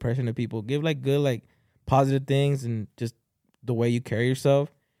good person to people. Give like good like positive things and just the way you carry yourself.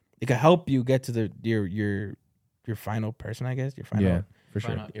 It can help you get to your final person, I guess. Your final, for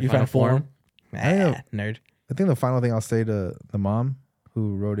sure. Your final form. Nerd. I think the final thing I'll say to the mom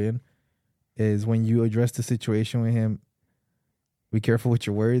who wrote in is, when you address the situation with him, be careful with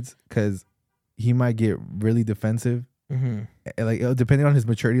your words, because he might get really defensive. Like, depending on his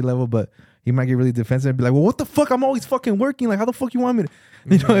maturity level, but he might get really defensive and be like, well, what the fuck? I'm always fucking working. Like, how the fuck you want me to,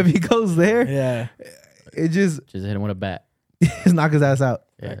 you know, if he goes there, it just hit him with a bat. Just knock his ass out.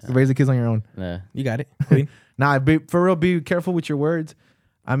 Raise the kids on your own. You got it. Queen. Nah, for real, be careful with your words.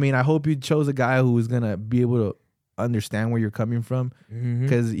 I mean, I hope you chose a guy who is gonna be able to understand where you're coming from,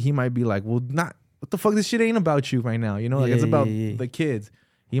 because he might be like, well, what the fuck? This shit ain't about you right now. You know, like it's about the kids.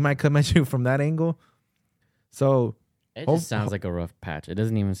 He might come at you from that angle. So it just sounds like a rough patch. It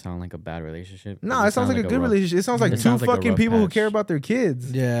doesn't even sound like a bad relationship. No, it sounds like a good relationship. It sounds like two fucking people who care about their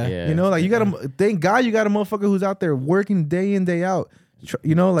kids. Yeah. You know, like you got to thank God you got a motherfucker who's out there working day in, day out.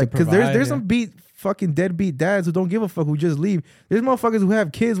 You know, like, because there's some fucking deadbeat dads who don't give a fuck, who just leave. There's motherfuckers who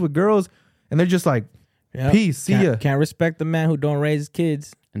have kids with girls and they're just like, peace, see ya. Can't respect the man who don't raise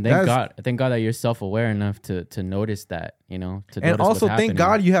kids. And thank God that you're self-aware enough to notice that, you know. And also thank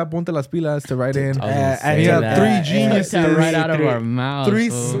God you have Ponte las Pilas to write in. And you have that. 3 geniuses right out of our mouths. 3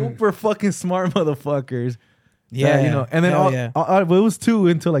 super fucking smart motherfuckers. Yeah, you know. And then it was 2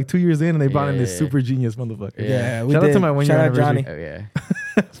 until like 2 years in, and they brought in this super genius motherfucker. Yeah, shout out to my 1-year anniversary. Johnny. Oh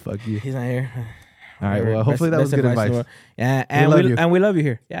yeah. Fuck you. He's not here. All right. Well, hopefully that was good advice. Yeah, and we love you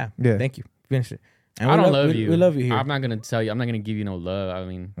here. Yeah. Thank you. Finish it. And I don't love you. We love you here. I'm not gonna tell you. I'm not gonna give you no love. I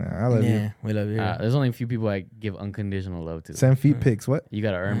mean, I love you. We love you. There's only a few people I give unconditional love to. Send feet pics. What? You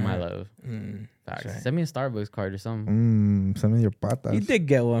gotta earn my love. Facts. Right. Send me a Starbucks card or something. Send me your patas. You did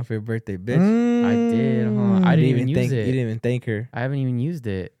get one for your birthday, bitch. I did, huh? I didn't even use it. You didn't even thank her. I haven't even used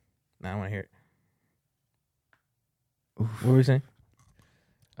it. Nah, I want to hear it. What were we saying?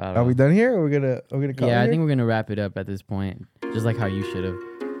 Are we done here? Or we're gonna call I here? think we're gonna wrap it up at this point, just like how you should have.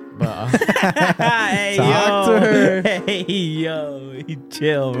 But Hey, Talk yo. to her. Hey, yo. You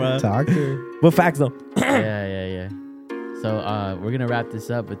chill, bro. Talk to her. But facts, though. yeah. So we're gonna wrap this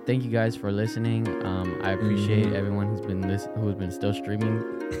up, but thank you guys for listening. I appreciate everyone who's been still streaming,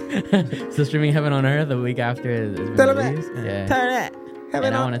 Heaven on Earth the week after it's been Tell 'em that. released. Yeah. Turn that.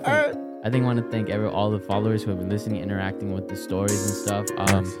 And I want to thank all the followers who have been listening, interacting with the stories and stuff.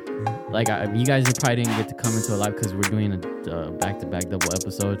 You guys probably didn't get to come into a live because we're doing a back-to-back double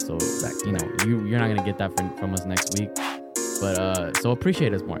episode, so you're not gonna get that from us next week. But so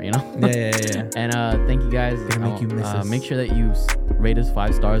appreciate us more, Yeah. And thank you guys. Gonna make you miss us. Make sure that you rate us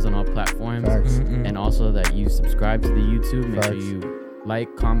 5 stars on all platforms, Facts. and also that you subscribe to the YouTube. Make sure Facts. you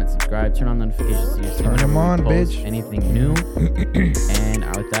like, comment, subscribe, turn on notifications so you see Turn them on, post bitch. anything new. And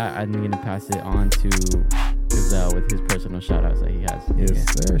with that, I'm gonna pass it on to Gazelle with his personal shout outs that he has. Yes,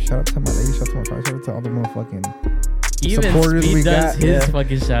 sir. Shout out to my lady. Shout out to my father. Shout out to all the motherfucking Even supporters Speed we does got. his Yeah.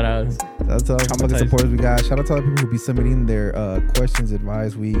 fucking shout outs. Shout out to all the fucking supporters we got. Shout out to all the people who be submitting their questions,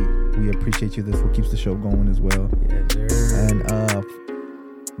 advice. We appreciate you. This is what keeps the show going as well. Yeah, sir. And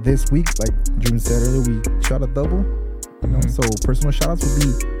this week, like Dream said earlier, we shot a double. You know, so personal shout outs will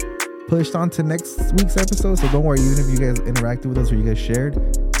be pushed on to next week's episode. So don't worry, even if you guys interacted with us or you guys shared.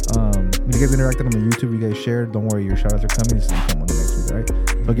 When you guys interacted on the YouTube, you guys shared. Don't worry, your shout outs are coming. It's gonna come on the next week, all right?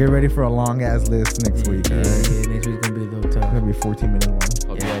 So get ready for a long ass list next week, all right? Yeah, next week's gonna be a little It's tough. gonna be 14 minutes long.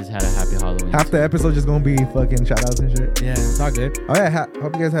 Hope you guys had a happy Halloween. Half the episode just gonna be fucking shout outs and shit. Yeah, it's all good. Oh yeah,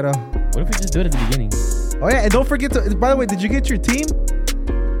 hope you guys had a. What if we just do it at the beginning? Oh yeah, and don't forget to. By the way, did you get your team?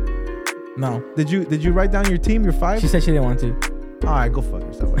 No. Did you write down your team? Your 5? She said she didn't want to. All right, go fuck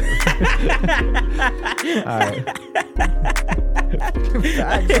yourself. All right.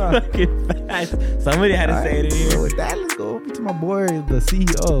 Facts, huh? Fucking facts. Somebody had to say it in So here. with that, let's go over to my boy, the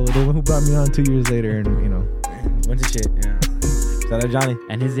CEO, the one who brought me on 2 years later, and you know. Went to shit. Yeah. Shout out Johnny.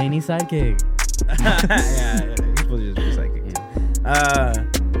 And his zany sidekick. yeah. He's supposed to just be psychic.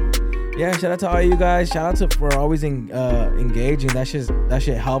 Yeah, shout out to all you guys. Shout out to for always engaging. That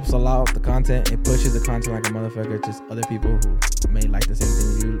shit helps a lot with the content. It pushes the content like a motherfucker to other people who may like the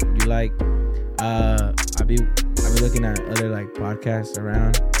same thing you like. I be looking at other like podcasts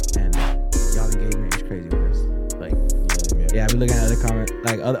around, and y'all engagement is crazy with us. Like, yeah, I be looking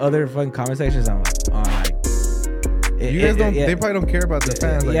at other fucking comment sections. I'm like, oh, like. You guys don't. They probably don't care about the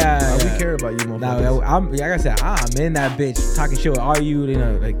fans. Like, yeah. we care about you, motherfuckers. No, like I said, I'm in that bitch talking shit with all you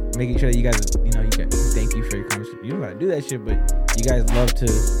know, like making sure that you guys, you know, you can thank you for your comments. You don't gotta do that shit, but you guys love to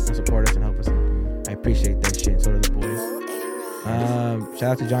support us and help us. And I appreciate that shit. So do the boys.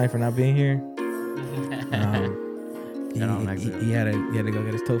 Shout out to Johnny for not being here. He had to go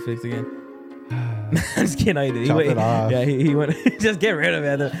get his toe fixed again. I'm just kidding. No, he did. Chop it off. Yeah, he went. Just get rid of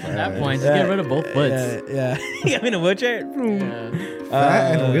it. At that point, just get rid of both foots. Yeah. He got me in a wheelchair.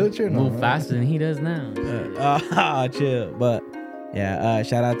 Fat and wheelchair. No, Move faster than he does now. Chill. But yeah,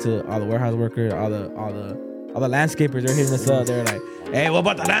 shout out to all the warehouse workers, all the landscapers. They're hitting us up. They're like, "Hey, what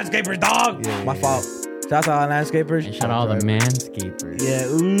about the landscapers, dog?" Yeah, My fault. Shout out to all the landscapers. And shout out all the manscapers. Yeah,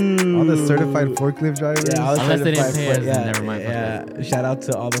 ooh. All the certified forklift drivers. Yeah, all the Unless they didn't certified pay us, yeah, never mind. Yeah, shout out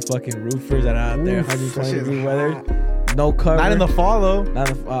to all the fucking roofers that are out there, Oof, 120 that shit's degree hot. weather, no cover. Not in the fall though. Not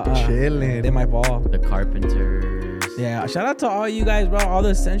in the Chilling. They might fall. The carpenters. Yeah, shout out to all you guys, bro. All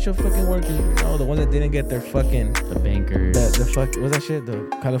the essential fucking workers. You know, the ones that didn't get their fucking The bankers. the fuck. What's that shit? The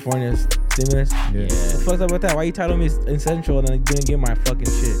California stimulus. Yeah. What fuck's up with that? Why you titled me essential and then you didn't get my fucking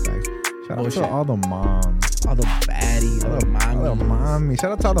shit? Facts. Shout out Bullshit. to all the moms. All the baddies, all the All the mommies. mommy.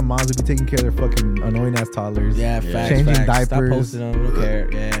 Shout out to all the moms who be taking care of their fucking annoying ass toddlers. Yeah, facts. Changing facts. Stop diapers. posting them. Don't care.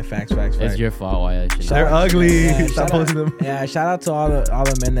 Yeah, facts. It's your fault why that shit. They're ugly. Yeah, Stop shout out- posting them. Yeah, shout out to all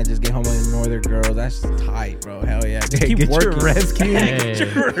the men that just get home and ignore their girls. That's tight, bro. Hell yeah. Just Hey, keep get working. your rest, kid. Hey.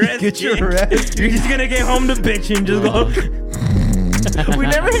 Get your rest. You're just gonna get home to bitch and just go. We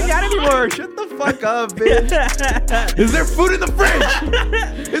never hang out anymore. Shut the fuck up, bitch. Is there food in the fridge?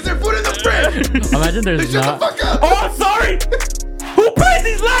 Is there food in the fridge? Imagine there's Shut not. the fuck up. Oh, I'm sorry. Who pays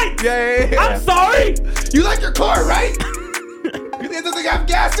these lights? Yeah. I'm sorry. You like your car, right? You think it doesn't have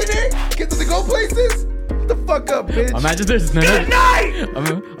gas in it? Does it go places? Shut the fuck up, bitch. Imagine there's none Good of. night.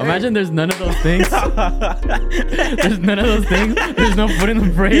 Imagine there's none of those things. There's none of those things. There's no food in the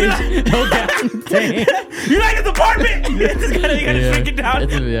fridge. No gas in the tank. You like this apartment? You gotta shrink it down.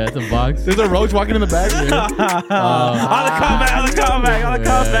 It's a box. There's a roach walking in the back. All the comeback.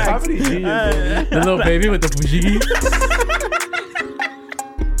 Comedy genius. The little baby with the fushigi.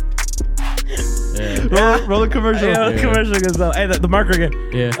 Yeah. Roll a commercial. Yeah, commercial goes up. Hey, the marker again.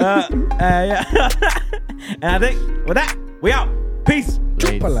 Yeah. Yeah. And I think with that, we out. Peace.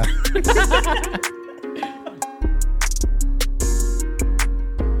 Late. Chúpala.